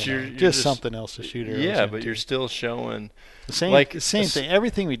to just something else to shoot arrows. Yeah, but you're still showing the same thing.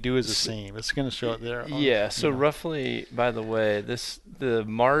 Everything we do is the same. It's going to show it there. Yeah. So roughly, by the way, the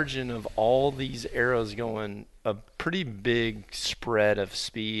margin of all these arrows going a pretty big spread of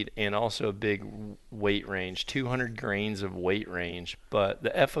speed and also a big weight range, 200 grains of weight range. But the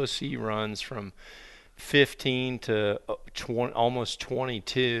FOC runs from 15 to 20, almost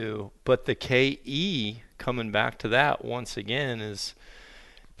 22. But the KE, coming back to that once again, is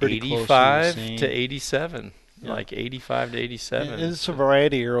Pretty close to the 85 same. to 87. Yeah. Like 85 to 87. It's a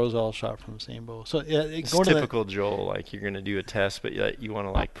variety of arrows all shot from the same bow. So yeah, It's going to typical Joel. Like you're gonna do a test, but you want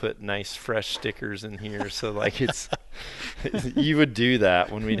to like put nice fresh stickers in here. So like it's you would do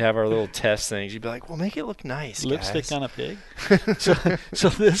that when we'd have our little test things. You'd be like, "Well, make it look nice, lipstick guys." on a pig. so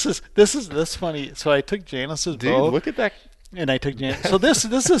this funny. So I took Janice's bow. Dude, look at that. And I took Janice. So this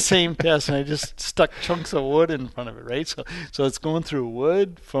is the same test, and I just stuck chunks of wood in front of it, right? So it's going through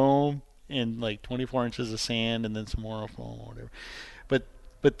wood, foam, and like 24 inches of sand, and then some more foam or whatever.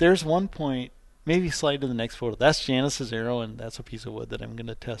 But there's one point. Maybe slide to the next photo. That's Janice's arrow, and that's a piece of wood that I'm going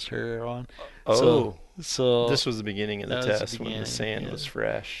to test her arrow on. Oh, so this was the beginning of the test when the sand was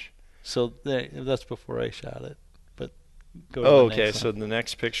fresh. So that's before I shot it. But go to oh, the okay. next So one. the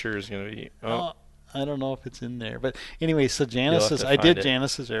next picture is going to be. Oh, I don't know if it's in there, but anyway. So Janice's, I did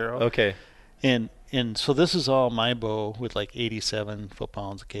Janice's arrow. Okay. And so this is all my bow with like 87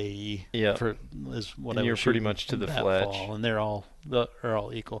 foot-pounds of KE. Yeah. Is what and I you're was pretty shooting much to the that fletch. fall, and they're all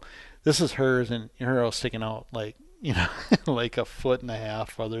equal. This is hers, and her arrow's sticking out like like a foot and a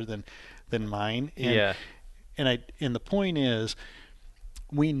half farther than mine. And, yeah. And the point is,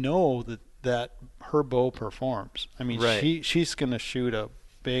 we know that her bow performs. I mean, right. she's gonna shoot a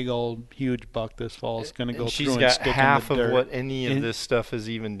big old huge buck this fall. It's going to go she's through got and stick half in the of dirt. what any of this stuff is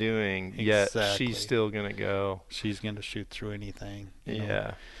even doing. Exactly. Yet she's still gonna go. She's going to shoot through anything.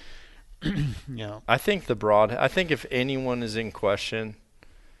 Yeah. Yeah. I think if anyone is in question,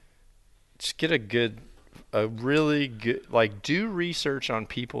 just get a really good, like, do research on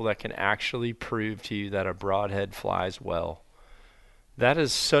people that can actually prove to you that a broadhead flies well. That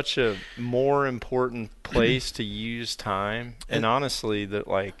is such a more important place to use time. And honestly, that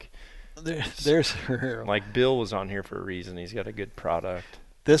like there's her. Like Bill was on here for a reason. He's got a good product.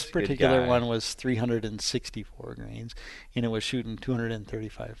 This particular one was 364 grains, and it was shooting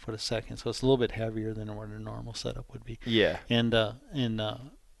 235 foot a second. So it's a little bit heavier than what a normal setup would be. Yeah. And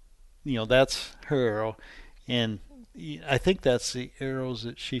that's her arrow, and I think that's the arrows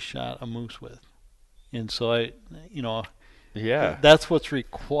that she shot a moose with. And so yeah, that's what's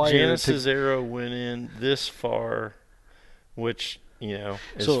required. Janice's arrow went in this far, which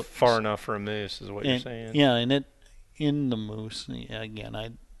is far enough for a moose, is what you're saying. Yeah, and it in the moose.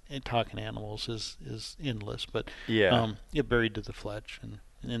 Again, talking animals is endless, but yeah, it buried to the fletch and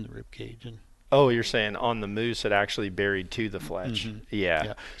in the rib cage. And oh, you're saying on the moose it actually buried to the fletch. Mm-hmm.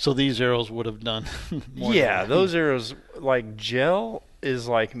 Yeah. So these arrows would have done more. Yeah, those arrows, like, gel is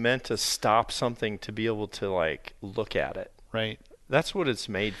like meant to stop something to be able to like look at it. Right. That's what it's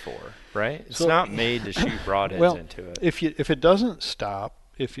made for, right? It's not made to shoot broadheads into it. If it doesn't stop,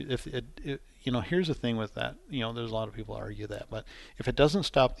 if it here's the thing with that. There's a lot of people argue that, but if it doesn't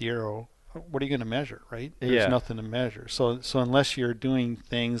stop the arrow, what are you going to measure, right? There's nothing to measure. So unless you're doing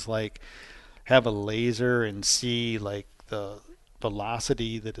things like have a laser and see like the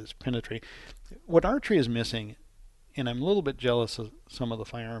velocity that is penetrating, what archery is missing, and I'm a little bit jealous of some of the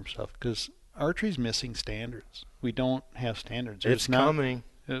firearm stuff because archery's missing standards. We don't have standards. It's coming.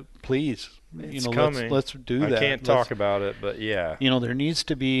 Please, it's coming. Let's do that. I can't talk about it, but yeah. There needs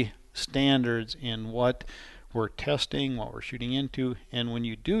to be standards in what we're testing, what we're shooting into, and when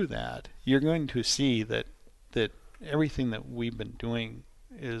you do that, you're going to see that everything that we've been doing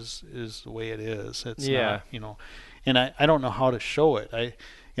is the way it is. It's not, and I don't know how to show it.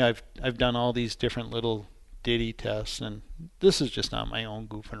 I've done all these different little ditty tests, and this is just not my own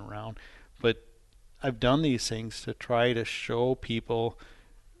goofing around, but I've done these things to try to show people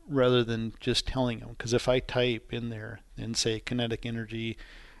rather than just telling them. Because if I type in there and say kinetic energy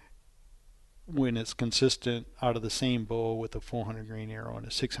when it's consistent out of the same bow with a 400 grain arrow and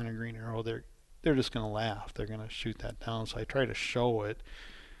a 600 grain arrow, they're just going to laugh. They're going to shoot that down. So I try to show it,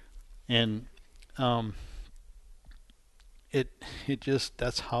 and it just,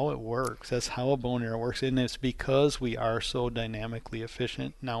 that's how it works. That's how a bow and arrow works, and it's because we are so dynamically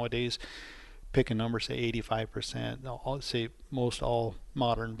efficient nowadays. Pick a number, say 85%. I'll say most all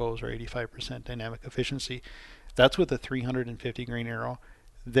modern bows are 85% dynamic efficiency. That's with a 350 grain arrow.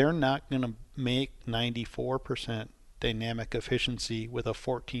 They're not going to make 94% dynamic efficiency with a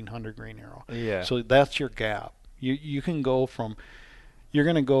 1400 grain arrow. Yeah. So that's your gap. You're going to go from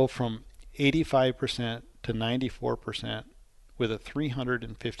 85% to 94% with a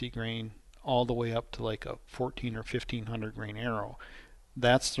 350 grain all the way up to like a 14 or 1500 grain arrow.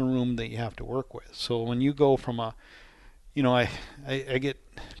 that's the room that you have to work with. So when you go from a, you know, I get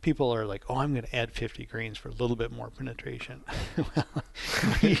people are like, oh, I'm going to add 50 grains for a little bit more penetration. Well,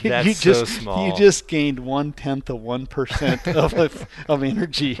 That's so small. You just gained 0.1% of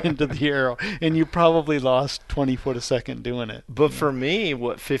energy into the arrow, and you probably lost 20 foot a second doing it. But for me,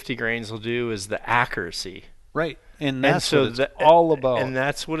 what 50 grains will do is the accuracy. Right. And that's so what it's all about. And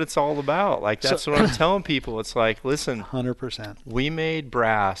that's what it's all about. Like, that's what I'm telling people. It's like, listen, 100%. We made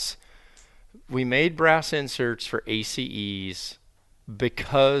brass inserts for ACEs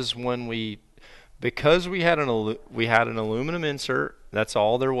because we had an aluminum insert. That's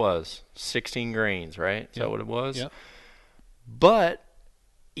all there was. 16 grains, right? Is that what it was? Yep. But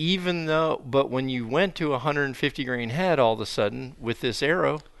when you went to a 150 grain head all of a sudden with this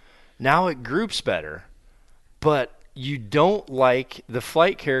arrow, now it groups better. But you don't like the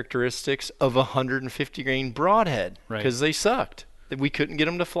flight characteristics of a 150 grain broadhead because they sucked. We couldn't get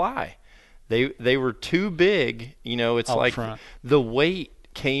them to fly. They were too big. You know, it's out like front. The weight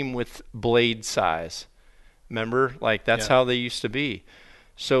came with blade size. Remember? Like, that's how they used to be.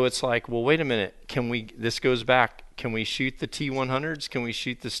 So it's like, well, wait a minute. This goes back. Can we shoot the T100s? Can we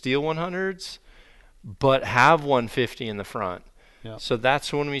shoot the Steel 100s? But have 150 in the front. Yeah. So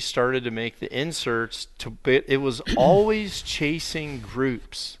that's when we started to make the inserts. It was always chasing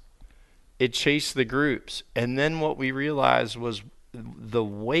groups. It chased the groups. And then what we realized was the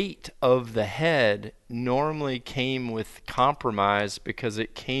weight of the head normally came with compromise because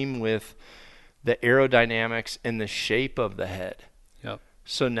it came with the aerodynamics and the shape of the head. Yep.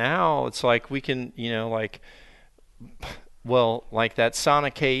 So now it's like we can, like that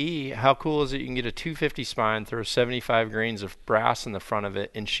Sonic KE, how cool is it? You can get a 250 spine, throw 75 grains of brass in the front of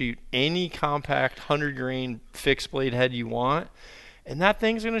it, and shoot any compact 100 grain fixed blade head you want, and that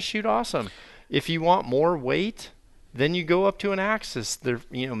thing's going to shoot awesome. If you want more weight, then you go up to an Axis. They're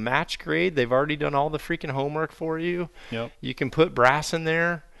match grade. They've already done all the freaking homework for you. Yep. You can put brass in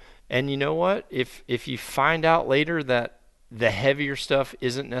there, and you know what? If you find out later that the heavier stuff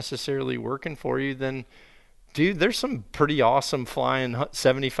isn't necessarily working for you, then dude, there's some pretty awesome flying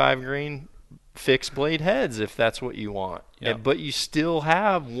 75 grain fixed blade heads if that's what you want. Yep. But you still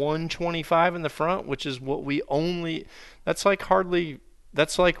have 125 in the front, which is what that's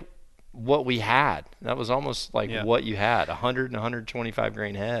like what we had. That was almost like what you had, 100 and 125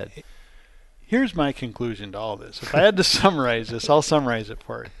 grain head. Here's my conclusion to all this. If I had to summarize this, I'll summarize it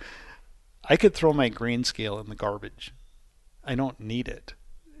for you. I could throw my grain scale in the garbage. I don't need it.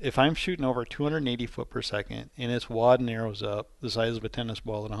 If I'm shooting over 280 foot per second and it's wadding arrows up the size of a tennis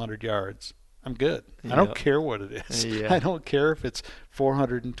ball at 100 yards, I'm good. I don't care what it is. I don't care if it's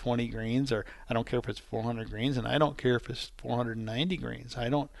 420 grains, or I don't care if it's 400 grains, and I don't care if it's 490 grains.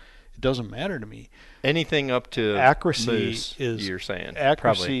 It doesn't matter to me. Anything up to accuracy moose, is you're saying.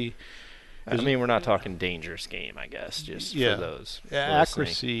 Accuracy. Probably. We're not talking dangerous game, I guess, just for those.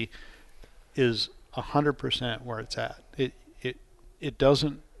 Accuracy is 100% where it's at. It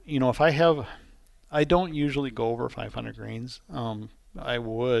doesn't. If I don't usually go over 500 grains. I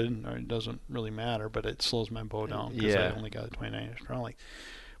would, or it doesn't really matter, but it slows my bow down because I only got a 29-inch trolley.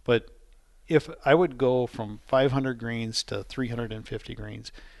 But if I would go from 500 grains to 350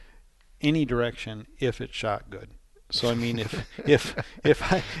 grains, any direction, if it shot good. So I mean,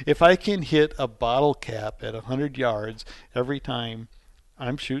 if I can hit a bottle cap at 100 yards every time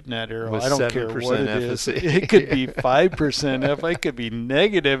I'm shooting that arrow, with I don't care what it FOC. is. It could be 5% it could be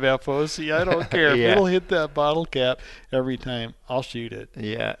negative FOC. I don't care. If it'll hit that bottle cap every time, I'll shoot it.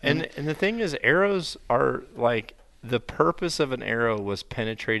 Yeah, and the thing is, arrows are like, the purpose of an arrow was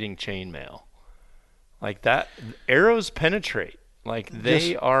penetrating chainmail. Like that, arrows penetrate. Like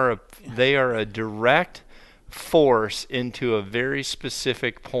they are a direct force into a very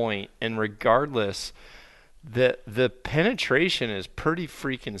specific point, and regardless, the penetration is pretty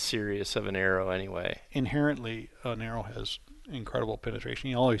freaking serious of an arrow anyway. Inherently, an arrow has incredible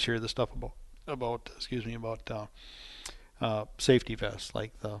penetration. You always hear the stuff about safety vests,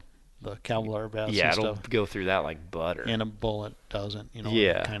 like the Kevlar vests. Yeah, and it'll stuff. go through that like butter. And a bullet doesn't,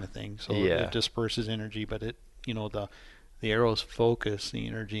 that kind of thing. So it disperses energy, but the arrows focus the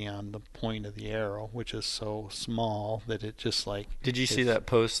energy on the point of the arrow, which is so small that it just like... Did you see that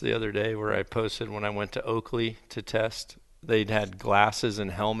post the other day where I posted when I went to Oakley to test? They'd had glasses and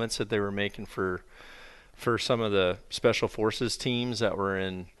helmets that they were making for some of the special forces teams that were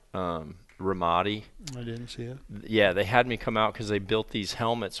in Ramadi. I didn't see it. Yeah, they had me come out because they built these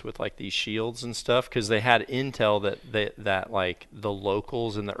helmets with like these shields and stuff, because they had intel that like the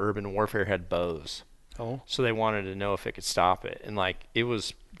locals in the urban warfare had bows. Oh. So they wanted to know if it could stop it. And like they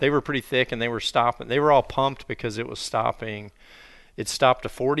were pretty thick, and they were stopping. They were all pumped because it was stopping It stopped a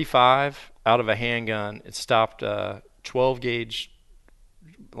 45 out of a handgun. It stopped a 12 gauge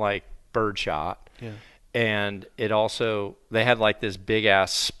like bird shot. Yeah. And it also, they had like this big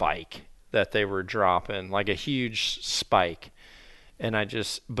ass spike that they were dropping, like a huge spike. And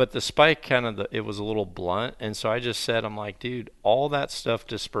but the spike it was a little blunt. And so I just said, I'm like, dude, all that stuff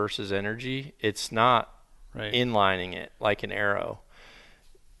disperses energy. It's not inlining it like an arrow.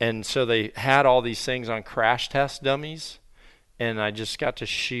 And so they had all these things on crash test dummies. And I just got to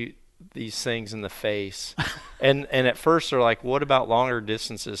shoot these things in the face. and at first they're like, what about longer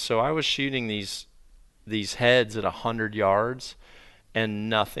distances? So I was shooting these heads at 100 yards and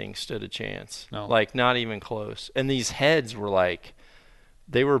nothing stood a chance. No. Like not even close. And these heads were like,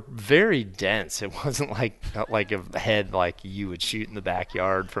 they were very dense. It wasn't like a head like you would shoot in the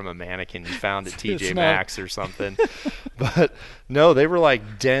backyard from a mannequin you found at TJ Maxx or something. But no, they were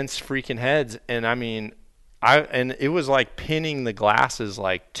like dense freaking heads. And I mean, and it was like pinning the glasses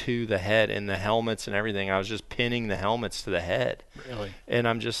like to the head and the helmets and everything. I was just pinning the helmets to the head. Really? And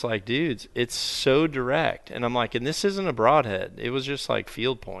I'm just like, dudes, it's so direct. And I'm like, and this isn't a broadhead. It was just like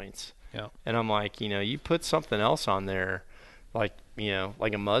field points. Yeah. And I'm like, you put something else on there, like,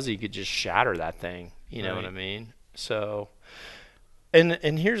 like a Muzzy could just shatter that thing. You know what I mean? So,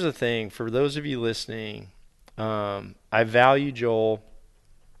 and here's the thing for those of you listening, I value Joel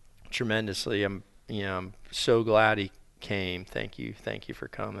tremendously. I'm so glad he came. Thank you for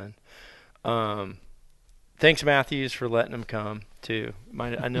coming. Thanks Matthews for letting him come too.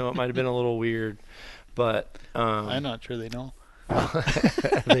 I know it might have been a little weird, but I'm not sure they know.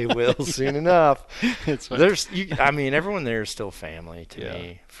 They will soon enough. It's everyone there is still family to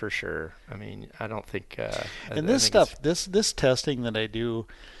me for sure. I mean, I don't think. And this stuff, this testing that I do,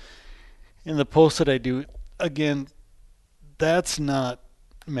 in the posts that I do, again, that's not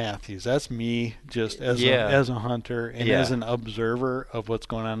Matthews. That's me just as a hunter and as an observer of what's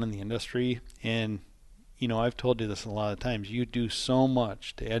going on in the industry. And I've told you this a lot of times. You do so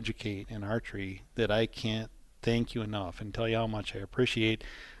much to educate in archery that I can't thank you enough and tell you how much I appreciate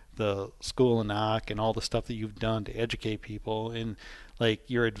the school and knock and all the stuff that you've done to educate people, and like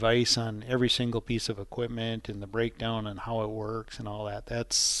your advice on every single piece of equipment and the breakdown and how it works and all that.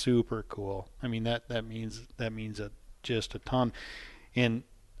 That's super cool. I mean, that means just a ton. And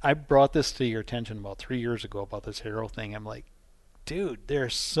I brought this to your attention about 3 years ago about this arrow thing. I'm like, dude,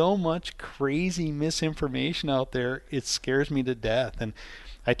 there's so much crazy misinformation out there. It scares me to death. And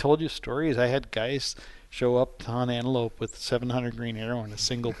I told you stories. I had guys show up to hunt antelope with 700 grain arrow and a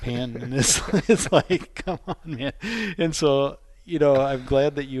single pin, and it's like, come on, man. And so, I'm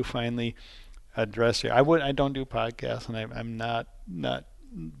glad that you finally addressed it. I don't do podcasts, and I'm not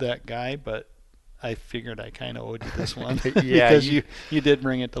that guy, but I figured I kind of owed you this one because you did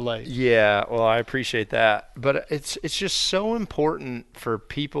bring it to light. Yeah, well, I appreciate that, but it's just so important for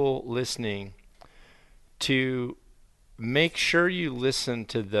people listening to make sure you listen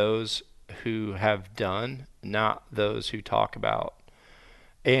to those who have done, not those who talk about.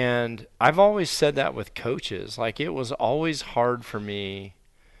 And I've always said that with coaches. Like, it was always hard for me.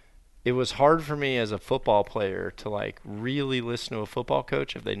 It was hard for me as a football player to like really listen to a football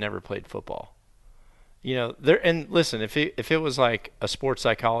coach if they never played football. And listen, if it was like a sports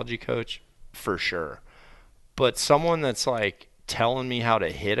psychology coach, for sure. But someone that's like telling me how to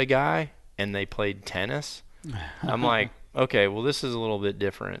hit a guy and they played tennis, I'm like, okay, well, this is a little bit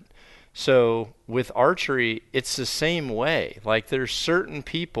different. So with archery, it's the same way. Like, there's certain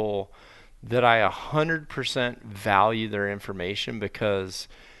people that I 100% value their information, because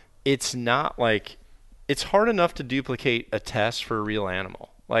it's not like, it's hard enough to duplicate a test for a real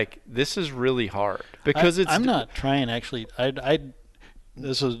animal. Like, this is really hard because I'm not trying, actually.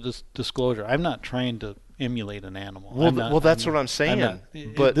 This is just disclosure. I'm not trying to emulate an animal. Well, that's what I'm saying.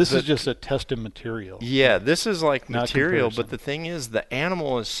 But this is just a tested material. Yeah, this is like material, comparison. but the thing is, the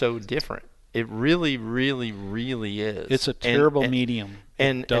animal is so different. It really, really, really is. It's a terrible medium.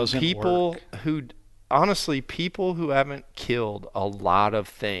 And people work. people who haven't killed a lot of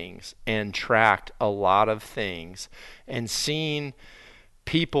things and tracked a lot of things and seen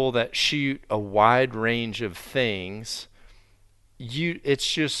people that shoot a wide range of things,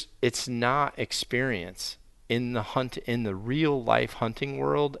 it's not experience in the real life hunting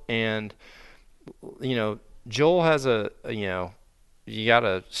world. And Joel has you got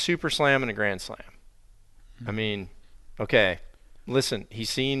a super slam and a grand slam. I mean, okay, listen, he's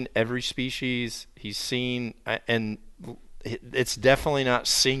seen every species. He's seen, and it's definitely not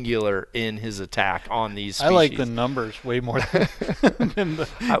singular in his attack on these species. I like the numbers way more than, than the.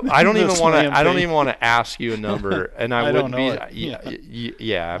 I don't the even want to. slam I don't thing. even want to ask you a number, and I don't wouldn't know be. it.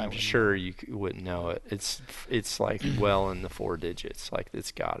 Yeah, I I'm wouldn't sure know. you wouldn't know it. It's like well in the 4 digits. Like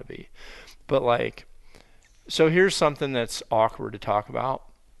it's got to be. But like, so here's something that's awkward to talk about.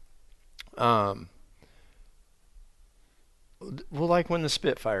 Well, like when the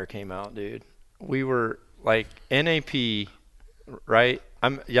Spitfire came out, dude, we were like NAP, right?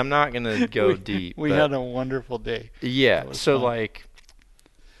 I'm not gonna go deep. We but had a wonderful day. yeah. That was So fun. like,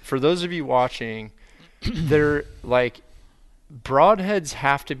 for those of you watching, they're like broadheads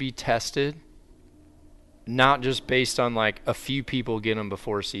have to be tested, not just based on like a few people get them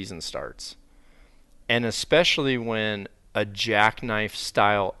before season starts, and especially when a jackknife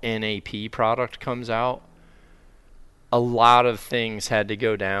style NAP product comes out, a lot of things had to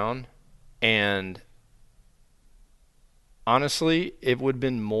go down, and honestly, it would have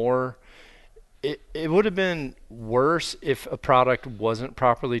been more. It would have been worse if a product wasn't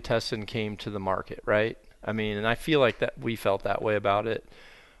properly tested and came to the market, right? I mean, and I feel like that we felt that way about it.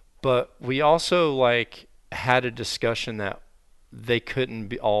 But we also like had a discussion that they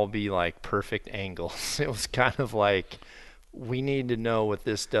couldn't all be like perfect angles. It was kind of like we need to know what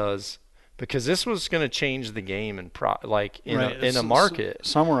this does because this was going to change the game and in a market.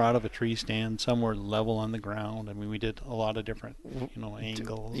 Some were out of a tree stand, some were level on the ground. I mean, we did a lot of different,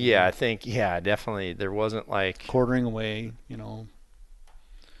 angles. Yeah, I think definitely there wasn't like quartering away,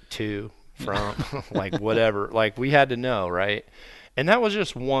 to from like whatever. Like we had to know, right? And that was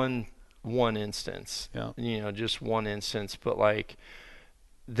just one instance. Yeah. Just one instance, but like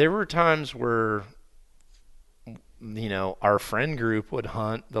there were times where our friend group would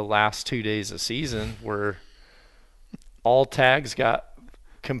hunt the last 2 days of season where all tags got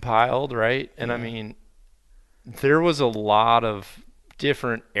compiled, right? And I mean, there was a lot of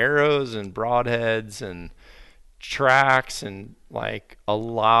different arrows and broadheads and tracks and like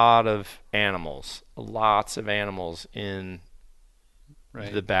lots of animals in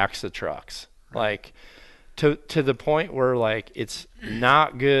the backs of trucks. Like to the point where like it's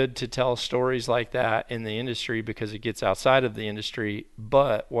not good to tell stories like that in the industry because it gets outside of the industry.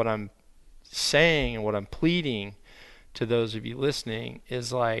 But what I'm saying and what I'm pleading to those of you listening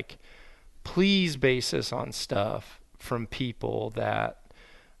is like, please base this on stuff from people that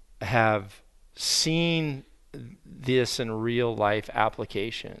have seen this in real life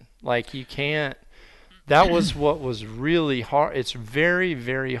application. Like you can't. That was what was really hard. It's very,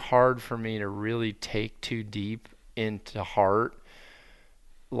 very hard for me to really take too deep into heart,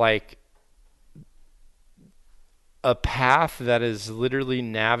 like a path that is literally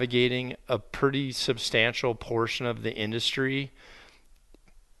navigating a pretty substantial portion of the industry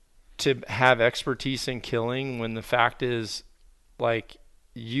to have expertise in killing when the fact is like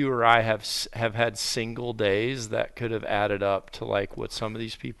you or I have had single days that could have added up to like what some of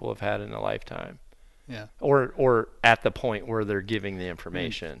these people have had in a lifetime. Yeah. Or at the point where they're giving the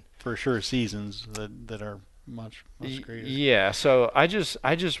information. For sure, seasons that are much greater. Yeah. So I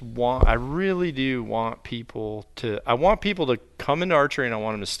really do want people to come into archery and I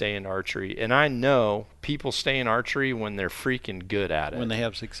want them to stay in archery. And I know people stay in archery when they're freaking good at it. When they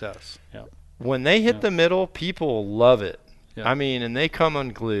have success. Yeah. When they hit the middle, people love it. Yeah. I mean, and they come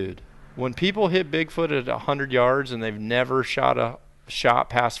unglued. When people hit Bigfoot at 100 yards and they've never shot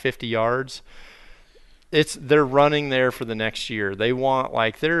past 50 yards, they're running there for the next year. They want,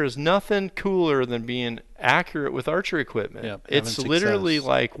 like, there is nothing cooler than being accurate with archery equipment. Yeah, it's literally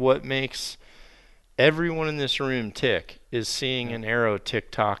like what makes everyone in this room tick is seeing an arrow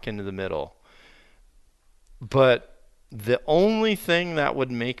tick-tock into the middle. But the only thing that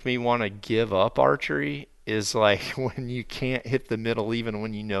would make me want to give up archery is like when you can't hit the middle even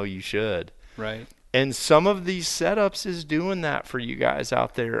when you know you should. Right. And some of these setups is doing that for you guys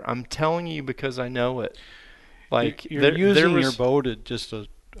out there. I'm telling you because I know it. Like you're using your bow to just a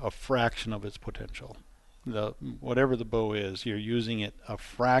fraction of its potential. Whatever the bow is, you're using it a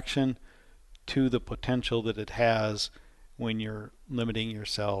fraction to the potential that it has when you're limiting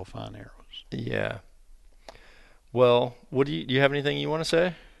yourself on arrows. Yeah. Well, do you have anything you want to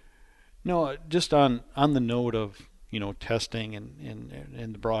say? No, just on the note of testing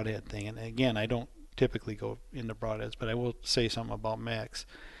and the broadhead thing. And again, I don't typically go into broadheads, but I will say something about Max.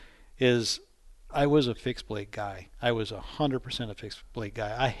 I was a fixed blade guy. I was 100% a fixed blade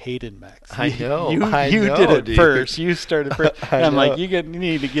guy. I hated Max. I know. You did it dude. first. You started first. I'm like, you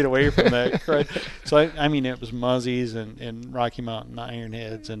need to get away from that. Right? So I mean, it was Muzzies and Rocky Mountain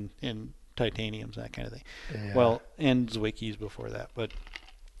Ironheads and titaniums, that kind of thing. Yeah. Well, and Zwicky's before that. But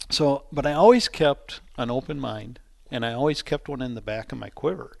I always kept an open mind and I always kept one in the back of my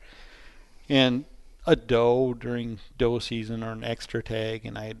quiver. And a doe during doe season or an extra tag,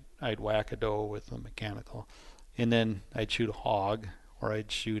 and I'd whack a doe with a mechanical, and then I'd shoot a hog or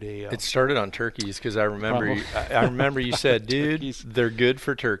I'd shoot a. It started on turkeys because I remember you said, dude, they're good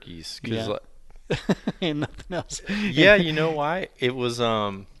for turkeys. Yeah. And nothing else. Yeah, you know why? It was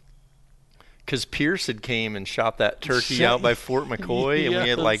because Pierce had came and shot that turkey out by Fort McCoy,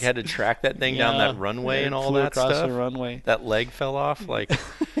 and we had to track that thing down that runway and all that across stuff. The runway. That leg fell off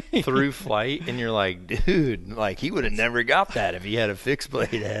through flight, and you're like, dude, he would have never got that if he had a fixed blade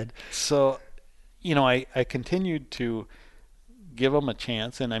head. So, I continued to give him a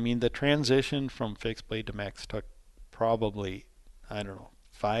chance, and I mean the transition from fixed blade to mechs took probably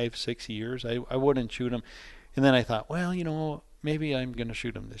 5-6 years. I wouldn't shoot him, and then I thought, well, maybe I'm going to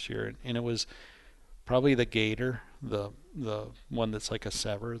shoot him this year. And it was probably the gator, the one that's like a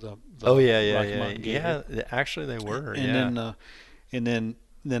sever. The Rocky Mountain gator. Yeah. Actually, they were. And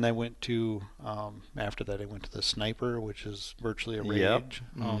then I went to after that I went to the sniper, which is virtually a rage.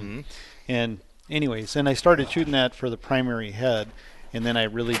 Yep. And anyways, and I started shooting that for the primary head, and then I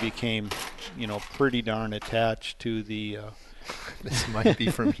really became, pretty darn attached to the. This might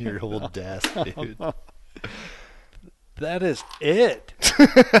be from your old desk, dude. That is it.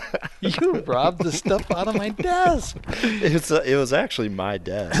 You robbed the stuff out of my desk. It was actually my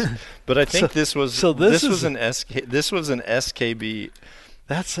desk, but I think this was an SKB.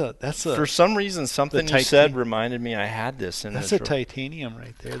 That's a. For some reason, something you said reminded me I had this in. That's a titanium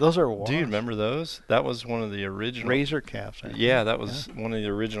right there. Those are washed. Dude, remember those? That was one of the original razor caps. Yeah, that was one of the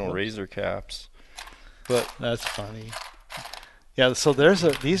original razor caps. But that's funny. Yeah, so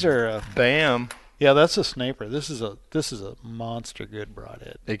these are bam. Yeah, that's a sniper. This is a monster good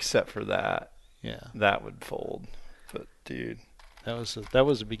broadhead. Except for that. Yeah. That would fold. But dude, that was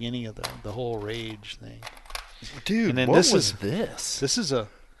the beginning of the whole rage thing. Dude, and then what this was is this? This is a.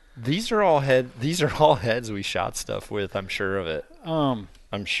 These are all heads we shot stuff with. I'm sure of it.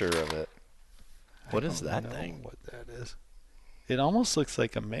 I'm sure of it. What is that thing? What that is? It almost looks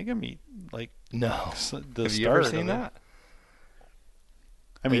like a mega meat. No. Have you ever seen that?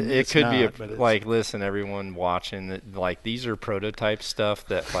 I mean, it could be listen, everyone watching, these are prototype stuff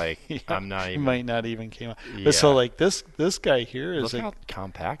that I'm not even. Might not even came out. Yeah. But so this guy here is. Look how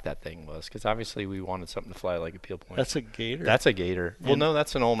compact that thing was, because obviously we wanted something to fly like a peel point. That's a gator. That's a gator. Well, no,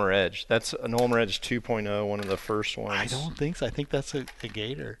 that's an Ulmer Edge. That's an Ulmer Edge 2.0, one of the first ones. I don't think so. I think that's a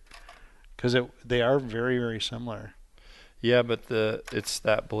gator, because they are very, very similar. Yeah, but it's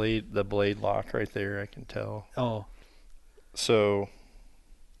the blade lock right there. I can tell. Oh. So.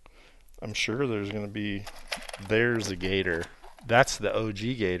 I'm sure there's a gator. That's the OG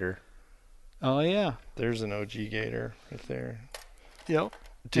gator. Oh, yeah. There's an OG gator right there. Yep.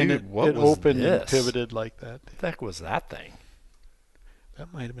 Dude, what was opened this? And pivoted like that. What the heck was that thing?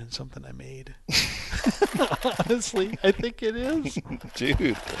 That might have been something I made. Honestly, I think it is.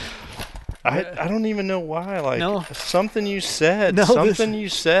 Dude. I don't even know why. No. Something you said. No, you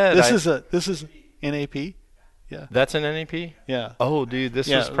said. This is NAP. Yeah. That's an NAP? Yeah. Oh, dude, this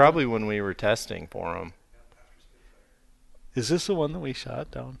was probably when we were testing for them. Is this the one that we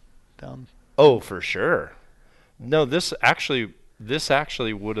shot down? Oh, for sure. No, this actually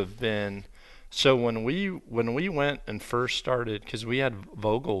would have been. So when we went and first started, because we had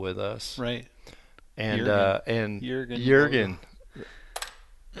Vogel with us, right? And Jürgen.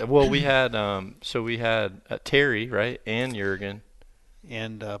 Well, we had Terry, right, and Jürgen,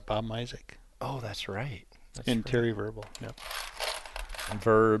 and Bob Mizek. Oh, that's right. And Terry Verbal, yep.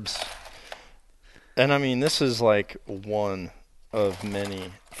 Verbs. And I mean, this is one of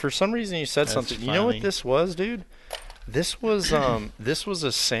many. For some reason, you said something. Funny. You know what this was, dude? This was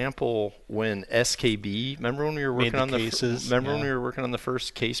a sample when SKB. Remember when we were working on the cases? Remember when we were working on the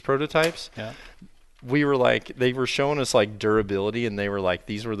first case prototypes? Yeah. We were they were showing us durability, and they were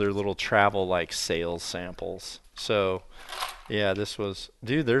these were their little travel sales samples. So. Yeah, this was,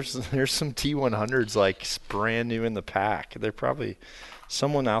 dude. There's some T100s brand new in the pack. They're probably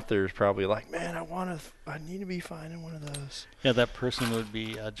someone out there is probably man, I need to be finding one of those. Yeah, that person would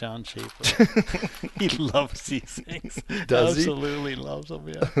be John Schaefer. He loves these things. Does Absolutely loves them.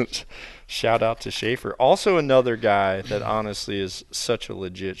 Yeah. Shout out to Schaefer. Also another guy that honestly is such a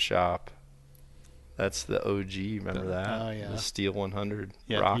legit shop. That's the OG. Remember that? Oh, yeah. The Steel 100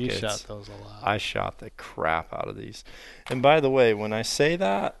 yeah, rockets. You shot those a lot. I shot the crap out of these. And by the way, when I say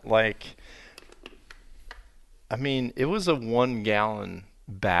that, I mean, it was a 1 gallon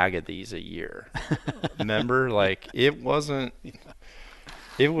bag of these a year. Remember? It wasn't.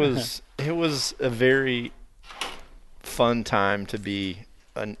 It was a very fun time to be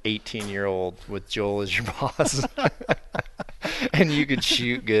an 18-year-old with Joel as your boss. And you could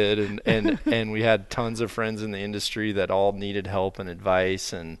shoot good, and we had tons of friends in the industry that all needed help and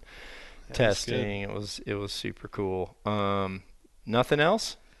advice and testing. It was super cool. Nothing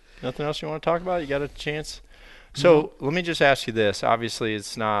else? Nothing else you want to talk about? You got a chance? So let me just ask you this. Obviously,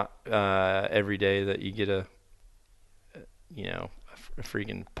 it's not every day that you get a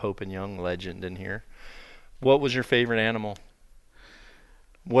freaking Pope and Young legend in here. What was your favorite animal?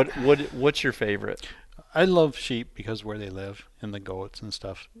 What's your favorite? I love sheep because where they live and the goats and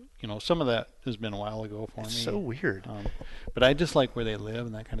stuff. Some of that has been a while ago for me. It's so weird. But I just like where they live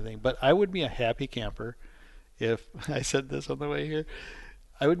and that kind of thing. But I would be a happy camper if I said this on the way here.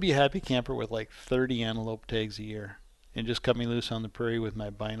 I would be a happy camper with like 30 antelope tags a year and just cut me loose on the prairie with my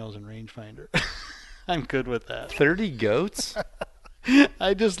binos and rangefinder. I'm good with that. 30 goats?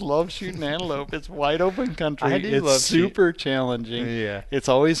 I just love shooting antelope. It's wide open country. I do it's love super challenging. Yeah. It's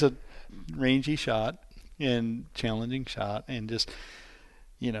always a rangy shot and challenging shot, and just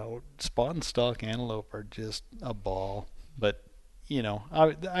spot and stalk antelope are just a ball. But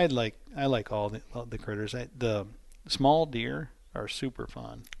I like all the critters. The small deer are super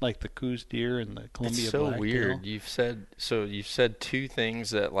fun, like the Coues deer and the Columbia It's so blacktail. weird. You've said two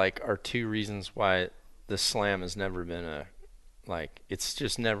things that like are two reasons why the slam has never been it's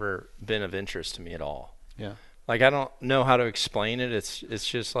just never been of interest to me at all. Yeah. Like I don't know how to explain it. It's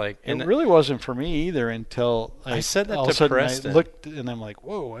just like it really wasn't for me either until I said that all to of a sudden Preston. I looked and I'm like,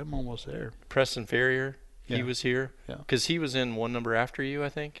 whoa, I'm almost there. Preston Ferrier, he Yeah. was here. Yeah. Because he was in one number after you, I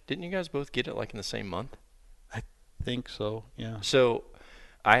think. Didn't you guys both get it like in the same month? I think so. Yeah. So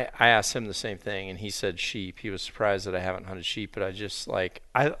I asked him the same thing, and he said sheep. He was surprised that I haven't hunted sheep, but I just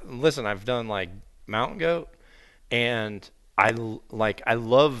I've done like mountain goat, and I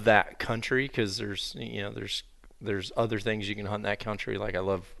love that country because there's other things you can hunt in that country. Like I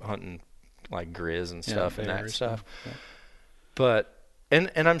love hunting like grizz and stuff and that stuff. Yeah. But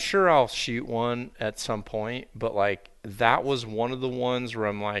and I'm sure I'll shoot one at some point, but like that was one of the ones where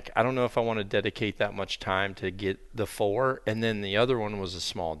I'm like, I don't know if I want to dedicate that much time to get the 4. And then the other one was a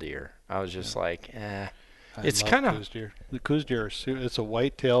small deer. I was just like, it's kind of Coues deer. The Coues deer it's a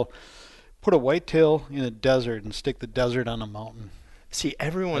whitetail. Put a whitetail in a desert and stick the desert on a mountain. See,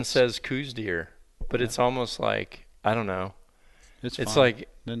 everyone says Coues deer, but it's almost like, I don't know. It's fun. like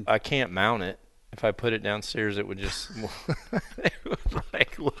I can't mount it. If I put it downstairs, it would just it would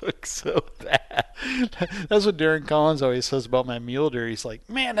like look so bad. That's what Darren Collins always says about my mule deer. He's like,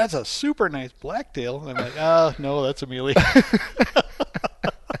 man, that's a super nice blacktail. And I'm like, no, that's a muley.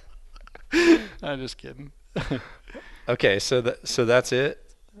 I'm just kidding. Okay, so that's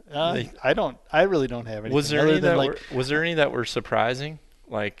it. I really don't have anything. Was there any that were surprising,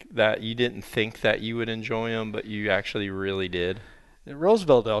 like that you didn't think that you would enjoy them, but you actually really did? The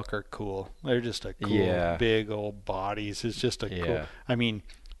Roosevelt elk are cool. They're just a cool, big old bodies. It's just a cool. I mean,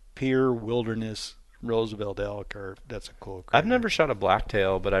 pure wilderness Roosevelt elk that's a cool critter. I've never shot a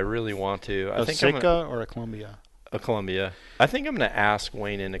blacktail, but I really want to. A Sitka or a Columbia? A Columbia. I think I'm going to ask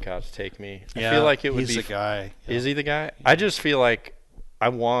Wayne Endicott to take me. Yeah, I feel like it would he's the guy. Yeah. Is he the guy? I just feel like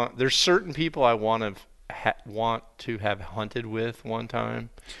there's certain people I want to have hunted with one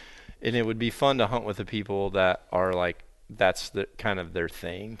time, and it would be fun to hunt with the people that are like that's the kind of their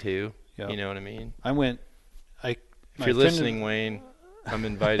thing too. Yep. You know what I mean? If you're listening, Wayne, I'm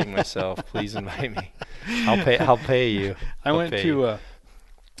inviting myself. Please invite me. I'll pay you. I went to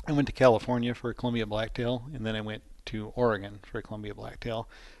California for a Columbia blacktail, and then I went to Oregon for a Columbia blacktail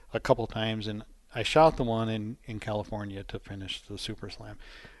a couple times, and I shot the one in California to finish the Super Slam.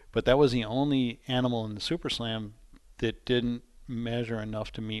 But that was the only animal in the Super Slam that didn't measure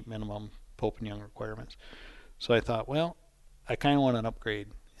enough to meet minimum Pope and Young requirements. So I thought, well, I kind of want an upgrade.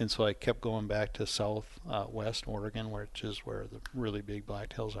 And so I kept going back to southwest Oregon, which is where the really big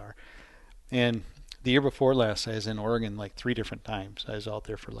blacktails are. And the year before last, I was in Oregon like 3 different times. I was out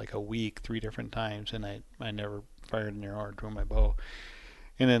there for like a week, 3 different times, and I never fired an arrow or drew my bow.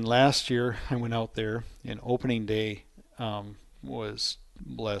 And then last year, I went out there, and opening day was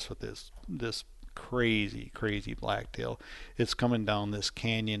blessed with this crazy blacktail. It's coming down this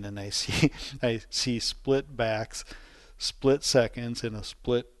canyon, and I see split backs, split seconds, and a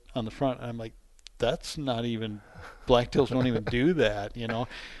split on the front. And I'm like, that's not even, blacktails don't even do that,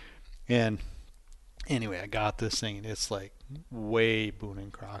 And anyway, I got this thing, and it's like way Boone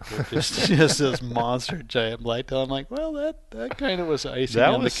and Crockett, just this monster giant blacktail. I'm like, well, that kind of was icing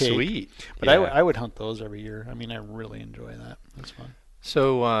on the cake. That was sweet. But yeah. I would hunt those every year. I mean, I really enjoy that. That's fun.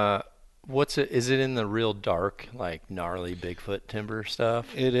 So, is it in the real dark, like gnarly Bigfoot timber stuff?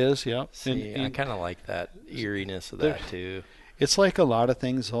 It is, yeah. See, I kind of like that eeriness of that too. It's like a lot of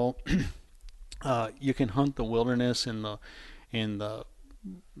things, though. You can hunt the wilderness in the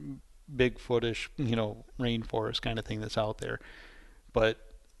bigfootish, rainforest kind of thing that's out there. But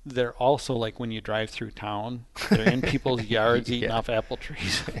they're also like when you drive through town, they're in people's yards eating off apple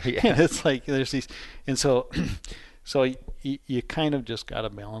trees. Yeah. And it's like there's these, and so you kind of just got to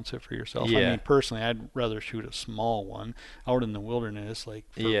balance it for yourself. I Yeah. mean, personally, I'd rather shoot a small one out in the wilderness, like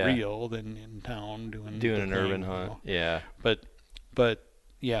for real, than in town doing Doing an the urban thing, hunt. Yeah. But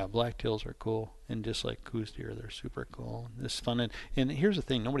yeah, blacktails are cool, and just like goose deer, they're super cool. It's fun, and here's the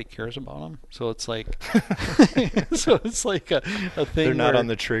thing: nobody cares about them, so it's like, so it's like a thing. They're not where, on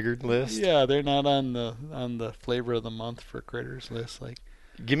the triggered list. Yeah, they're not on the flavor of the month for critters list. Like,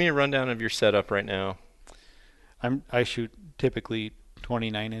 Give me a rundown of your setup right now. I shoot typically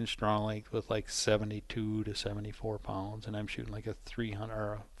 29-inch draw length with like 72 to 74 pounds, and I'm shooting like a 300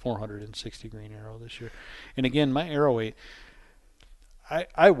 or a 460 grain arrow this year. And again, my arrow weight,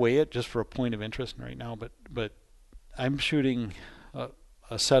 I weigh it just for a point of interest right now, but I'm shooting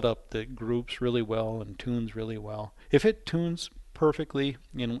a setup that groups really well and tunes really well. If it tunes perfectly,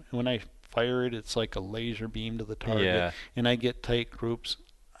 and when I fire it, it's like a laser beam to the target, and I get tight groups,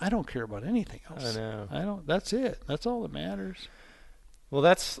 I don't care about anything else. I know. That's it. That's all that matters. Well,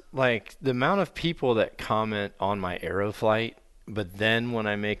 that's like the amount of people that comment on my arrow flight, but then when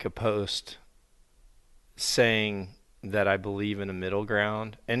I make a post saying that I believe in a middle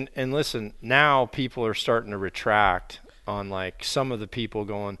ground, and listen, now people are starting to retract on like some of the people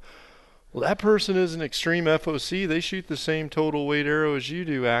going, well, that person is an extreme FOC. They shoot the same total weight arrow as you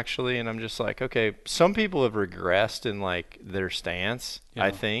do, actually. And I'm just like, okay, some people have regressed in like their stance,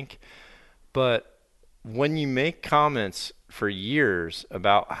 I think. But when you make comments for years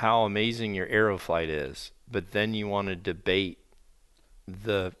about how amazing your arrow flight is, but then you want to debate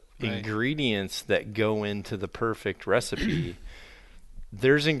the ingredients that go into the perfect recipe,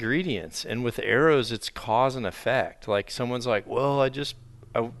 there's ingredients. And with arrows, it's cause and effect. Like someone's like, well, I just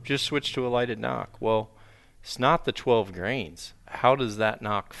switched to a lighted knock. Well, it's not the 12 grains. How does that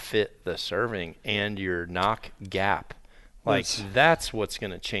knock fit the serving and your knock gap? Like that's what's going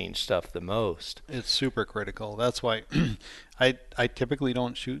to change stuff the most. It's super critical. That's why I typically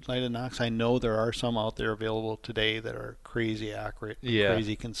don't shoot lighted knocks. I know there are some out there available today that are crazy accurate,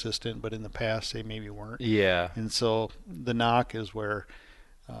 crazy consistent, but in the past they maybe weren't. Yeah. And so the knock is where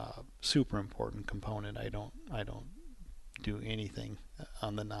super important component. I don't do anything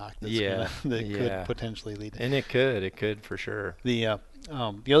on the knock that could potentially lead to. And it could for sure. The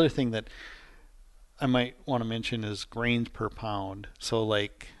other thing that I might want to mention is grains per pound. So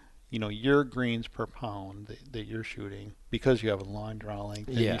like, your grains per pound that you're shooting, because you have a long draw length,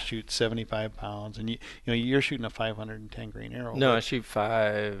 and you shoot 75 pounds, and you're shooting a 510 grain arrow. No, I shoot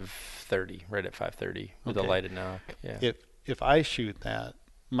 530, right at 530 with a lighted knock. Yeah. If I shoot that,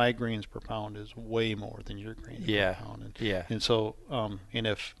 my grains per pound is way more than your grains per pound. And so, and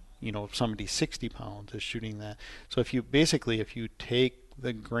if somebody's 60 pounds is shooting that, so if you take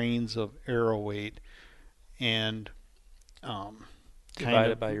the grains of arrow weight and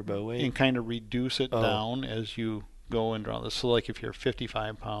divide it by your bow weight and kind of reduce it down as you go and draw this. So like if you're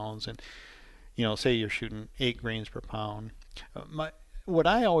 55 pounds and say you're shooting 8 grains per pound, what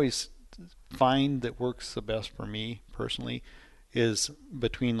I always find that works the best for me personally is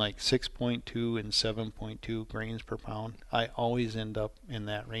between like 6.2 and 7.2 grains per pound. I always end up in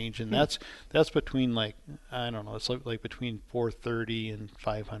that range, and that's between like, I don't know, it's like between 430 and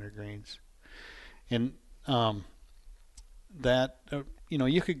 500 grains. And that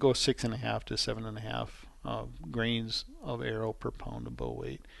you could go 6.5 to 7.5 grains of arrow per pound of bow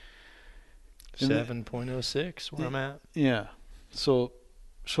weight. 7.06 where I'm at. Yeah. So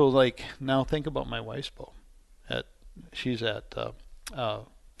like now think about my wife's bow. She's at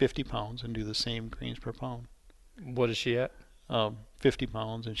 50 pounds and do the same grains per pound. What is she at? 50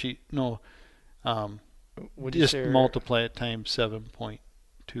 pounds, and just multiply it times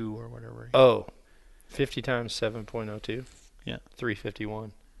 7.2 or whatever. Oh, 50 times 7.02? Yeah.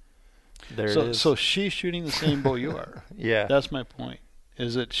 351. There it is. So she's shooting the same bow you are. Yeah. That's my point,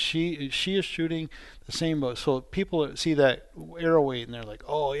 is that she is shooting the same bow. So people see that arrow weight and they're like,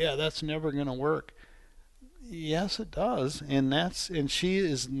 oh, yeah, that's never going to work. Yes, it does, and she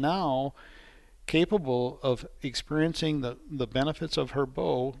is now capable of experiencing the benefits of her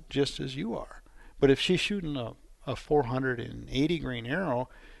bow just as you are. But if she's shooting a 480 grain arrow,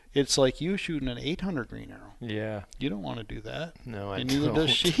 it's like you shooting an 800 grain arrow. Yeah. You don't want to do that. No, I don't. And neither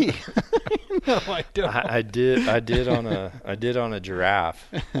does she. No, I don't. I did on a giraffe,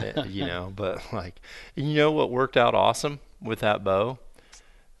 but like, what worked out awesome with that bow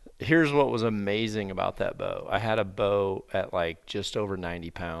here's what was amazing about that bow. I had a bow at like just over 90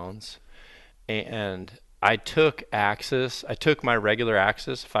 pounds, and I took axis. I took my regular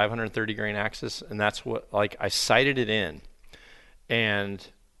axis, 530 grain axis, and that's what, like, I sighted it in, and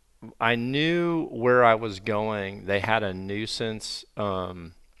I knew where I was going. They had a nuisance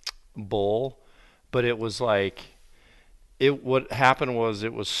bull, but it was like, it what happened was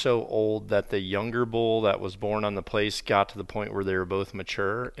it was so old that the younger bull that was born on the place got to the point where they were both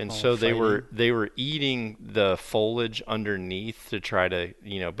mature, and Oh, so fighting. they were eating the foliage underneath to try to,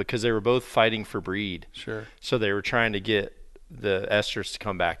 because they were both fighting for breed. Sure. So they were trying to get the estrus to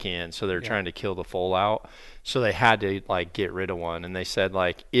come back in, so they were Yeah. trying to kill the foal out. So they had to like get rid of one, and they said,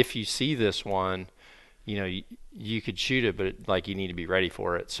 like, if you see this one, you could shoot it, but like, you need to be ready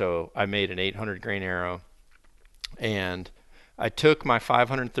for it. So I made an 800 grain arrow, and I took my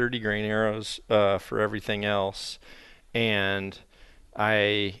 530 grain arrows for everything else, and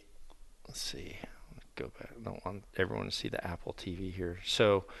I let's see, go back. I don't want everyone to see the Apple TV here.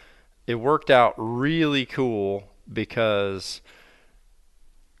 So it worked out really cool because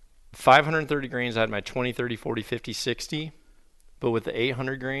 530 grains, I had my 20, 30, 40, 50, 60, but with the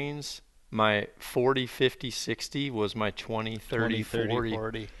 800 grains, my 40, 50, 60 was my 20, 30, 20, 30, 40.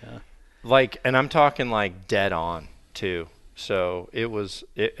 40. Yeah. Like, and I'm talking like dead on too. So it was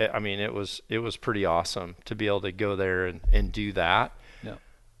pretty awesome to be able to go there and do that. Yeah.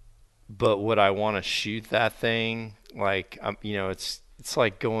 But would I want to shoot that thing? Like, it's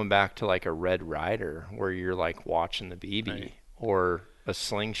like going back to like a Red Ryder where you're like watching the BB, Right. or a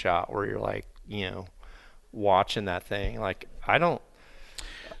slingshot where you're like, watching that thing. Like, I don't.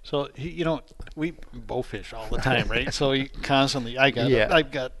 So we bow fish all the time, right? So you constantly, Yeah.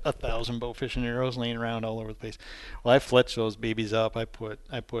 I've got 1,000 bow fishing arrows laying around all over the place. Well, I fletch those babies up. I put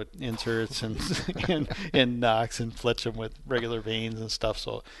inserts and and nocks and fletch them with regular vanes and stuff.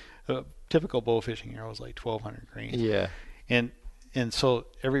 So a typical bow fishing arrow is like 1,200 grains. Yeah. And so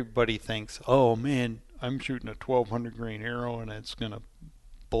everybody thinks, oh man, I'm shooting a 1,200 grain arrow and it's gonna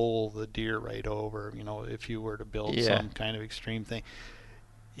bowl the deer right over. If you were to build Yeah. some kind of extreme thing.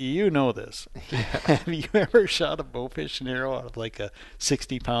 You know this. Have you ever shot a bow fishing arrow out of like a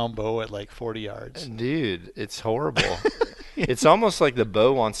 60-pound bow at like 40 yards? Dude, it's horrible. It's almost like the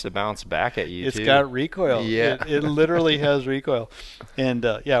bow wants to bounce back at you, It's too. got recoil. Yeah. It literally has recoil, and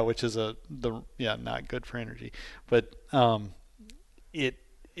which is not good for energy. But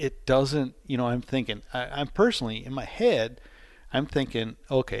it doesn't. I'm thinking. I'm personally in my head. I'm thinking,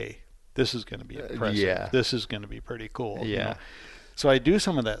 okay, this is going to be impressive. Yeah. This is going to be pretty cool. Yeah. So I do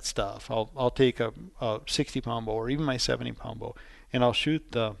some of that stuff. I'll take a 60-pound bow or even my 70-pound bow, and I'll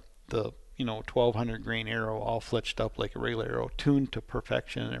shoot the 1,200 grain arrow all fletched up like a regular arrow, tuned to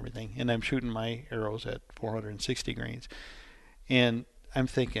perfection and everything. And I'm shooting my arrows at 460 grains, and I'm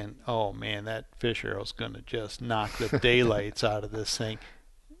thinking, oh man, that fish arrow's gonna just knock the daylights out of this thing.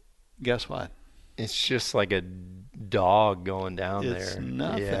 Guess what? It's just like a dog going down It's there.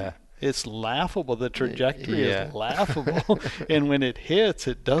 nothing. Yeah. It's laughable. The trajectory Yeah. is laughable, and when it hits,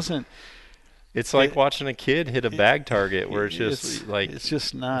 it doesn't. It's like watching a kid hit a bag target where it's just it's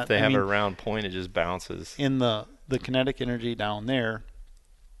just not. if they I have mean, a round point, it just bounces. in the kinetic energy down there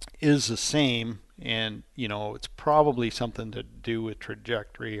is the same, and it's probably something to do with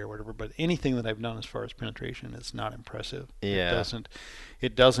trajectory or whatever. But anything that I've done as far as penetration is not impressive. Yeah.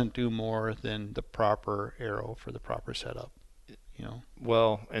 It doesn't do more than the proper arrow for the proper setup.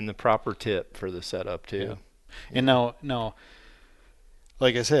 Well, and the proper tip for the setup too. Yeah. And now,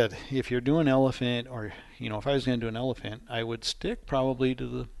 like I said, if you're doing elephant, or if I was going to do an elephant, I would stick probably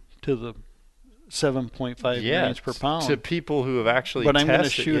to the 7.5 grains per pound. To people who have actually but I'm going to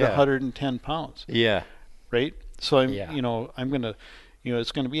tested, shoot yeah. 110 pounds, Yeah. right? So I'm Yeah. I'm going to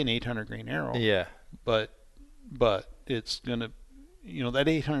it's going to be an 800 grain arrow. Yeah. But it's going to that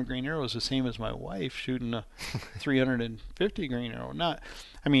 800 grain arrow is the same as my wife shooting a 350 grain arrow.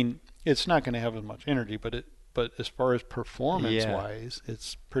 It's not going to have as much energy, but as far as performance wise,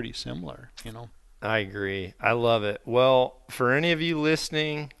 it's pretty similar. I agree. I love it. Well, for any of you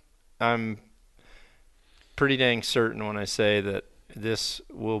listening, I'm pretty dang certain when I say that this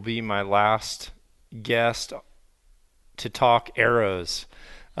will be my last guest to talk arrows.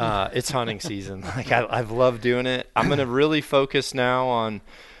 It's hunting season. Like, I've loved doing it. I'm going to really focus now on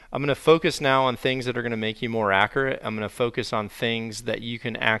things that are going to make you more accurate. I'm going to focus on things that you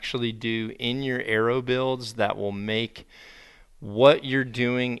can actually do in your arrow builds that will make what you're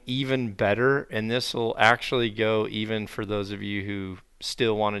doing even better. And this will actually go even for those of you who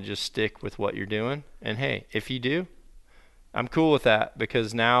still want to just stick with what you're doing. And hey, if you do, I'm cool with that,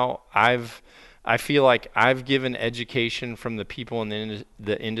 because now I've I feel like I've given education from the people in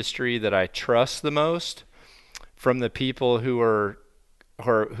the industry that I trust the most, from the people who are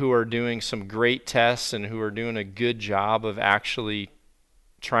doing some great tests and who are doing a good job of actually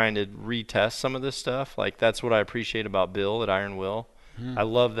trying to retest some of this stuff. Like, that's what I appreciate about Bill at Iron Will. I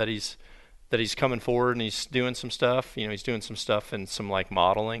love that he's coming forward and he's doing some stuff. He's doing some stuff and some like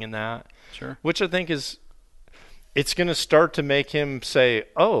modeling and that. Sure. Which I think it's going to start to make him say,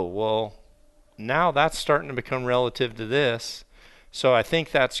 "Oh, well, now that's starting to become relative to this." So I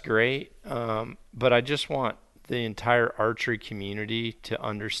think that's great. But I just want the entire archery community to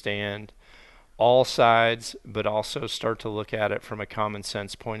understand all sides, but also start to look at it from a common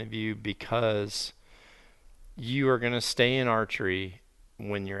sense point of view, because you are going to stay in archery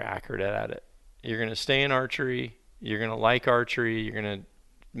when you're accurate at it. You're going to stay in archery. You're going to like archery. You're going to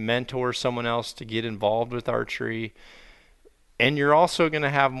mentor someone else to get involved with archery. And you're also going to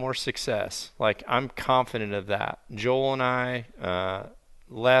have more success. Like, I'm confident of that. Joel and I,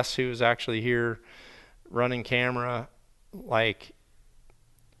 Les, who's actually here running camera, like,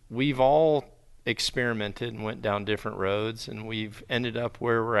 we've all experimented and went down different roads, and we've ended up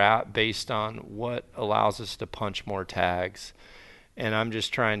where we're at based on what allows us to punch more tags. And I'm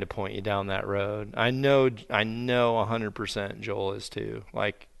just trying to point you down that road. I know 100% Joel is too.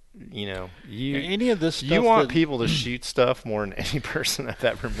 Like, any of this stuff you want people to shoot stuff more than any person I've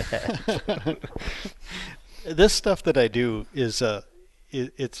ever met. This stuff that I do is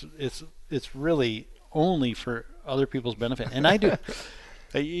it's really only for other people's benefit, and I do.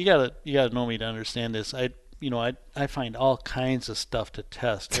 You gotta know me to understand this. I find all kinds of stuff to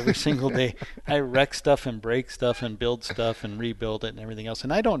test every single day. I wreck stuff and break stuff and build stuff and rebuild it and everything else.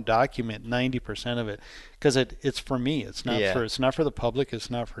 And I don't document 90% of it because it's for me. It's not for the public. It's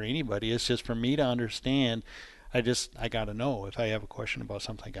not for anybody. It's just for me to understand. I gotta know. If I have a question about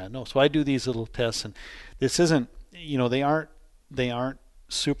something, I gotta know. So I do these little tests, and this isn't, they aren't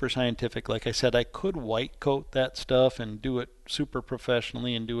super scientific. Like I said, I could white coat that stuff and do it super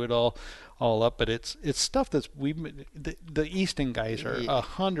professionally and do it all up, but it's stuff that's the Easton guys are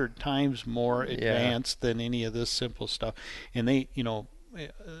 100 times more advanced than any of this simple stuff, and they,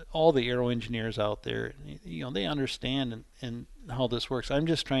 all the aero engineers out there, they understand and how this works. I'm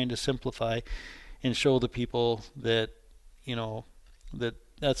just trying to simplify and show the people that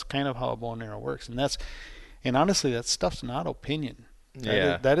that's kind of how a bow and arrow works, and honestly, that stuff's not opinion.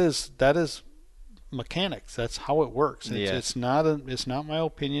 That is mechanics. That's how it works. It's not my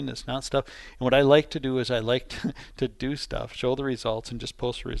opinion. It's not stuff. And what I like to do is I like to do stuff, show the results, and just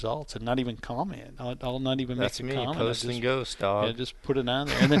post the results, and not even comment. I'll not even make a comment. That's me. Post and ghost, dog. Yeah, just put it on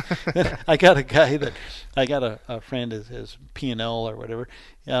there. And then I got a friend is P&L or whatever.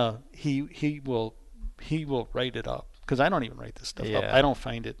 He will write it up, because I don't even write this stuff up. I don't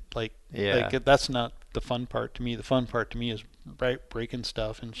find it like that's not the fun part to me. The fun part to me is breaking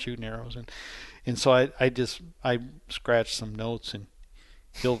stuff and shooting arrows, and so I scratch some notes, and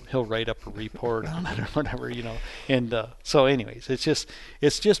he'll write up a report on it or whatever, And so anyways, it's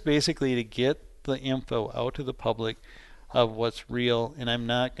just basically to get the info out to the public of what's real. And I'm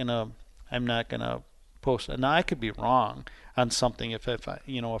not gonna post. Now, I could be wrong on something.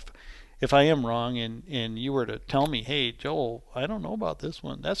 If I am wrong, and you were to tell me, "Hey, Joel, I don't know about this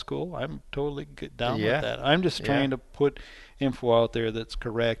one," that's cool. I'm totally down with that. I'm just trying to put info out there that's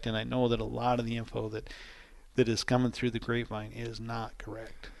correct, and I know that a lot of the info that is coming through the grapevine is not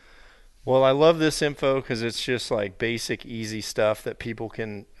correct. Well, I love this info because it's just like basic, easy stuff that people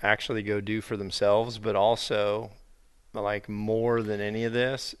can actually go do for themselves. But also, like, more than any of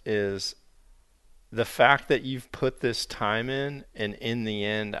this is the fact that you've put this time in, and in the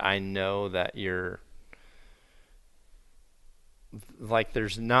end, I know that you're like,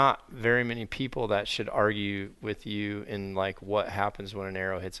 there's not very many people that should argue with you in like what happens when an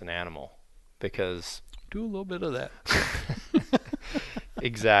arrow hits an animal, because do a little bit of that.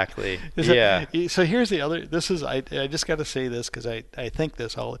 Exactly. So here's the other. I just got to say this because I think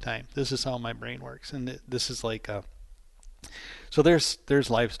this all the time. This is how my brain works, and this is like so there's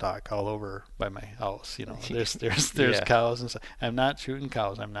livestock all over by my house. There's cows and stuff. I'm not shooting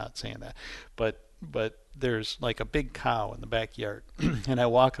cows. I'm not saying that, but there's like a big cow in the backyard, and I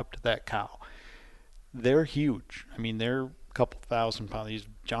walk up to that cow. They're huge. I mean, they're a couple thousand pounds. These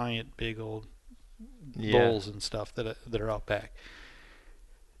giant, big old bulls and stuff that are out back.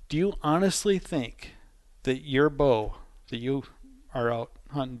 Do you honestly think that your bow that you are out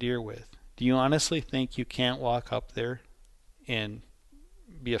hunting deer with, do you honestly think you can't walk up there and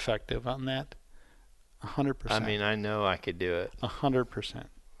be effective on that? 100%. I mean, I know I could do it. 100%.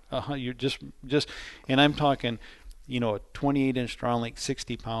 You just, and I'm talking, a 28-inch drawn length,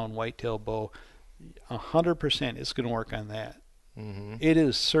 60-pound whitetail bow 100% it's going to work on that. Mm-hmm. It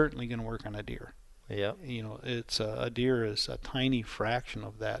is certainly going to work on a deer. Yep. You know, it's a deer is a tiny fraction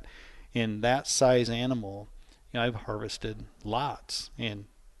of that. In that size animal, you know, I've harvested lots, and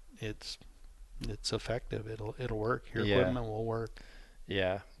it's effective. It'll work. Your equipment will work.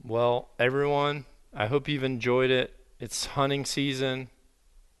 Yeah. Well, everyone, I hope you've enjoyed it. It's hunting season.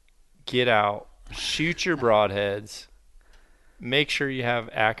 Get out, shoot your broadheads. Make sure you have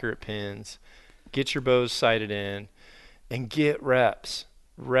accurate pins. Get your bows sighted in, and get reps.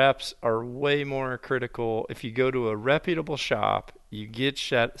 Reps are way more critical. If you go to a reputable shop, you get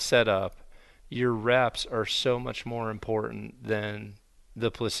set up, your reps are so much more important than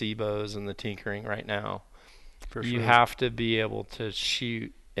the placebos and the tinkering right now. For you sure. have to be able to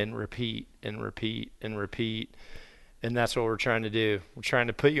shoot and repeat and repeat and repeat, and that's what we're trying to do. We're trying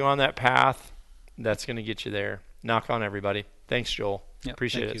to put you on that path that's going to get you there. Knock on, everybody. Thanks, Joel. Yep,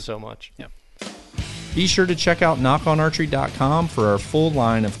 Appreciate thank it you. so much. Yep. Be sure to check out knockonarchery.com for our full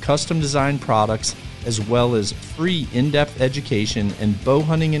line of custom designed products, as well as free in-depth education and bow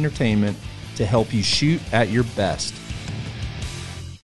hunting entertainment to help you shoot at your best.